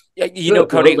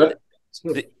 Cody,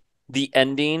 the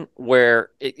ending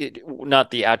where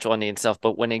not the actual ending itself,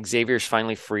 but when Xavier's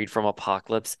finally freed from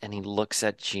Apocalypse and he looks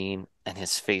at Jean and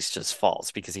his face just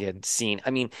falls because he had seen,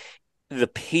 the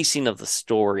pacing of the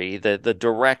story, the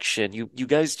direction, you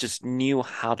guys just knew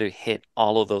how to hit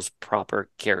all of those proper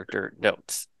character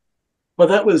notes. Well,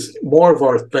 that was more of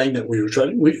our thing that we were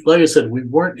trying. Like I said, we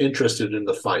weren't interested in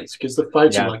the fights, because the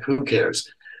fights are like, who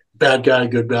cares? Bad guy,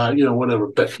 good guy, whatever.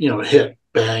 But hit,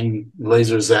 bang,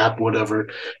 laser zap, whatever.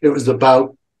 It was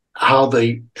about how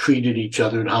they treated each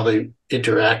other and how they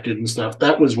interacted and stuff.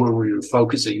 That was where we were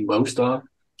focusing most on,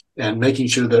 and making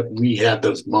sure that we had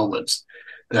those moments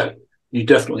that you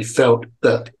definitely felt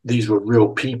that these were real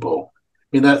people.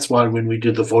 That's why when we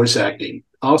did the voice acting,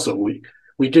 also we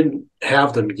didn't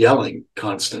have them yelling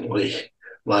constantly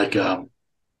like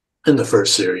in the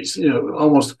first series.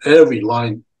 Almost every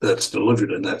line that's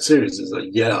delivered in that series is a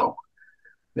yell.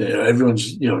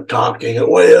 Everyone's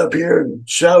talking way up here and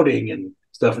shouting and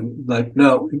stuff, and like,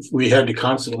 no, we had to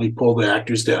constantly pull the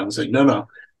actors down and say, no,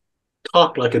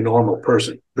 talk like a normal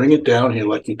person, bring it down here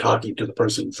like you're talking to the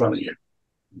person in front of you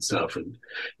and stuff.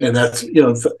 And that's,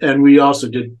 and we also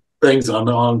did things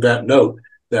on that note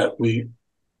that we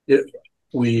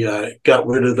got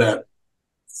rid of that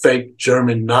fake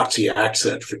German Nazi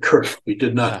accent for Kurt. We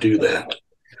did not do that. I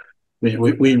mean,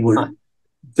 we were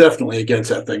definitely against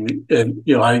that thing. And,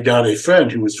 I got a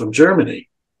friend who was from Germany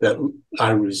that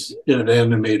I was an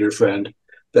animator friend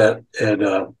that had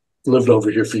lived over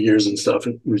here for years and stuff.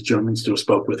 It was German, still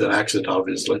spoke with an accent,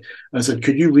 obviously. I said,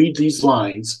 could you read these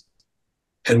lines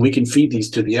and we can feed these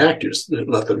to the actors,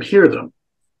 let them hear them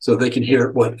so they can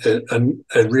hear what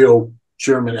a real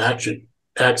German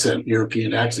accent,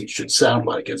 European accent should sound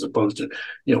like, as opposed to,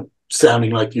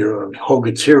 sounding like you're on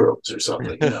Hogan's Heroes or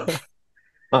something.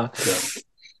 So,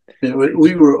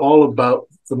 we were all about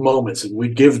the moments, and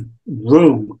we'd give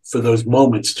room for those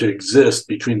moments to exist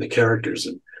between the characters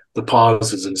and the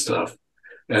pauses and stuff,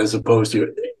 as opposed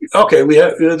to, okay,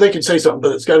 they can say something,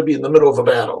 but it's got to be in the middle of a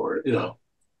battle, or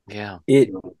Yeah.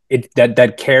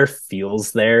 That care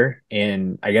feels there.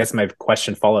 And I guess my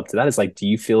question follow up to that is, like, do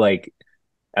you feel like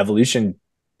Evolution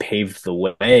paved the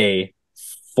way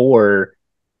for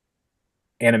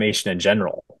animation in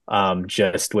general?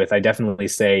 Just with, I definitely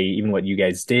say, even what you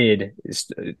guys did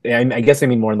is, I guess I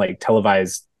mean more in like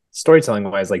televised storytelling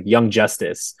wise, like Young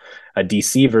Justice, a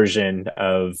DC version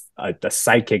of a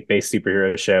sidekick based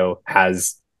superhero show,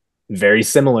 has very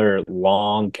similar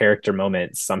long character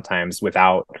moments, sometimes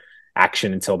without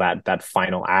action until that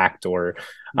final act. Or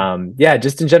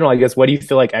just in general, I guess, what do you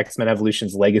feel like X-Men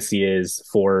Evolution's legacy is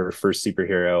for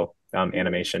superhero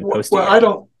animation? Well, I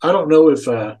don't know if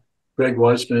Greg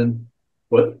Weisman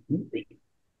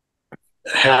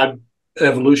had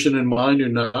Evolution in mind or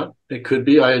not. It could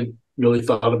be. I had really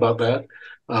thought about that.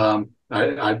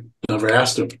 I never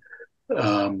asked him,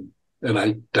 and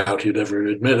I doubt he'd ever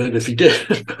admit it if he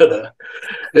did. But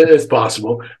it's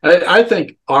possible. I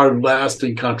think our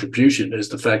lasting contribution is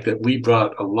the fact that we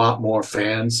brought a lot more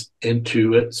fans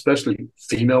into it, especially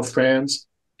female fans,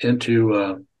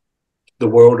 into the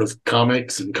world of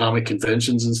comics and comic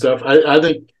conventions and stuff. I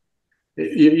think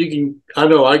you can. I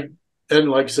know. And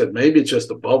like I said, maybe it's just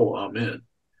the bubble I'm in,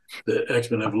 the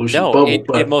X-Men Evolution bubble.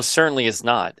 It most certainly is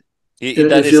not. If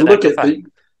you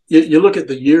look at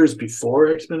the years before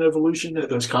X-Men Evolution at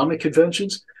those comic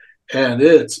conventions, and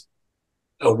it's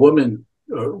a woman,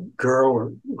 or girl,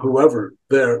 or whoever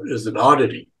there is an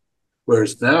oddity.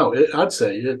 Whereas now, I'd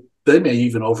say they may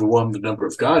even overwhelm the number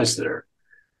of guys there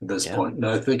at this point. And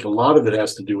I think a lot of it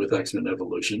has to do with X-Men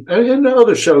Evolution and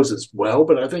other shows as well.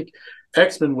 But I think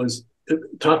X-Men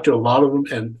talked to a lot of them,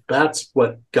 and that's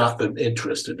what got them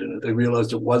interested in it. They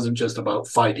realized it wasn't just about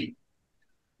fighting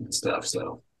and stuff.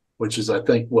 So, which is, I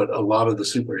think, what a lot of the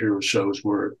superhero shows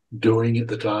were doing at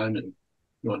the time and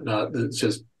whatnot. It's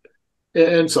just,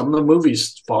 and some of the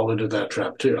movies fall into that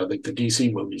trap too. I think the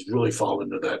DC movies really fall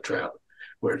into that trap,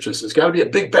 where it's got to be a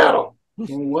big battle.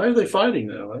 Well, why are they fighting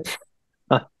now?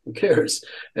 Right? Who cares?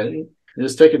 And you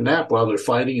just take a nap while they're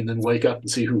fighting, and then wake up and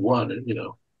see who won.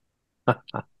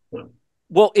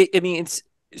 Well,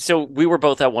 so we were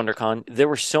both at WonderCon. There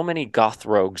were so many goth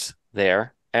rogues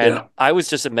there. And I was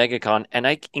just at MegaCon, and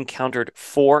I encountered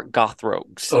 4 goth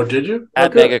rogues. Oh, did you?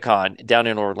 At MegaCon down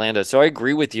in Orlando. So I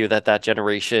agree with you that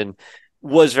generation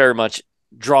was very much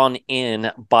drawn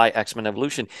in by X-Men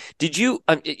Evolution. Did you,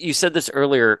 you said this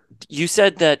earlier, you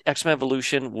said that X-Men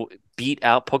Evolution beat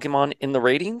out Pokemon in the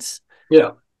ratings?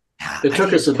 Yeah. It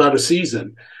took us about a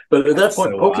season. But at that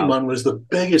point, Pokemon was the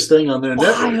biggest thing on their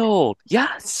network.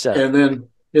 Yes. And then,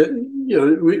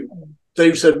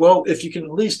 they said, well, if you can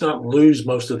at least not lose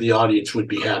most of the audience, would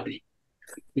be happy.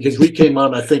 Because we came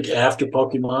on, I think, after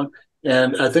Pokemon.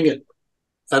 And I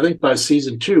think by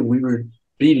season 2, we were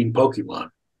beating Pokemon.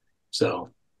 So,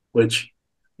 which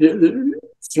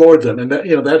floored them. And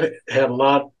that had a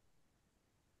lot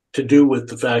to do with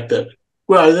the fact that,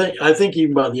 well, I think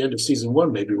even by the end of season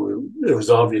 1, maybe it was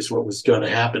obvious what was going to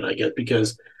happen, I guess,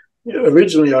 because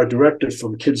originally our directive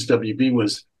from Kids WB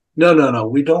was, no,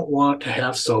 we don't want to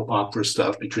have soap opera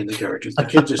stuff between the characters. The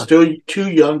kids are still too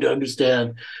young to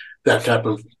understand that type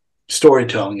of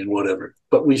storytelling and whatever.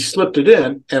 But we slipped it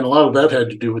in, and a lot of that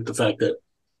had to do with the fact that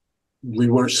we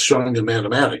weren't showing them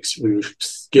mathematics. We were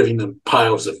giving them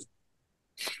piles of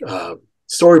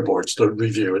storyboards to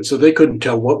review, and so they couldn't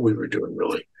tell what we were doing,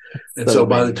 really. And so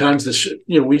by the times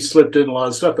we slipped in a lot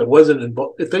of stuff that wasn't in.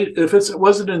 If it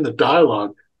wasn't in the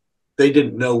dialogue, they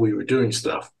didn't know we were doing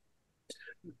stuff.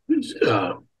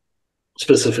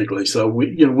 Specifically, so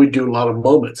we do a lot of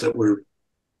moments that were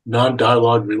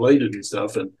non-dialogue related and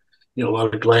stuff, and a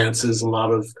lot of glances, a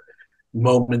lot of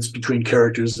moments between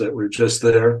characters that were just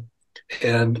there,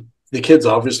 and the kids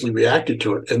obviously reacted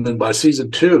to it. And then by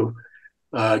season 2,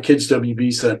 Kids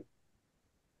WB said,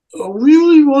 "Oh,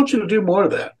 really want you to do more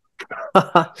of that."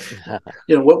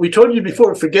 You know, what we told you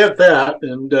before, forget that.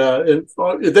 And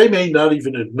they may not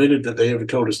even admitted that they ever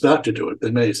told us not to do it.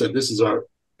 They may have said, this is our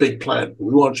big plan.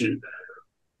 We want you,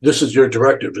 this is your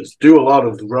directive, is do a lot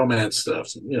of the romance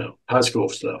stuff, you know, high school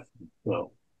stuff.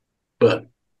 Well, but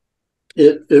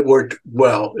it worked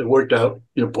well. It worked out.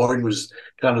 You know, Boyd was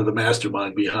kind of the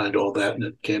mastermind behind all that, and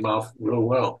it came off real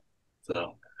well.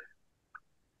 So,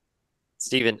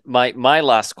 Stephen, my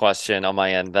last question on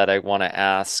my end that I want to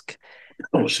ask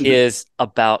is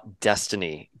about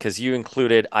Destiny, because you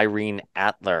included Irene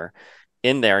Adler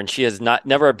in there, and she has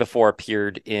never before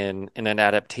appeared in an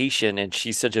adaptation, and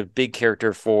she's such a big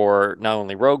character for not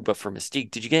only Rogue but for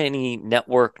Mystique. Did you get any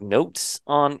network notes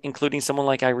on including someone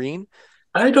like Irene?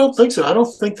 I don't think so. I don't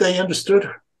think they understood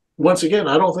her. Once again,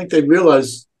 I don't think they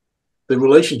realized the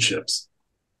relationships.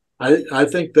 I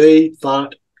think they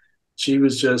thought she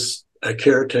was just a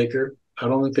caretaker. I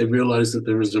don't think they realized that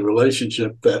there was a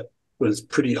relationship that was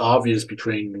pretty obvious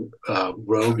between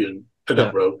Rogue and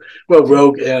not Rogue. Well,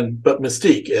 Rogue but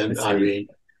Mystique and Irene.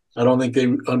 I don't think they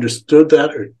understood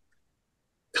that or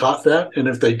caught that. And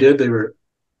if they did, they were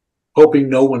hoping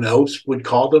no one else would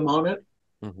call them on it.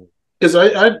 Because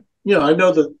I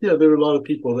know that there were a lot of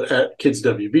people at Kids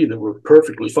WB that were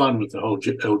perfectly fine with the whole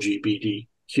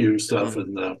LGBTQ stuff,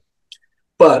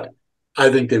 but I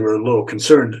think they were a little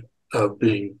concerned of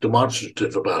being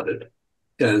demonstrative about it,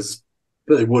 as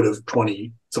they would have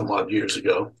 20 some odd years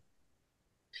ago.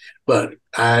 But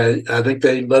I think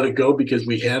they let it go because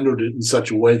we handled it in such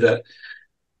a way that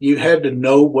you had to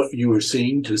know what you were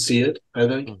seeing to see it, I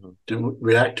think, to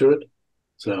react to it.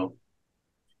 So,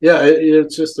 yeah,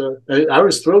 it's just I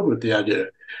was thrilled with the idea. I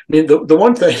mean, the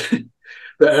one thing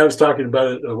that I was talking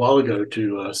about it a while ago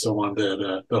to someone,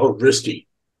 that the whole Risty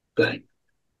thing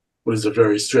was a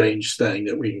very strange thing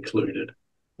that we included.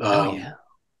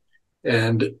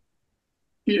 And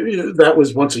that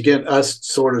was, once again, us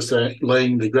sort of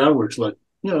laying the groundwork, like,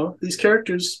 these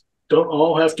characters don't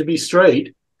all have to be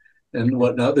straight and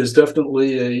whatnot. There's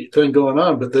definitely a thing going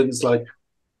on, but then it's like,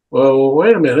 well,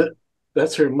 wait a minute.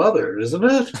 That's her mother, isn't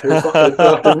it?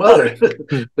 Her mother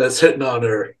that's hitting on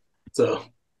her. So,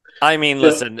 I mean,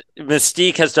 listen,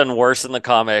 Mystique has done worse in the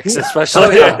comics,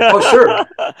 especially. Sure.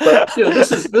 But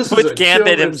this is with a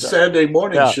Gambit and Saturday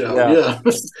morning show.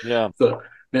 Yeah. So,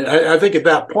 I think at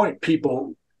that point,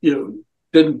 people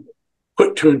didn't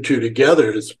put two and two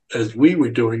together as we were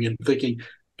doing, and thinking,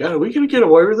 God, are we going to get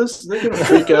away with this? Are they going to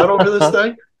freak out over this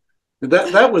thing?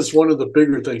 That was one of the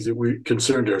bigger things that we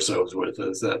concerned ourselves with,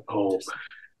 is that whole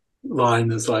line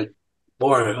that's like,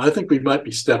 boy, I think we might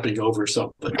be stepping over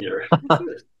something here.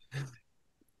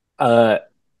 How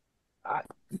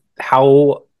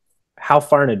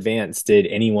far in advance did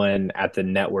anyone at the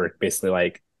network basically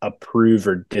like approve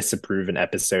or disapprove an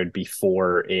episode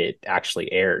before it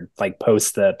actually aired, like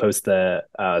post the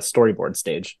storyboard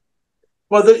stage?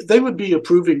 Well, they would be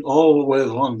approving all the way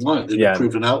along the line. They'd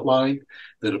approve an outline,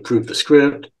 they'd approve the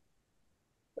script,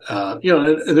 and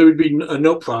there would be a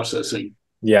note processing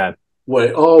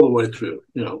way all the way through,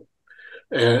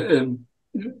 and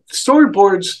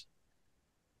storyboards.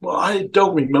 Well, I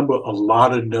don't remember a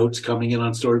lot of notes coming in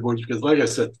on storyboards because, like I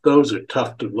said, those are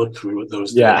tough to look through with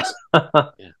those days.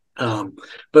 But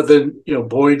then,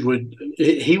 Boyd would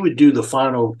do the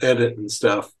final edit and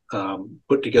stuff,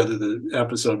 put together the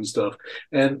episode and stuff.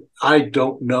 And I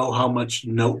don't know how much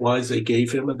note-wise they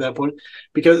gave him at that point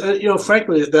because,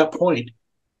 frankly, at that point,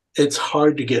 it's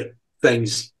hard to get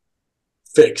things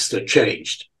fixed or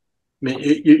changed. I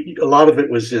mean, a lot of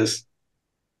it was just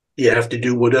you have to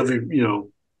do whatever,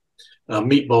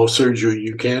 meatball surgery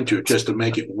you can to it just to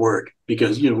make it work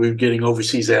because, we were getting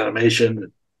overseas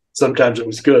animation. Sometimes it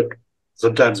was good.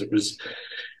 Sometimes it was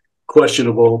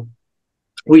questionable.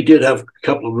 We did have a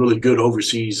couple of really good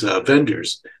overseas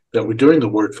vendors that were doing the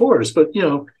work for us, but,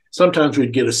 sometimes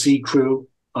we'd get a C crew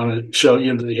on a show.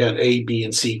 They had A, B,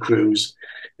 and C crews,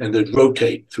 and they'd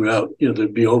rotate throughout.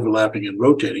 They'd be overlapping and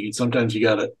rotating. And sometimes you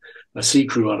got a C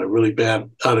crew on a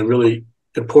really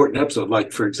important episode,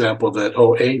 like, for example, that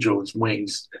whole Angel's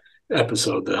Wings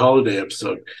episode, the holiday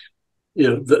episode.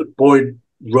 The Boyd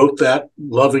wrote that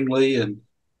lovingly and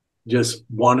just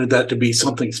wanted that to be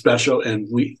something special, and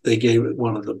they gave it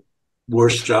one of the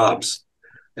worst jobs.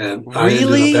 And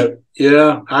really?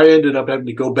 I ended up having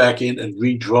to go back in and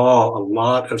redraw a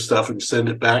lot of stuff and send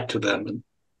it back to them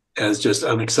as just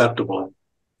unacceptable.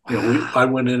 I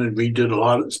went in and redid a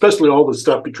lot, especially all the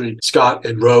stuff between Scott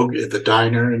and Rogue at the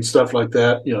diner and stuff like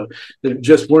that. They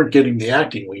just weren't getting the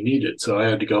acting we needed. So I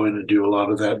had to go in and do a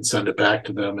lot of that and send it back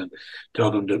to them and tell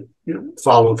them to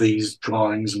follow these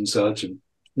drawings and such. And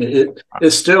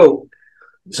it's still,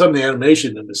 some of the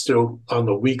animation in is still on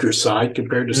the weaker side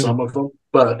compared to some of them,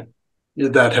 but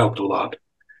that helped a lot.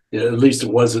 At least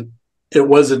it wasn't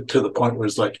to the point where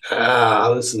it's like,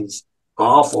 this is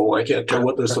awful. I can't tell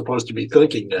what they're supposed to be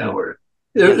thinking now.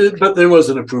 But there was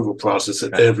an approval process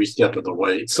at every step of the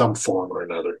way, in some form or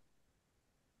another.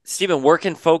 Stephen, where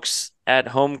can folks at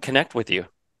home connect with you?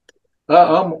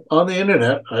 I'm on the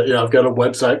internet. I've got a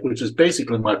website, which is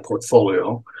basically my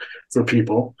portfolio for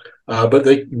people. But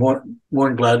they more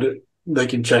than glad they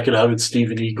can check it out at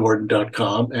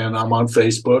stephenegordon.com. And I'm on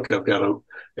Facebook. I've got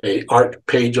a art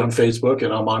page on Facebook,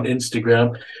 and I'm on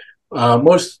Instagram.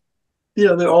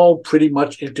 They're all pretty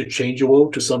much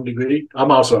interchangeable to some degree.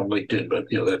 I'm also on LinkedIn, but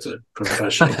that's a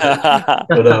professional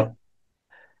thing.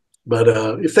 But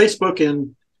Facebook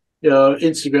and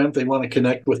Instagram, if they want to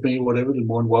connect with me, whatever, they're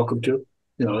more than welcome to.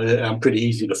 I'm pretty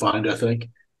easy to find, I think.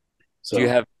 So, do you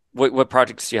have what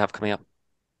projects do you have coming up?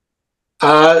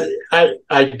 I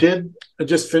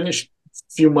just finished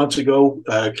a few months ago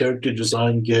a character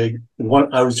design gig.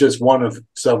 I was just one of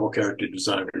several character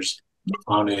designers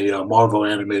on a Marvel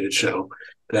animated show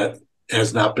that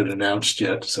has not been announced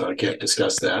yet, so I can't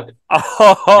discuss that.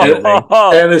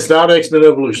 And it's not X-Men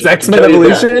Evolution. It's X-Men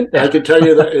Evolution? I can tell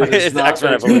you that it's not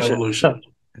X-Men Evolution.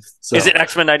 So, is it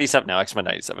X-Men 97? No, X-Men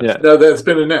 97. Yeah. No, that's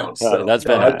been announced. So it's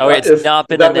not been announced. If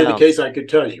that were the case, I could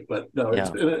tell you, but no,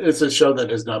 it's a show that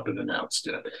has not been announced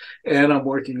yet. And I'm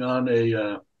working on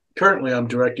currently I'm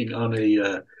directing on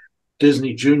a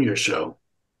Disney Junior show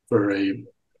for a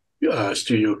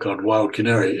studio called Wild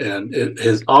Canary, and it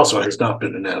has not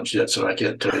been announced yet, so I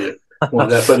can't tell you more of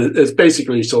that. But it's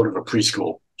basically sort of a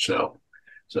preschool show,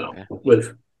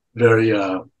 with very.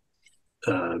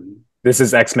 This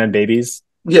is X-Men Babies.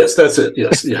 Yes, that's it.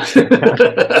 Yes, yes.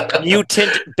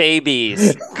 Mutant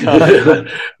babies.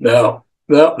 No.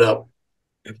 I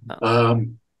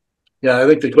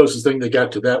think the closest thing they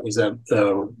got to that was that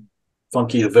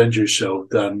funky Avengers show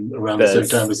done around the same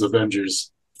time as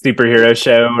Avengers. Superhero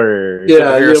show or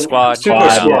Superhero Squad.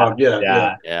 Super Squad.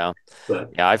 Yeah.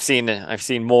 I've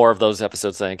seen more of those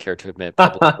episodes than I care to admit.